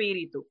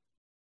Espíritu.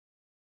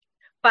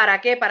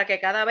 ¿Para qué? Para que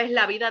cada vez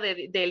la vida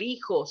del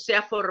hijo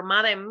sea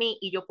formada en mí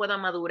y yo pueda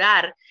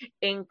madurar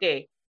en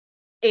qué?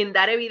 En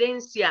dar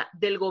evidencia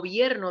del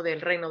gobierno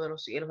del reino de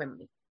los cielos en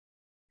mí.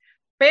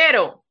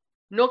 Pero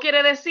no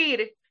quiere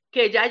decir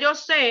que ya yo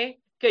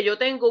sé que yo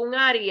tengo un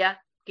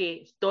área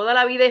que toda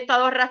la vida he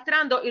estado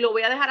arrastrando y lo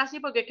voy a dejar así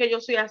porque es que yo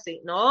soy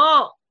así.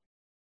 No.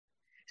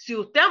 Si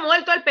usted ha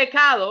muerto al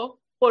pecado,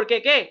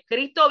 ¿porque qué?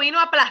 Cristo vino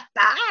a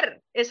aplastar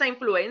esa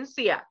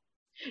influencia.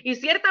 Y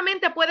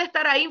ciertamente puede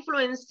estar ahí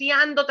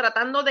influenciando,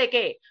 tratando de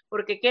qué,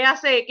 porque qué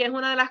hace, que es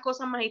una de las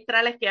cosas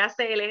magistrales que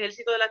hace el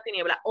ejército de las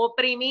tinieblas,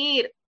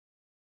 oprimir.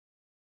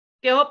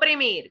 ¿Qué es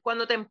oprimir?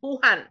 Cuando te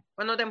empujan.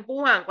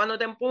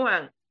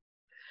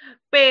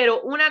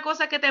 Pero una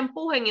cosa es que te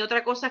empujen y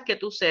otra cosa es que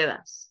tú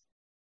cedas.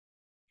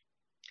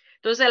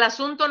 Entonces el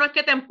asunto no es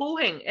que te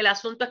empujen, el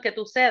asunto es que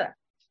tú cedas.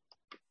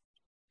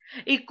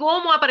 ¿Y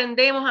cómo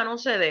aprendemos a no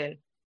ceder?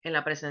 En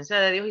la presencia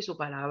de Dios y su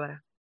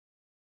palabra.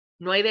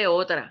 No hay de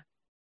otra.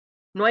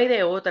 No hay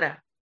de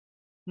otra.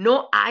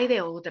 No hay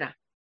de otra.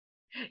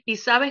 ¿Y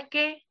sabes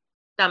qué?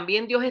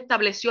 También Dios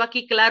estableció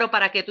aquí claro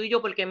para que tú y yo,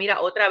 porque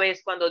mira, otra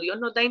vez, cuando Dios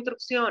nos da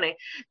instrucciones,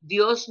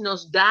 Dios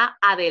nos da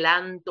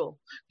adelanto.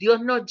 Dios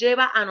nos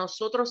lleva a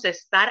nosotros a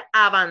estar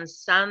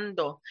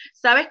avanzando.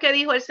 ¿Sabes qué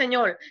dijo el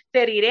Señor?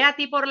 Te heriré a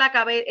ti por la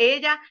cabeza.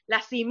 Ella,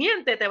 la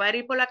simiente te va a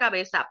herir por la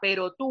cabeza,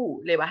 pero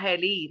tú le vas a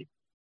herir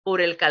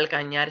por el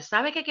calcañar.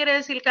 ¿Sabe qué quiere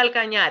decir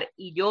calcañar?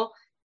 Y yo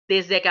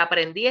desde que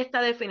aprendí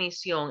esta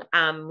definición,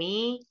 a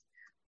mí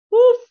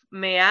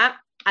me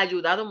ha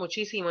ayudado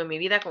muchísimo en mi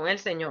vida con el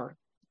Señor.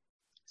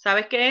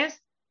 ¿Sabes qué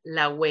es?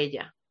 La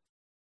huella.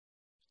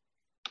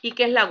 ¿Y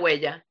qué es la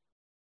huella?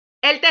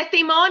 El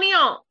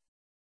testimonio.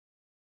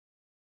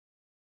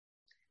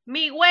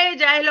 Mi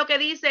huella es lo que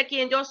dice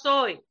quién yo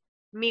soy.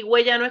 Mi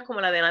huella no es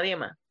como la de nadie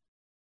más.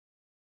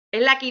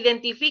 Es la que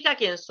identifica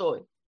quién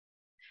soy.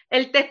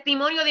 El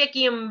testimonio de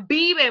quien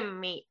vive en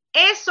mí.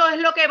 Eso es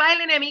lo que va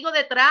el enemigo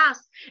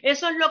detrás.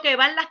 Eso es lo que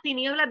va en las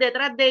tinieblas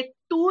detrás de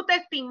tu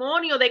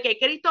testimonio, de que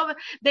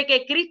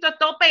Cristo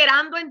está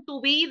operando en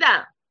tu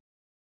vida.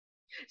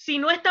 Si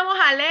no estamos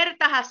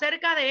alertas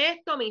acerca de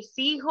esto, mis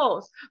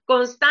hijos,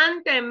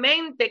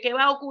 constantemente, ¿qué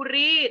va a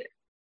ocurrir?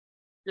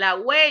 La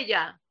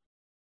huella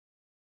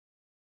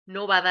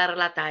no va a dar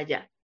la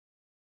talla.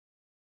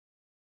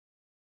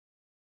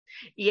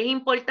 Y es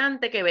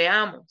importante que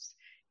veamos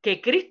que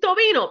Cristo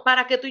vino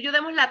para que tú y yo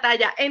demos la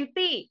talla. En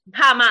ti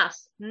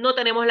jamás no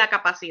tenemos la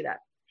capacidad.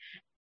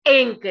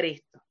 En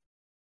Cristo.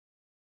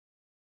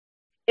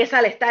 Es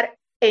al estar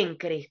en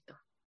Cristo.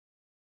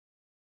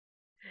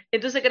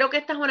 Entonces creo que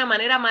esta es una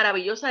manera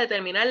maravillosa de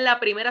terminar la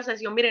primera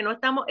sesión. Mire, no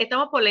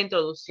estamos por la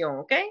introducción,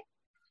 ¿ok?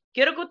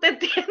 Quiero que usted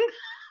entienda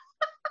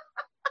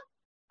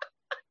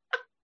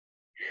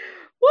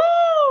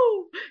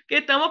que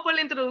estamos por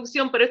la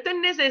introducción, pero esto es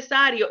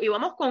necesario y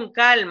vamos con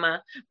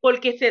calma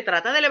porque se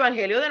trata del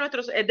Evangelio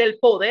del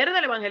poder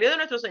del Evangelio de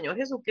nuestro Señor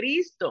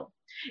Jesucristo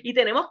y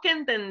tenemos que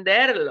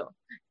entenderlo,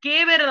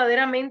 qué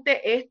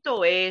verdaderamente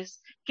esto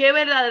es, qué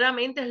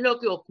verdaderamente es lo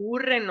que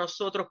ocurre en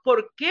nosotros,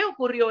 por qué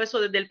ocurrió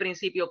eso desde el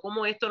principio,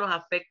 cómo esto nos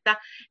afecta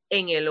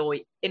en el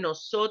hoy.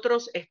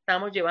 Nosotros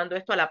estamos llevando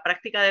esto a la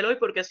práctica del hoy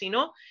porque si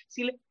no,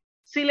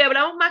 si le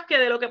hablamos más que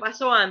de lo que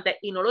pasó antes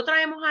y no lo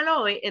traemos al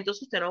hoy,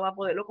 entonces usted no va a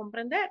poderlo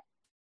comprender.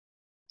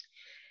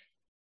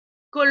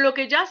 Con lo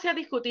que ya se ha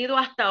discutido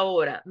hasta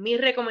ahora, mi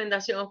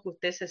recomendación es que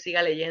usted se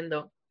siga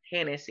leyendo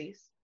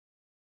Génesis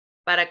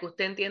para que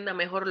usted entienda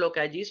mejor lo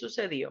que allí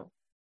sucedió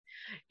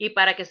y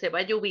para que se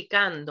vaya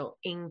ubicando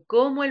en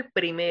cómo el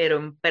primero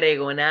en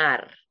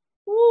pregonar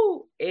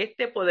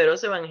este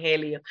poderoso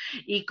evangelio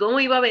y cómo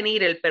iba a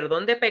venir el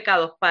perdón de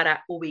pecados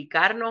para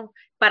ubicarnos,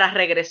 para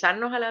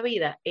regresarnos a la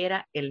vida,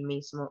 era el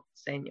mismo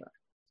Señor.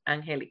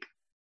 Angelica.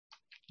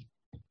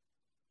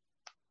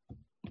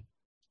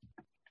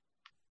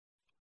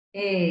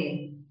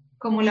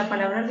 Como la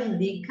palabra lo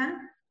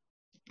indica,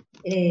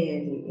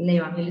 el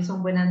Evangelio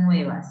son buenas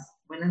nuevas,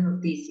 buenas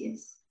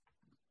noticias.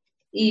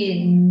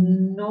 Y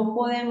no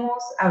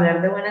podemos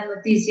hablar de buenas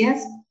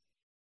noticias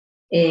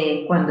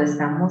cuando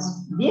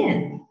estamos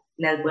bien.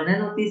 Las buenas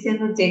noticias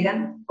nos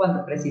llegan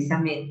cuando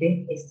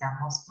precisamente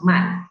estamos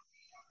mal.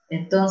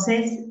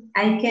 Entonces,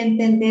 hay que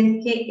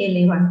entender que el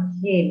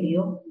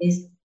Evangelio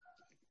es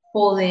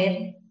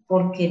poder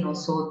porque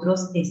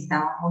nosotros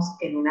estábamos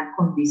en una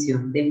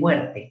condición de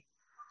muerte.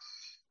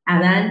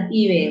 Adán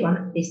y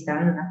Eva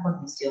estaban en una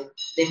condición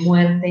de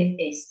muerte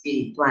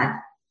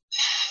espiritual.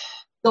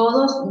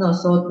 Todos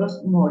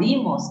nosotros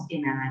morimos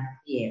en Adán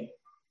y Eva.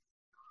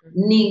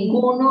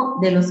 Ninguno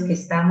de los que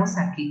estamos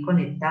aquí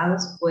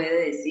conectados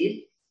puede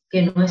decir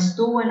que no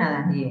estuvo en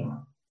Adán y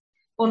Eva.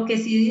 Porque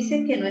si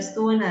dice que no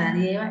estuvo en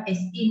Adán y Eva, es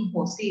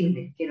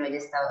imposible que haya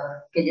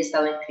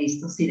estado en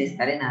Cristo sin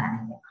estar en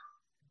Adán y Eva.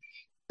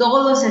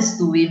 Todos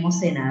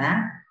estuvimos en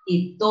Adán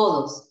y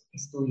todos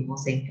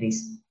estuvimos en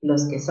Cristo,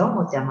 los que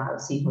somos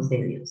llamados hijos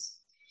de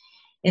Dios.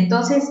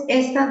 Entonces,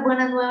 estas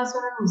buenas nuevas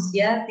son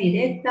anunciadas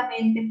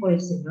directamente por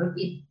el Señor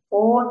y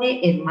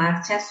pone en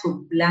marcha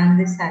su plan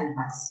de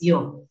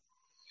salvación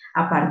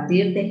a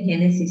partir de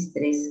Génesis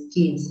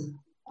 3:15.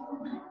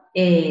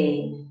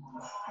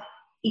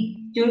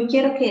 Y yo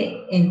quiero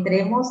que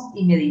entremos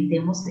y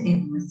meditemos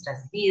en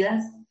nuestras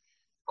vidas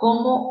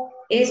cómo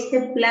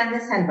este plan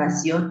de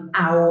salvación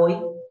a hoy,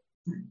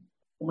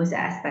 como es,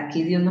 hasta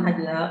aquí Dios nos ha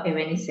ayudado a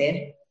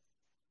ebenecer,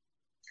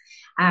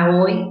 a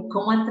hoy,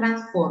 cómo ha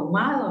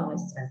transformado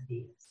nuestras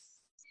vidas.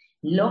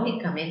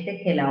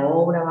 Lógicamente que la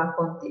obra va a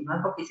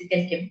continuar, porque dice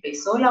que el que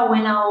empezó la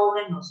buena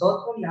obra en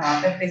nosotros la va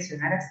a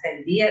perfeccionar hasta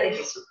el día de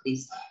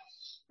Jesucristo.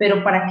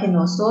 Pero para que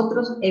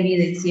nosotros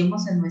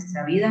evidenciemos en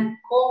nuestra vida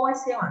cómo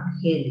ese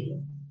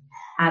evangelio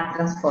ha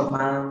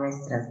transformado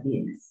nuestras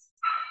vidas.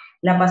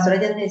 La pastora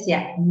Jasmine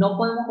decía, no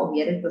podemos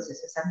obviar el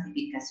proceso de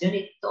santificación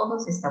y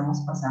todos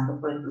estamos pasando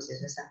por el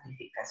proceso de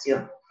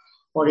santificación.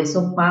 Por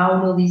eso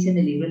Pablo dice en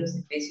el libro de los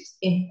Efesios,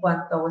 en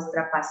cuanto a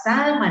vuestra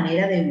pasada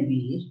manera de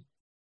vivir,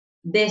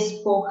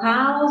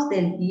 despojaos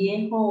del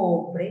viejo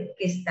hombre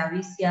que está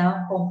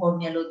viciado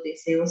conforme a los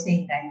deseos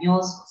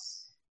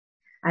engañosos.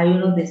 Hay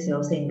unos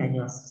deseos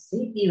engañosos,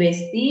 ¿sí? Y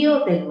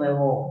vestidos del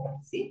nuevo hombre,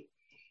 ¿sí?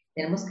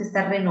 Tenemos que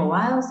estar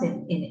renovados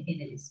en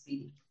el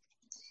espíritu.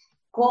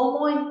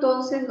 ¿Cómo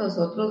entonces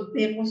nosotros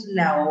vemos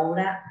la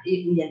obra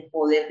y el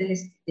poder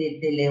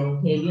del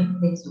Evangelio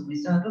de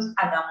Jesucristo? Nosotros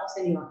hagamos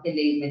el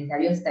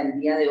inventario hasta el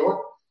día de hoy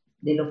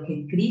de lo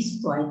que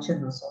Cristo ha hecho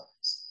en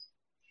nosotros.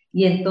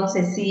 Y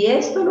entonces, si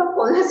esto lo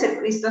puede hacer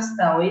Cristo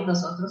hasta hoy,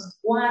 nosotros,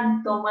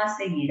 ¿cuánto más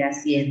seguirá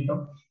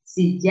haciendo?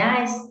 Si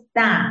ya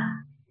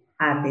está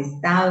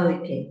atestado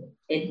de que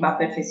Él va a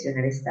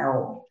perfeccionar esta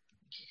obra.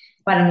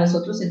 Para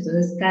nosotros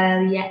entonces cada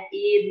día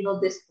irnos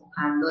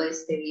despojando de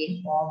este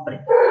viejo hombre,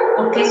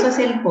 porque eso es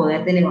el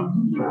poder del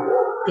Evangelio,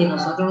 que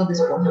nosotros nos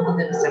despojemos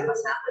de nuestra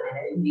pasada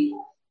manera de vivir,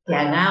 que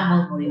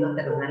hagamos morir lo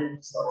terrenal en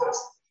nosotros,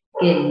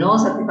 que no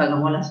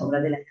satisfagamos las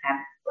obras de la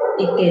carne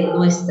y que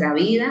nuestra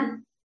vida,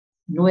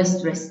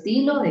 nuestro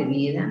estilo de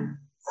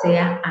vida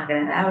sea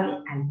agradable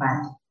al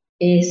Padre.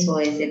 Eso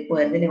es el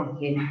poder del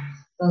Evangelio.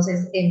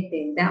 Entonces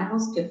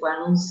entendamos que fue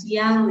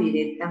anunciado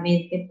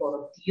directamente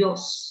por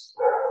Dios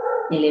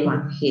el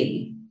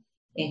Evangelio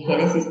en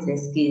Génesis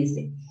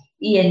 3:15.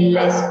 Y en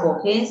la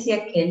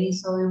escogencia que él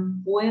hizo de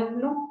un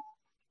pueblo,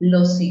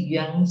 lo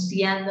siguió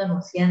anunciando,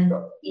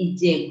 anunciando, y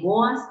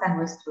llegó hasta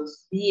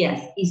nuestros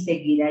días y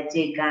seguirá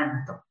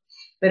llegando.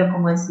 Pero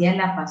como decía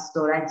la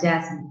pastora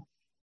Jasmine,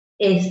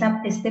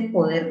 este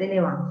poder del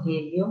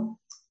Evangelio,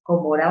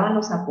 como oraban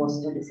los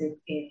apóstoles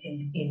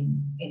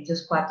en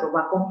Hechos 4,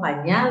 va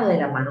acompañado de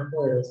la mano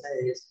poderosa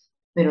de Dios,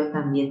 pero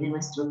también de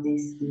nuestro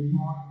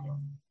testimonio,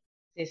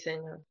 Sí,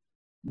 Señor.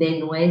 de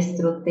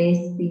nuestro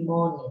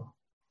testimonio.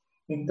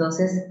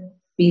 Entonces,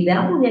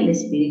 pidamos al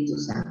Espíritu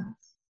Santo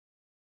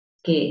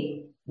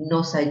que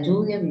nos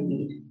ayude a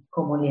vivir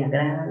como le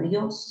agrada a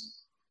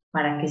Dios,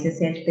 para que ese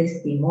sea el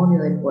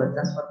testimonio del poder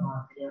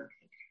transformador del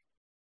Evangelio.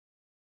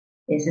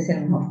 Ese es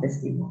el mejor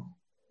testimonio.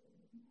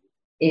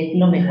 Es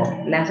lo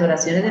mejor. Las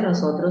oraciones de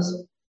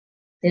nosotros,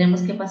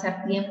 tenemos que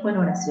pasar tiempo en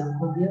oración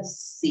con Dios,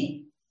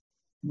 sí.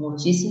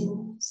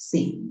 Muchísimo,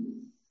 sí.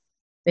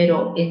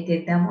 Pero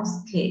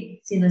entendamos que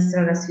si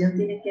nuestra oración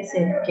tiene que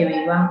ser que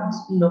vivamos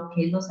lo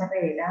que Él nos ha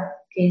revelado,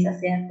 que esa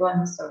sea toda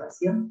nuestra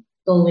oración,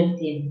 todo el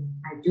tiempo.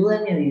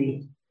 Ayúdame a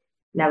vivir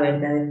la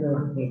verdad de tu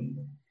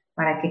Evangelio,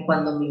 para que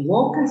cuando mi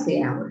boca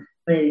se abra,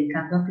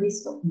 predicando a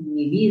Cristo,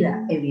 mi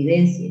vida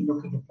evidencie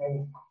lo que yo te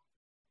digo,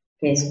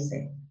 que eso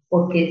sea.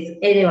 Porque es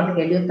el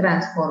Evangelio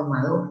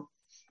transformador,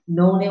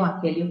 no un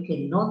Evangelio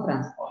que no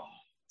transforma,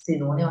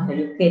 sino un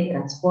Evangelio que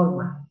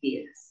transforma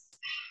vidas.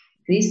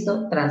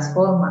 Cristo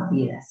transforma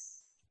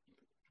vidas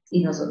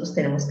y nosotros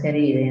tenemos que dar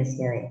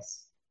evidencia de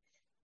eso.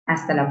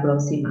 Hasta la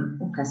próxima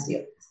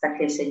ocasión, hasta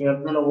que el Señor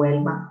nos lo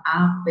vuelva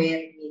a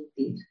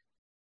permitir.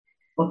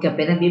 Porque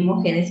apenas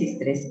vimos Génesis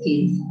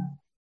 3:15,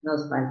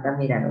 nos falta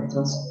mirar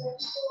otros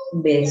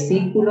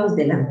versículos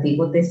del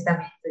Antiguo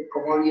Testamento y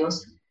cómo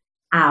Dios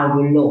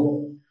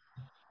habló,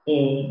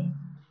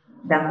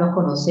 dando a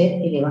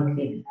conocer el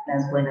Evangelio,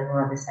 las buenas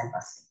nuevas de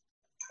salvación.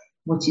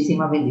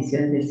 Muchísimas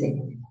bendiciones del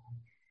Señor.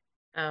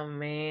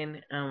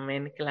 Amén,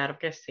 amén, claro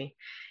que sí.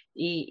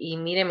 Y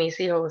mire, mis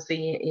hijos,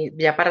 sí,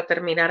 y ya para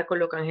terminar con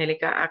lo que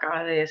Angélica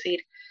acaba de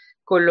decir,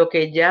 con lo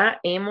que ya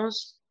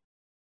hemos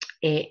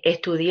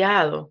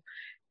estudiado,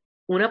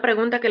 una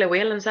pregunta que le voy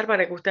a lanzar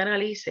para que usted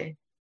analice.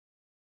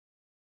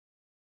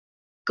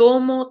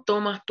 ¿Cómo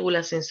tomas tú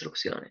las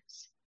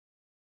instrucciones?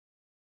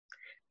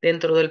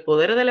 Dentro del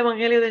poder del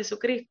Evangelio de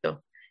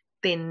Jesucristo,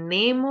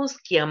 tenemos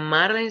que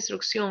amar la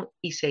instrucción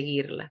y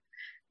seguirla.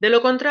 De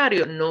lo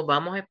contrario, no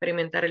vamos a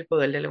experimentar el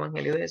poder del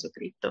Evangelio de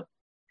Jesucristo.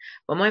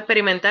 Vamos a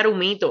experimentar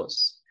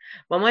humitos.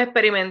 Vamos a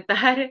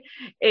experimentar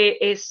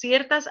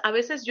ciertas, a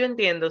veces yo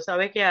entiendo,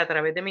 ¿sabe? Que a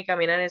través de mi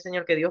caminar en el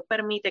Señor, que Dios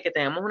permite que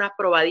tengamos unas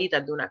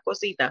probaditas de unas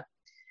cositas.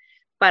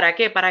 ¿Para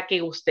qué? Para que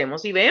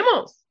gustemos y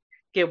vemos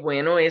qué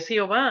bueno es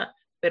Jehová.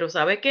 Pero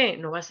 ¿sabe qué?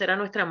 No va a ser a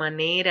nuestra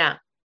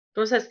manera.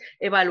 Entonces,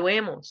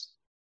 evaluemos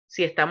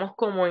si estamos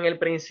como en el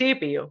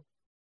principio,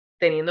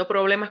 teniendo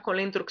problemas con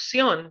la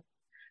instrucción,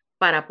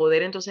 para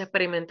poder entonces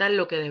experimentar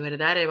lo que de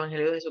verdad el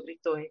Evangelio de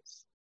Jesucristo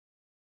es.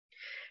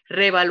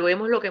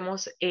 Reevaluemos lo que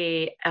hemos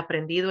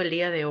aprendido el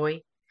día de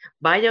hoy.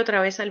 Vaya otra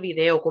vez al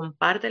video,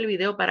 comparte el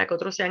video para que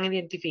otros sean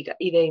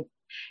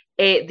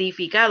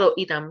edificados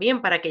y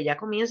también para que ya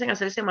comiencen a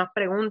hacerse más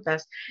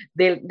preguntas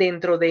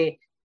dentro de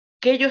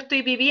qué yo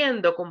estoy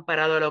viviendo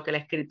comparado a lo que la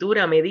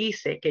Escritura me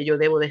dice que yo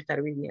debo de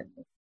estar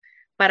viviendo.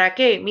 ¿Para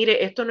qué?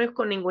 Mire, esto no es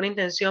con ninguna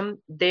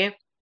intención de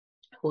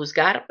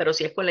juzgar, pero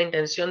sí es con la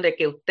intención de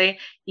que usted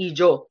y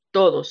yo,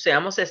 todos,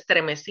 seamos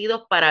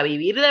estremecidos para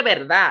vivir de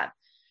verdad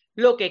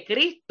lo que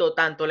Cristo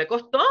tanto le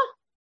costó,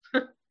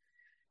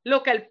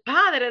 lo que el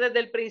Padre desde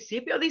el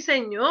principio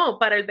diseñó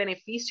para el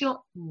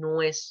beneficio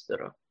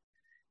nuestro.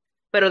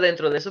 Pero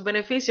dentro de esos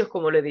beneficios,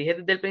 como le dije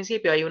desde el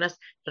principio, hay unas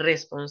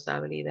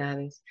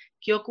responsabilidades.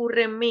 ¿Qué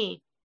ocurre en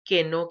mí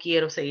que no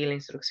quiero seguir la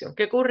instrucción?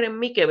 ¿Qué ocurre en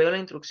mí que veo la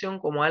instrucción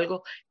como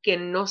algo que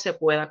no se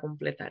pueda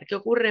completar? ¿Qué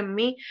ocurre en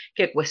mí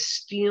que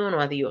cuestiono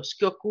a Dios?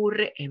 ¿Qué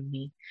ocurre en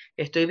mí?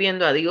 Estoy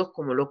viendo a Dios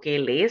como lo que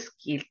Él es,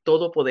 el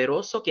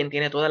todopoderoso, quien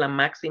tiene toda la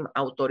máxima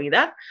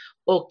autoridad,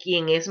 o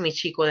quien es mi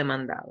chico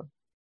demandado.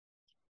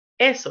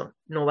 Eso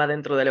no va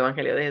dentro del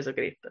Evangelio de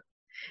Jesucristo.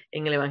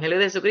 En el Evangelio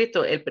de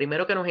Jesucristo, el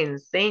primero que nos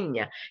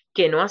enseña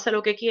que no hace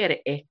lo que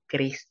quiere es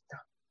Cristo.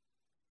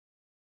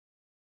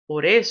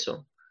 Por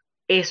eso,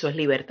 eso es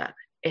libertad.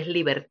 Es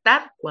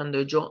libertad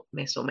cuando yo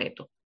me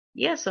someto.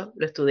 Y eso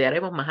lo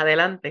estudiaremos más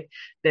adelante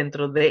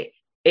dentro de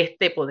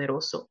este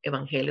poderoso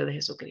Evangelio de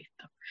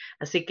Jesucristo.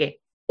 Así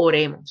que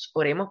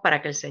oremos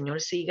para que el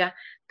Señor siga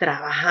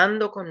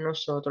trabajando con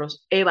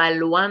nosotros,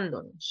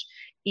 evaluándonos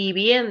y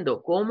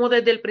viendo cómo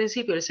desde el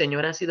principio el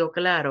Señor ha sido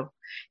claro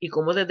y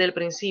cómo desde el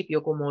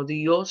principio, como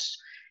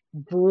Dios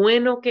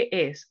bueno que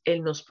es,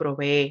 Él nos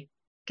provee.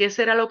 ¿Qué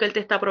será lo que Él te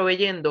está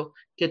proveyendo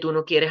que tú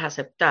no quieres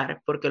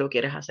aceptar porque lo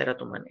quieres hacer a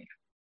tu manera?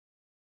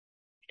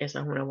 Esa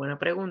es una buena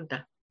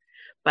pregunta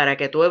para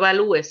que tú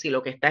evalúes si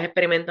lo que estás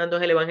experimentando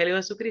es el Evangelio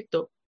de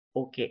Jesucristo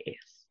o qué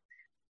es.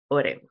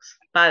 Oremos.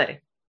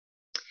 Padre,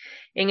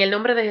 en el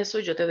nombre de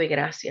Jesús yo te doy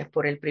gracias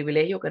por el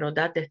privilegio que nos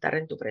das de estar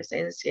en tu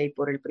presencia y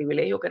por el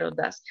privilegio que nos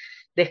das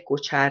de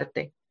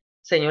escucharte,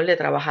 Señor, de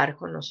trabajar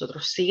con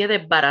nosotros. Sigue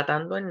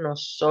desbaratando en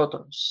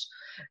nosotros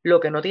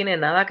lo que no tiene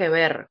nada que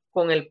ver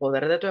con el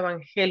poder de tu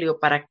evangelio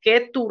para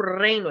que tu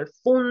reino, el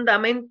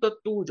fundamento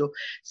tuyo,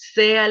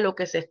 sea lo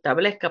que se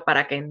establezca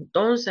para que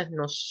entonces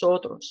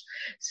nosotros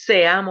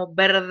seamos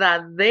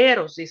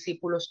verdaderos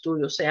discípulos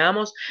tuyos,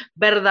 seamos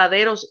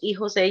verdaderos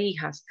hijos e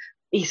hijas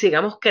y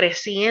sigamos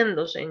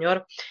creciendo,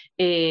 Señor,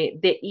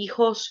 de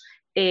hijos,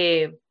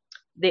 eh,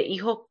 de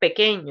hijos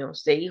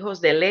pequeños, de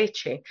hijos de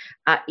leche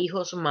a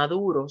hijos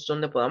maduros,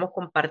 donde podamos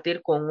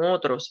compartir con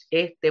otros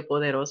este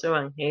poderoso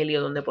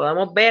evangelio, donde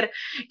podamos ver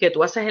que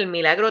tú haces el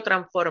milagro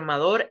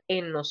transformador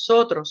en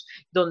nosotros,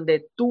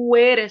 donde tú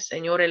eres,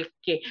 Señor, el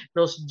que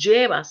nos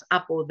llevas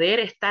a poder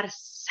estar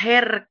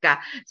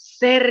cerca,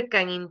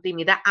 cerca en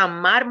intimidad,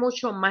 amar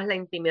mucho más la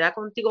intimidad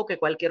contigo que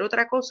cualquier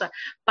otra cosa,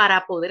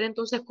 para poder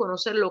entonces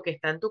conocer lo que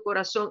está en tu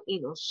corazón y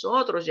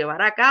nosotros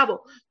llevar a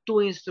cabo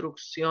tu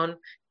instrucción,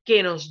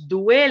 que nos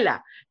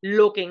duela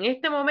lo que en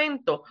este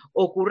momento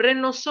ocurre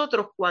en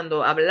nosotros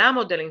cuando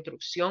hablamos de la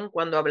instrucción,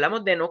 cuando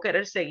hablamos de no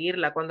querer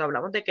seguirla, cuando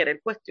hablamos de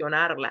querer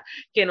cuestionarla,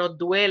 que nos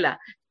duela,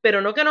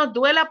 pero no que nos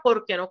duela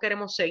porque no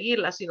queremos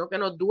seguirla, sino que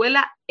nos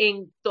duela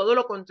en todo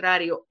lo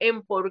contrario,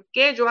 en por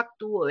qué yo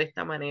actúo de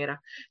esta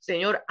manera.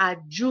 Señor,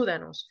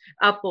 ayúdanos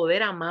a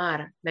poder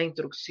amar la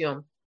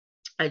instrucción.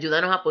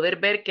 Ayúdanos a poder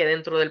ver que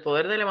dentro del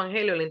poder del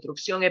Evangelio la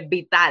instrucción es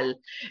vital,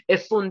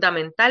 es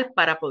fundamental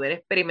para poder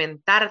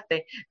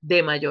experimentarte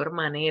de mayor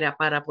manera,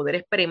 para poder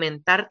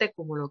experimentarte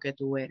como lo que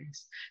tú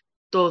eres.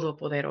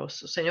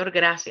 Todopoderoso. Señor,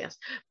 gracias,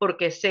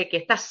 porque sé que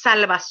esta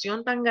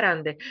salvación tan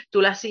grande, tú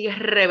la sigues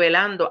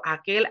revelando a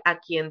aquel a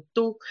quien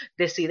tú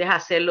decides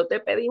hacerlo. Te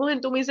pedimos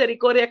en tu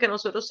misericordia que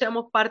nosotros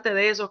seamos parte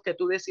de esos que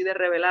tú decides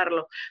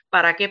revelarlo.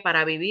 ¿Para qué?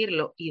 Para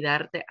vivirlo y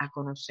darte a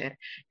conocer.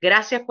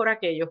 Gracias por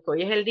aquellos que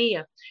hoy es el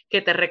día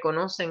que te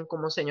reconocen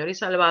como Señor y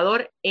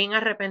Salvador en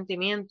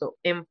arrepentimiento,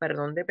 en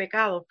perdón de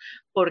pecados,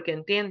 porque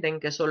entienden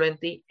que solo en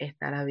ti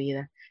está la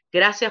vida.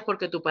 Gracias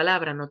porque tu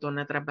palabra no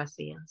torna atrás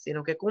vacía,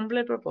 sino que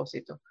cumple el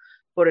propósito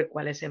por el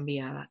cual es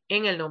enviada.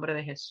 En el nombre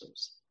de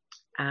Jesús.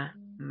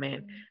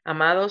 Amén.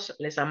 Amados,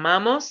 les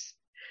amamos.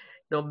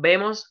 Nos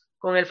vemos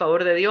con el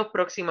favor de Dios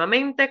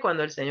próximamente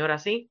cuando el Señor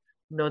así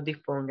nos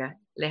disponga.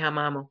 Les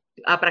amamos.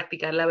 A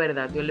practicar la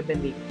verdad. Dios les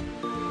bendiga.